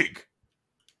big.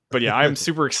 But yeah, I'm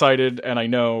super excited, and I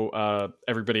know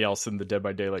everybody else in the Dead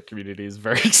by Daylight community is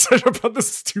very excited about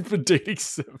this stupid dating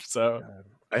sim. So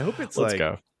I hope it's let's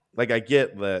go. Like, I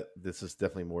get that this is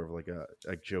definitely more of like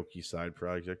a jokey side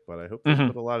project, but I hope they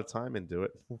put a lot of time into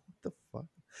it. What the fuck?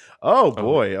 Oh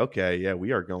boy. Okay. Yeah,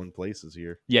 we are going places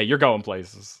here. Yeah, you're going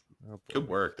places. Good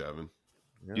work, Devin.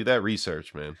 Yeah. Do that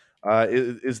research, man.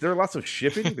 Is there lots of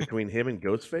shipping between him and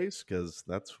Ghostface? Because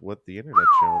that's what the internet's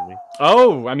showing me.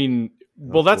 Oh, I mean,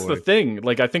 well, that's the thing.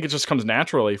 Like, I think it just comes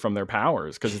naturally from their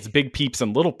powers because it's big peeps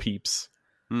and little peeps.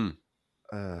 No,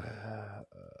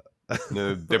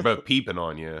 they're both peeping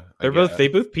on you. They both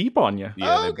peep on you.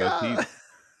 Yeah, they both peep.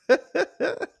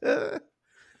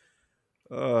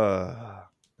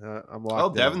 I'm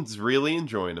locked in. Devin's really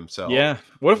enjoying himself. Yeah.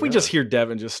 What if we just hear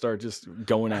Devin just start just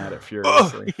going at it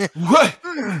furiously? What?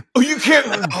 Oh, you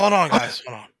can't. Hold on, guys.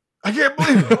 Hold on. I can't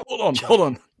believe it. Hold on.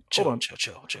 Chill.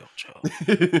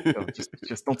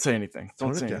 Just don't say anything.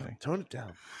 Don't say anything. Tone it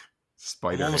down.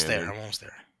 Spider. I'm almost there.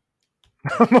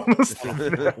 I'm almost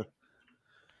there.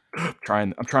 I'm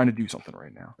trying to do something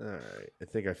right now. All right. I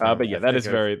think I found but yeah, that is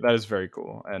very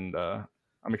cool. And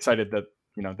I'm excited that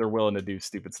they're willing to do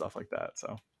stupid stuff like that.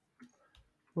 So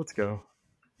let's go.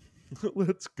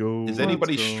 Let's go. Is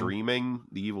anybody streaming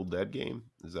the Evil Dead game?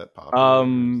 Is that popular?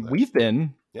 We've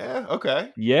been. Yeah,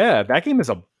 okay. Yeah, that game is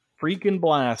a freaking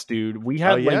blast, dude. We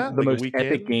had the most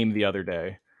epic game the other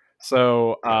day.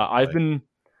 So I've been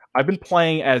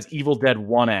playing as Evil Dead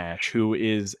 1 Ash, who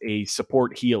is a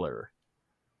support healer.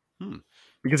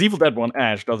 Because Evil Dead 1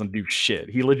 Ash doesn't do shit.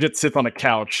 He legit sits on a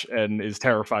couch and is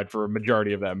terrified for a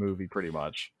majority of that movie, pretty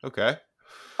much. Okay.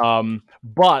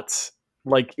 But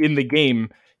like in the game,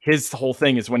 his whole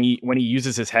thing is when he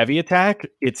uses his heavy attack,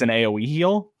 it's an AoE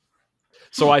heal.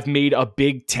 So I've made a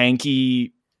big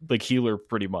tanky like healer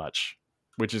pretty much,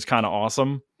 which is kind of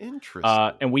awesome.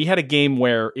 Interesting. And we had a game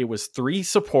where it was 3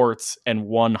 supports and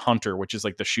 1 hunter, which is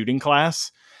like the shooting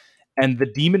class. And the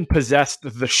demon possessed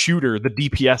the shooter, the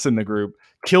DPS in the group,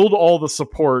 killed all the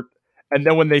support. And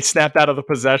then when they snapped out of the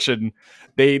possession,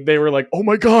 they were like, oh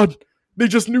my God, they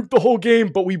just nuked the whole game,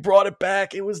 but we brought it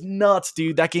back. It was nuts,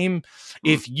 dude. That game,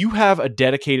 if you have a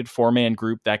dedicated 4-man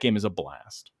group, that game is a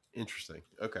blast. Interesting.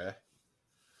 Okay.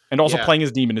 And also playing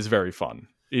as demon is very fun.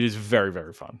 It is very,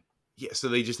 very fun. Yeah, so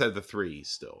they just have the 3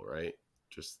 still, right?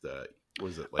 Just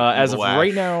was it like as of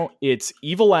right now, it's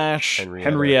Evil Ash,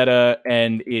 Henrietta,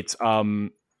 and it's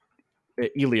Elios,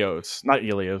 not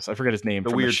Elios. I forget his name.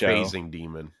 The from weird the show. phasing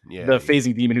demon. Yeah, the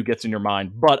phasing demon who gets in your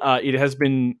mind. But it has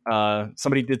been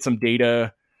somebody did some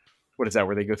data. What is that?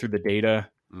 Where they go through the data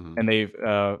and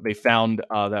they found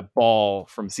that ball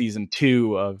from season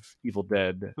 2 of Evil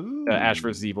Dead. Ash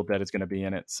vs. Evil Dead is going to be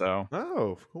in it. So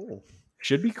cool.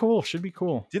 Should be cool.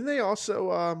 Didn't they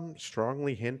also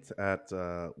strongly hint at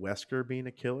Wesker being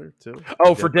a killer too?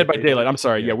 Oh, for Dead by Daylight. I'm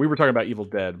sorry. Yeah, we were talking about Evil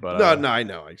Dead, but no, I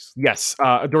know. Yes,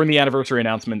 during the anniversary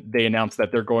announcement, they announced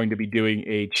that they're going to be doing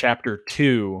a chapter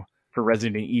 2 for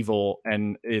Resident Evil,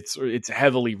 and it's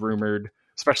heavily rumored,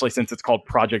 especially since it's called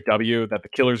Project W, that the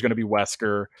killer is going to be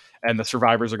Wesker and the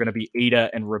survivors are going to be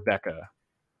Ada and Rebecca.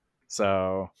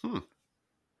 So,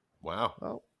 wow.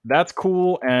 Well, that's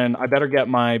cool, and I better get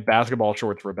my basketball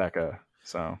shorts, Rebecca.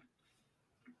 So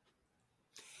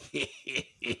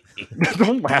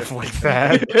don't laugh like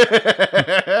that.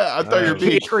 I thought you were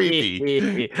being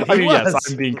creepy. I mean, yes,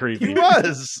 I'm being creepy. He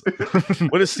was.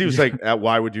 What is Steve's like?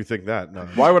 Why would you think that? No.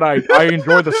 Why would I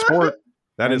enjoy the sport?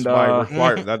 That is my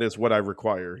require. That is what I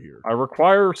require here. I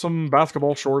require some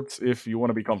basketball shorts if you want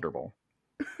to be comfortable.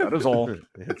 That is all.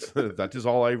 That is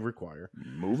all I require.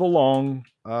 Move along.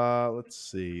 Let's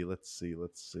see. Yeah.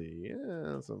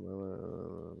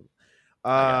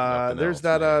 There's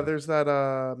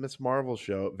that Miss Marvel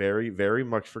show. Very, very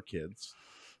much for kids.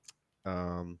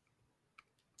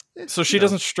 So she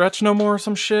doesn't stretch no more or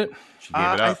some shit? She gave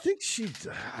it up. I think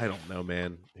I don't know,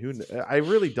 man. I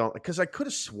really don't, because I could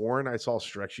have sworn I saw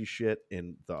stretchy shit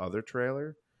in the other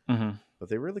trailer. Mm-hmm. But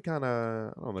they really kind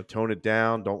of, I don't know, tone it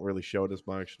down. Don't really show it as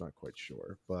much. Not quite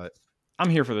sure, but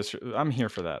I'm here for this. I'm here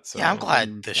for that. So yeah, I'm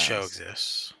glad this show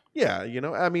exists. Yeah,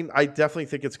 I mean, I definitely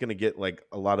think it's going to get like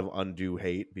a lot of undue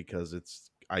hate because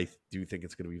I do think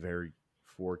it's going to be very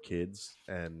for kids,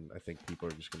 and I think people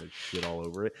are just going to shit all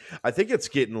over it. I think it's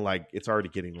already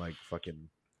getting like fucking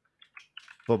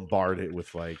bombarded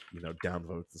with like,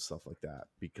 downvotes and stuff like that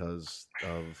because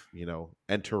of,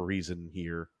 enter reason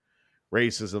here.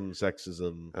 Racism,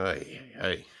 sexism.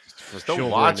 Hey. Just don't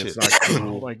watch it. it. Not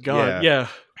cool. Oh my God. Yeah.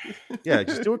 Yeah,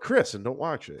 just do it, Chris, and don't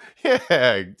watch it.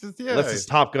 Yeah. Unless it's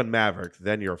Top Gun Maverick,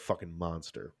 then you're a fucking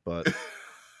monster. But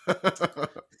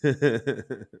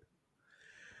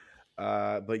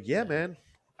but yeah, man.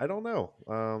 I don't know.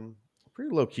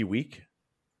 Pretty low key week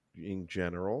in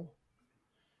general.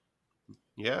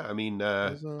 Yeah, I mean,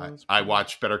 It's I pretty-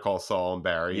 watched Better Call Saul and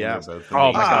Barry. Yeah. And they're both Oh my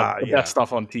amazing. god, the yeah. best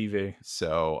stuff on TV.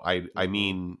 So I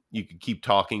mean, you could keep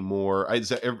talking more. Is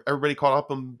that everybody caught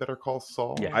up on Better Call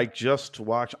Saul? Yeah. I just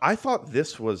watched. I thought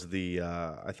this was the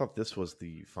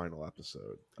final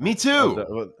episode. Me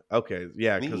too. Okay,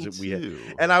 yeah, Me because too.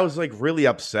 and I was like really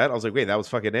upset. I was like, wait, that was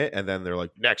fucking it. And then they're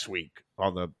like next week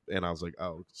and I was like,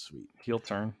 oh, sweet. Heel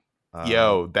turn.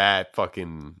 Yo, that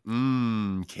fucking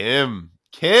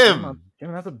Kim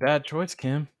That's a bad choice,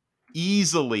 Kim.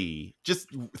 easily just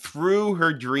threw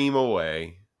her dream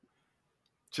away,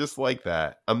 just like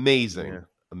that. Amazing, Yeah.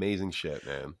 amazing shit,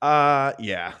 man.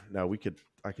 Yeah. No,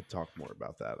 I could talk more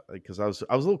about that because I was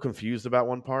a little confused about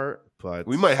one part, but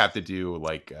We might have to do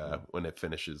like when it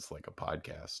finishes, like a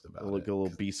podcast about like it. a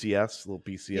little BCS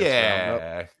roundup.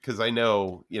 Yeah, because I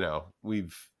know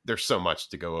there's so much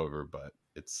to go over, but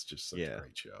it's just such Yeah. a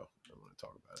great show. I want to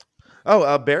talk about it.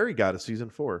 Oh, Barry got a season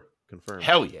 4 confirmed.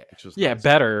 Hell yeah! Which was Yeah, nice.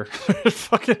 better.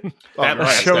 Fucking That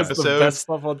last shows the episode. best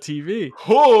stuff on TV.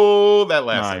 Oh, that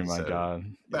last Oh episode. my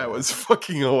god. That was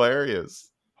fucking hilarious.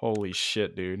 Holy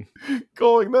shit, dude.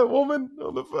 Calling that woman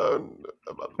on the phone.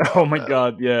 About the Oh my man.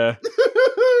 god, yeah.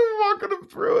 Walking him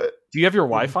through it. Do you have your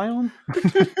Wi-Fi on?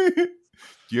 Do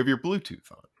you have your Bluetooth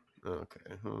on?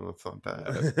 Okay, that's not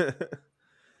bad.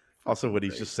 Also, when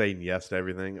he's just saying yes to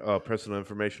everything. Oh, personal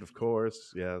information, of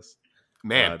course. Yes.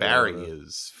 Man, Barry the-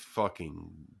 is fucking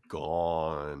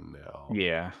gone now.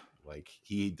 Yeah. Like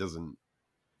he doesn't.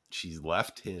 She's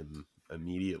left him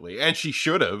immediately, and she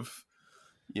should have.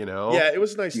 You know. Yeah, it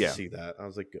was nice Yeah. to see that. I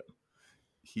was like,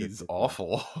 He's Good.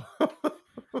 awful.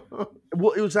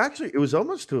 well, it was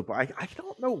almost to it, but I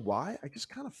don't know why. I just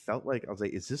kind of felt like I was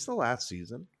like, is this the last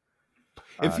season?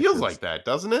 It feels 'cause- like that,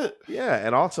 doesn't it? Yeah,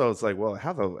 and also it's like, well,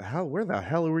 where the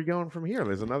hell are we going from here?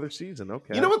 There's another season.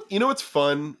 Okay. You know what? You know what's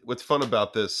fun? What's fun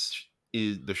about this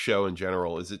is the show in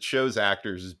general is it shows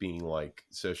actors as being like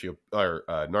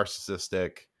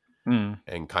narcissistic Mm.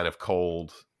 and kind of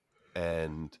cold,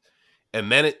 and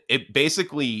then it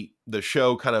basically the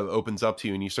show kind of opens up to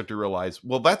you, and you start to realize,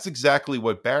 well, that's exactly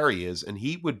what Barry is, and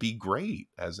he would be great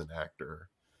as an actor.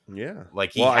 Yeah.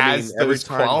 Like he Well, I has mean, every those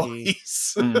time he-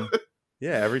 qualities. Mm.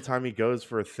 Yeah, every time he goes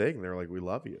for a thing, they're like, we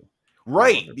love you.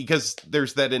 Right, because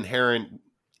there's that inherent,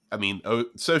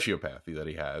 sociopathy that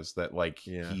he has that like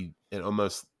Yeah.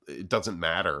 it doesn't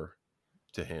matter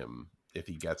to him if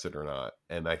he gets it or not.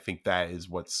 And I think that is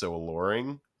what's so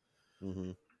alluring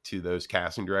Mm-hmm. to those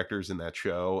casting directors in that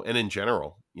show and in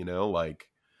general,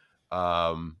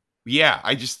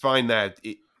 I just find that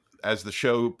as the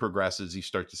show progresses, you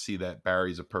start to see that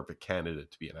Barry's a perfect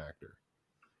candidate to be an actor.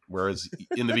 Whereas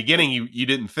in the beginning, you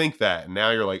didn't think that. And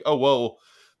now you're like, oh, well,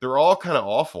 they're all kind of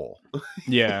awful.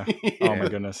 Yeah. Oh my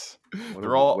goodness.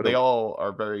 They all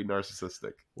are very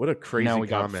narcissistic. What a crazy Now we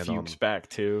got comment on. Fuchs back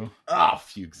too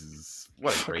Fuchs is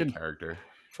what a great Fucking- character.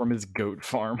 from his goat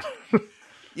farm.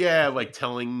 Yeah, like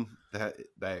telling that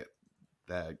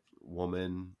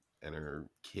woman and her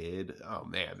kid. Oh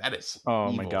man, that is Oh,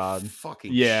 my evil God.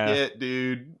 fucking Yeah. shit,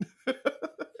 dude.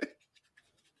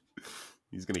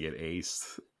 He's gonna get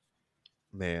aced.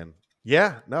 Man.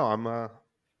 Yeah, no, I'm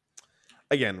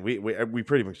again, we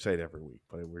pretty much say it every week,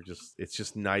 but it's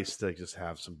just nice to just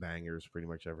have some bangers pretty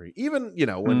much even,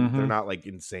 when they're Mhm. not like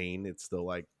insane, it's still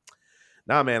like,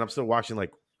 nah, man, I'm still watching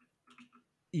like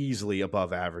easily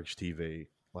above average TV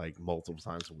like multiple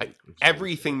times a week.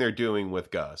 Everything they're doing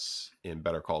with Gus in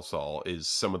Better Call Saul is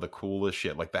some of the coolest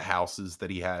shit. Like the houses that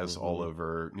he has all Mhm.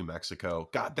 over New Mexico.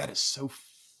 God, that is so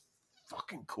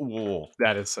fucking cool.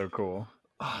 That is so cool.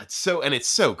 Oh, it's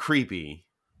so creepy.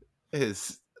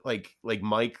 Is like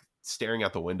Mike staring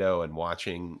out the window and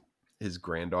watching his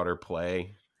granddaughter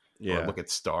play or look at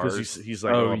stars. because he's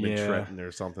like, Oh, I'm in yeah. Trenton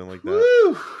or something like that.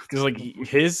 Woo!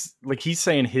 Because he's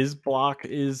saying his block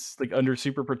is like under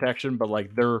super protection, but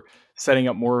like they're setting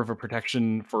up more of a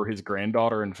protection for his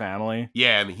granddaughter and family.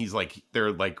 Yeah, and he's like,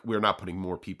 they're like, we're not putting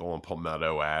more people on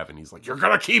Palmetto Ave, and he's like, you're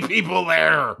gonna keep people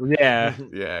there. Yeah.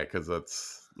 Yeah, because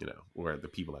that's where the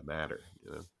people that matter.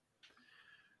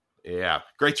 Yeah,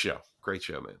 great show,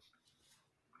 man.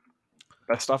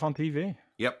 Best stuff on TV.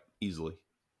 Yep, easily.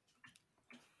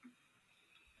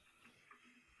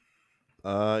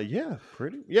 Yeah,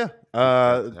 pretty. Yeah.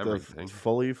 That's everything.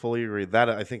 Fully agree. That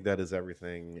I think that is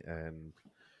everything. And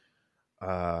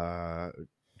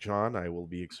John, I will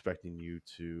be expecting you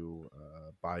to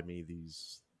buy me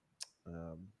these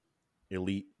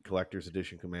Elite Collector's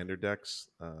Edition Commander decks.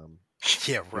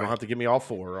 Yeah, You don't right. have to give me all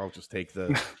four. I'll just take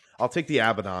the I'll take the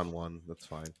Abaddon one. That's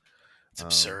fine. It's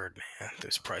absurd, man.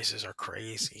 Those prices are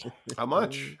crazy. How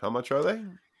much? How much are they?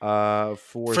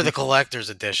 For the collector's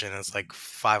edition, it's like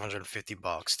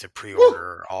 $550 to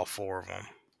pre-order all 4 of them.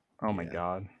 Oh my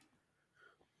god.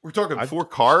 We're talking 4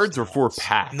 cards or 4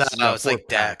 packs? No, it's like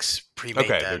decks, pre-made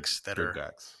decks that are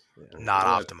decks. not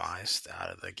optimized out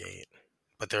of the gate,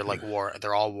 but they're like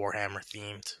they're all Warhammer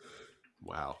themed.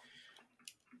 Wow.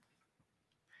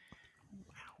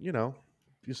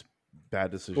 Just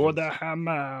bad decisions. For the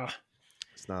hammer.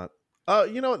 It's not.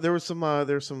 There's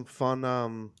some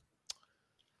fun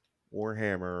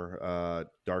Warhammer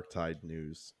Darktide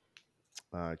news.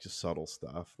 Just subtle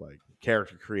stuff like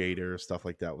character creator stuff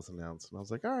like that was announced, and I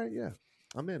was like, all right, yeah,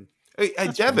 I'm in. Hey,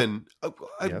 Devin,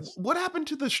 Yes? what happened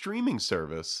to the streaming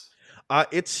service?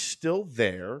 It's still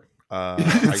there.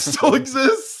 It still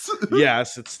exists.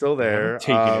 Yes, it's still there.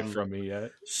 Taking it from me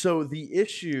yet. So the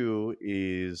issue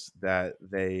is that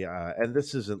they, and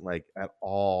this isn't like at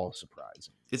all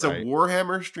surprising. It's right? a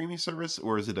Warhammer streaming service,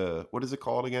 or is it what is it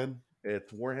called again?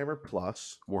 It's Warhammer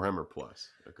Plus. Warhammer Plus.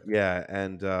 Okay. Yeah,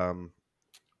 and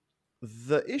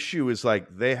the issue is like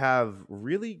they have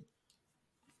really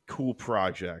cool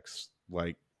projects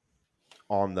like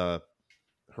on the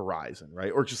horizon,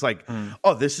 right? Or just like,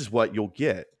 oh, this is what you'll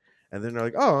get. And then they're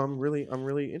like, oh, I'm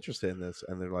really interested in this.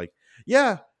 And they're like,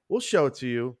 yeah, we'll show it to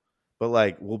you, but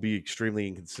like we'll be extremely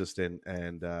inconsistent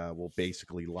and we'll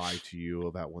basically lie to you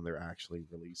about when they're actually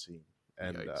releasing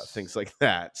and things like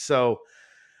that. So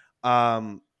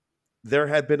there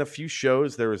had been a few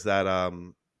shows. There was that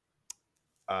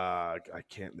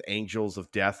the Angels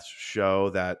of Death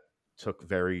show that took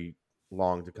very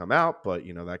long to come out, but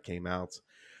that came out.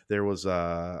 There was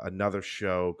another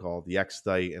show called The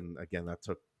Exodite, and again that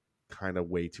took kind of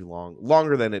way too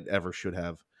longer than it ever should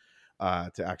have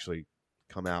to actually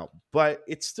come out. But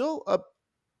it's still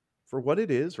for what it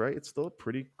is, right? It's still a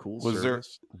pretty cool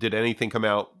service. Did anything come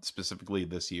out specifically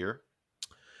this year?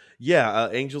 Yeah,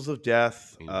 Angels of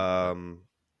Death,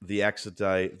 The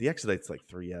Exodite. The Exodite's like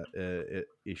 3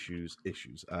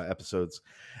 episodes,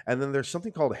 and then there's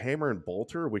something called Hammer and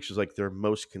Bolter, which is like their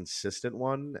most consistent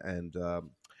one, and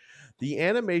the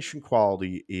animation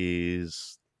quality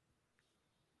is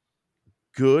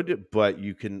good, but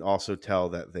you can also tell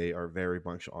that they are very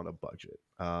much on a budget.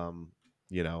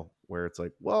 Where it's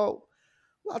like, well,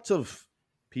 lots of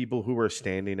people who are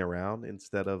standing around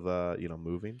instead of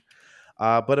moving.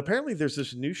 But apparently there's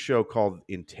this new show called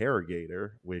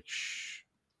Interrogator, which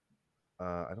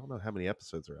I don't know how many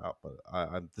episodes are out, but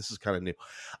this is kind of new.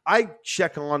 I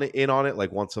check in on it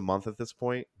like once a month at this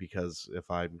point, because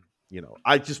if I'm,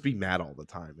 I'd just be mad all the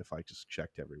time if I just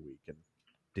checked every week and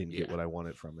didn't get what I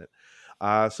wanted from it.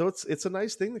 So it's a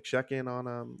nice thing to check in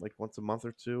on like once a month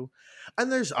or two.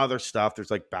 And there's other stuff.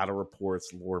 There's like battle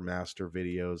reports, lore master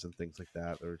videos, and things like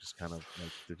that. They're just kind of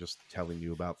like they're just telling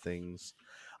you about things.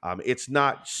 It's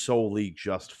not solely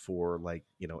just for like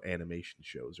animation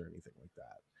shows or anything like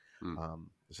that.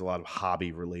 There's a lot of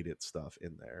hobby related stuff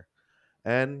in there,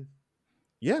 and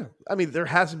yeah, I mean there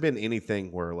hasn't been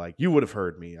anything where like you would have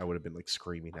heard me. I would have been like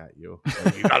screaming at you.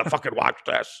 Like, you gotta fucking watch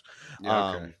this.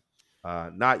 Yeah, okay.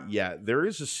 Not yet. There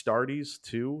is a Astartes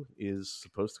 2 is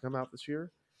supposed to come out this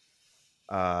year.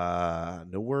 No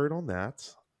word on that,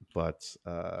 but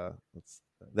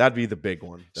that'd be the big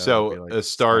one. So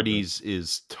Astartes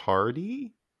is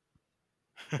tardy?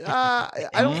 I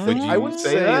don't think I would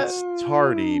say it's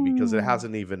tardy because it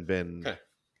hasn't even been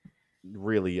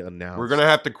really announced. We're gonna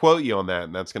have to quote you on that,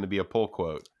 and that's gonna be a pull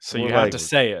quote. So you have to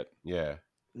say it. Yeah.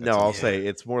 No, I'll say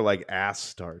it's more like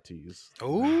Astartes.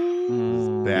 Oh,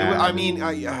 I mean,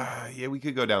 yeah, we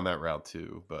could go down that route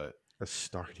too, but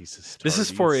Astartes. This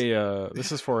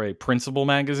is for a Principal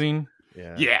magazine.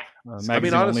 Yeah. I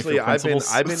mean, honestly, I've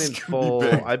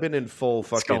been in full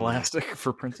fucking Scholastic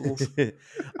for principals.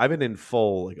 I've been in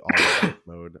full like audiobook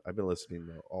mode. I've been listening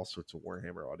to all sorts of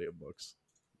Warhammer audiobooks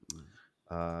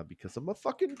because I'm a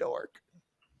fucking dork.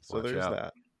 So Watch there's out.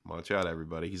 that. Watch out,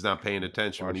 everybody. He's not paying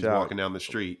attention when he's walking down the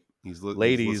street. He's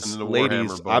ladies, listening to Warhammer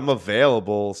books. I'm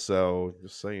available, so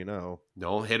just so you know.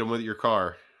 Don't hit him with your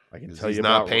car. I can tell he's you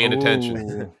not about paying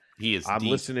attention. He is. I'm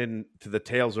listening to the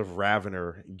tales of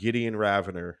Ravener, Gideon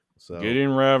Ravener. So Gideon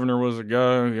Ravener was a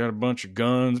guy who got a bunch of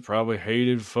guns, probably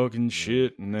hated fucking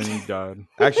shit, and then he died.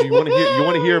 Actually, you want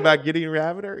to hear about Gideon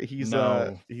Ravener? He's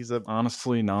a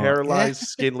honestly not paralyzed,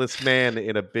 skinless man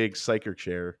in a big psycher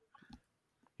chair.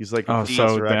 He's like a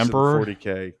so the Emperor?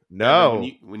 40K. No,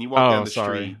 when you walk down the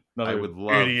street, Another I would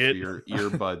love idiot. for your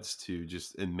earbuds to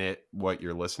just emit what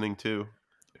you're listening to.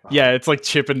 Yeah, it's like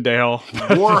Chippendale.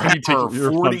 Warhammer You take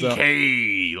your earbuds out.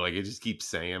 40K. Like it just keeps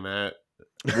saying that.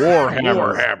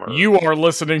 Warhammer. You are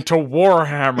listening to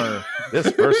Warhammer.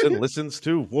 This person listens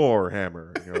to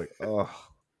Warhammer. And you're like, oh.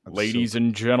 Ladies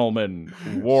and gentlemen,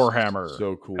 Warhammer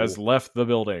so cool. has left the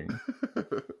building.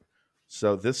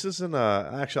 So this isn't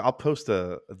actually I'll post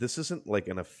this isn't like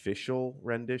an official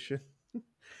rendition,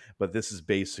 but this is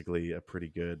basically a pretty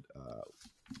good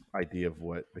idea of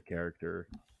what the character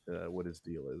what his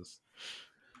deal is.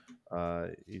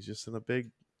 He's just in a big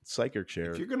psyker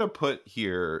chair. If you're gonna put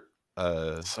here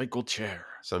cycle chair,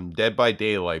 some Dead by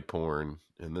Daylight porn,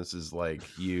 and this is like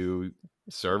you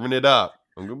serving it up,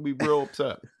 I'm gonna be real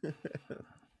upset.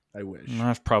 I wish.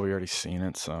 I've probably already seen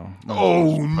it, so.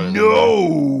 Oh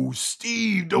no,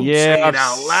 Steve! Don't say it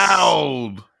out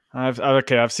loud.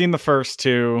 I've seen the first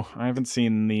two. I haven't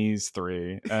seen these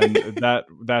three, and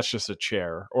that's just a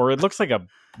chair, or it looks like a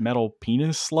metal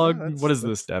penis slug. Yeah, what is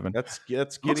this, Devin? That's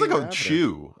looks like a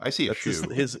shoe. I see a shoe.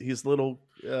 His little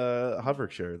hover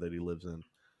chair that he lives in.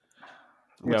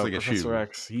 Looks like Professor a shoe.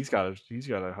 X. He's got a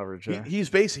hover chair. He's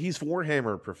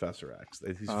Warhammer Professor X.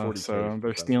 He's 40. So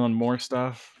they're stealing more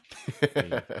stuff.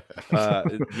 Their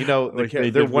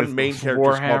one main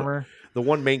character. The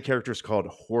one main character is called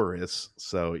Horus.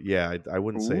 So yeah, I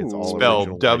wouldn't say it's all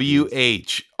spelled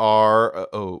WHROOR.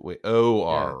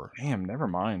 Yeah, damn, never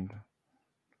mind.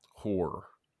 Horus.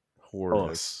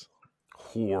 Horus.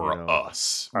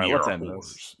 Horus. All right, let's end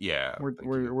this. Yeah,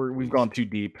 we've gone too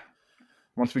deep.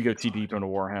 Once we go too deep into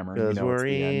Warhammer, because we're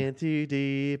in too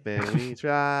deep and we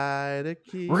try to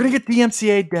keep. We're gonna get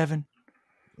DMCA, Devin.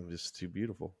 I'm just too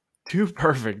beautiful. Too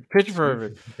perfect. Pitch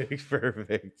perfect.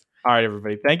 Perfect. All right,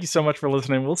 everybody. Thank you so much for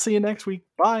listening. We'll see you next week.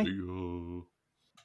 Bye. Yeah.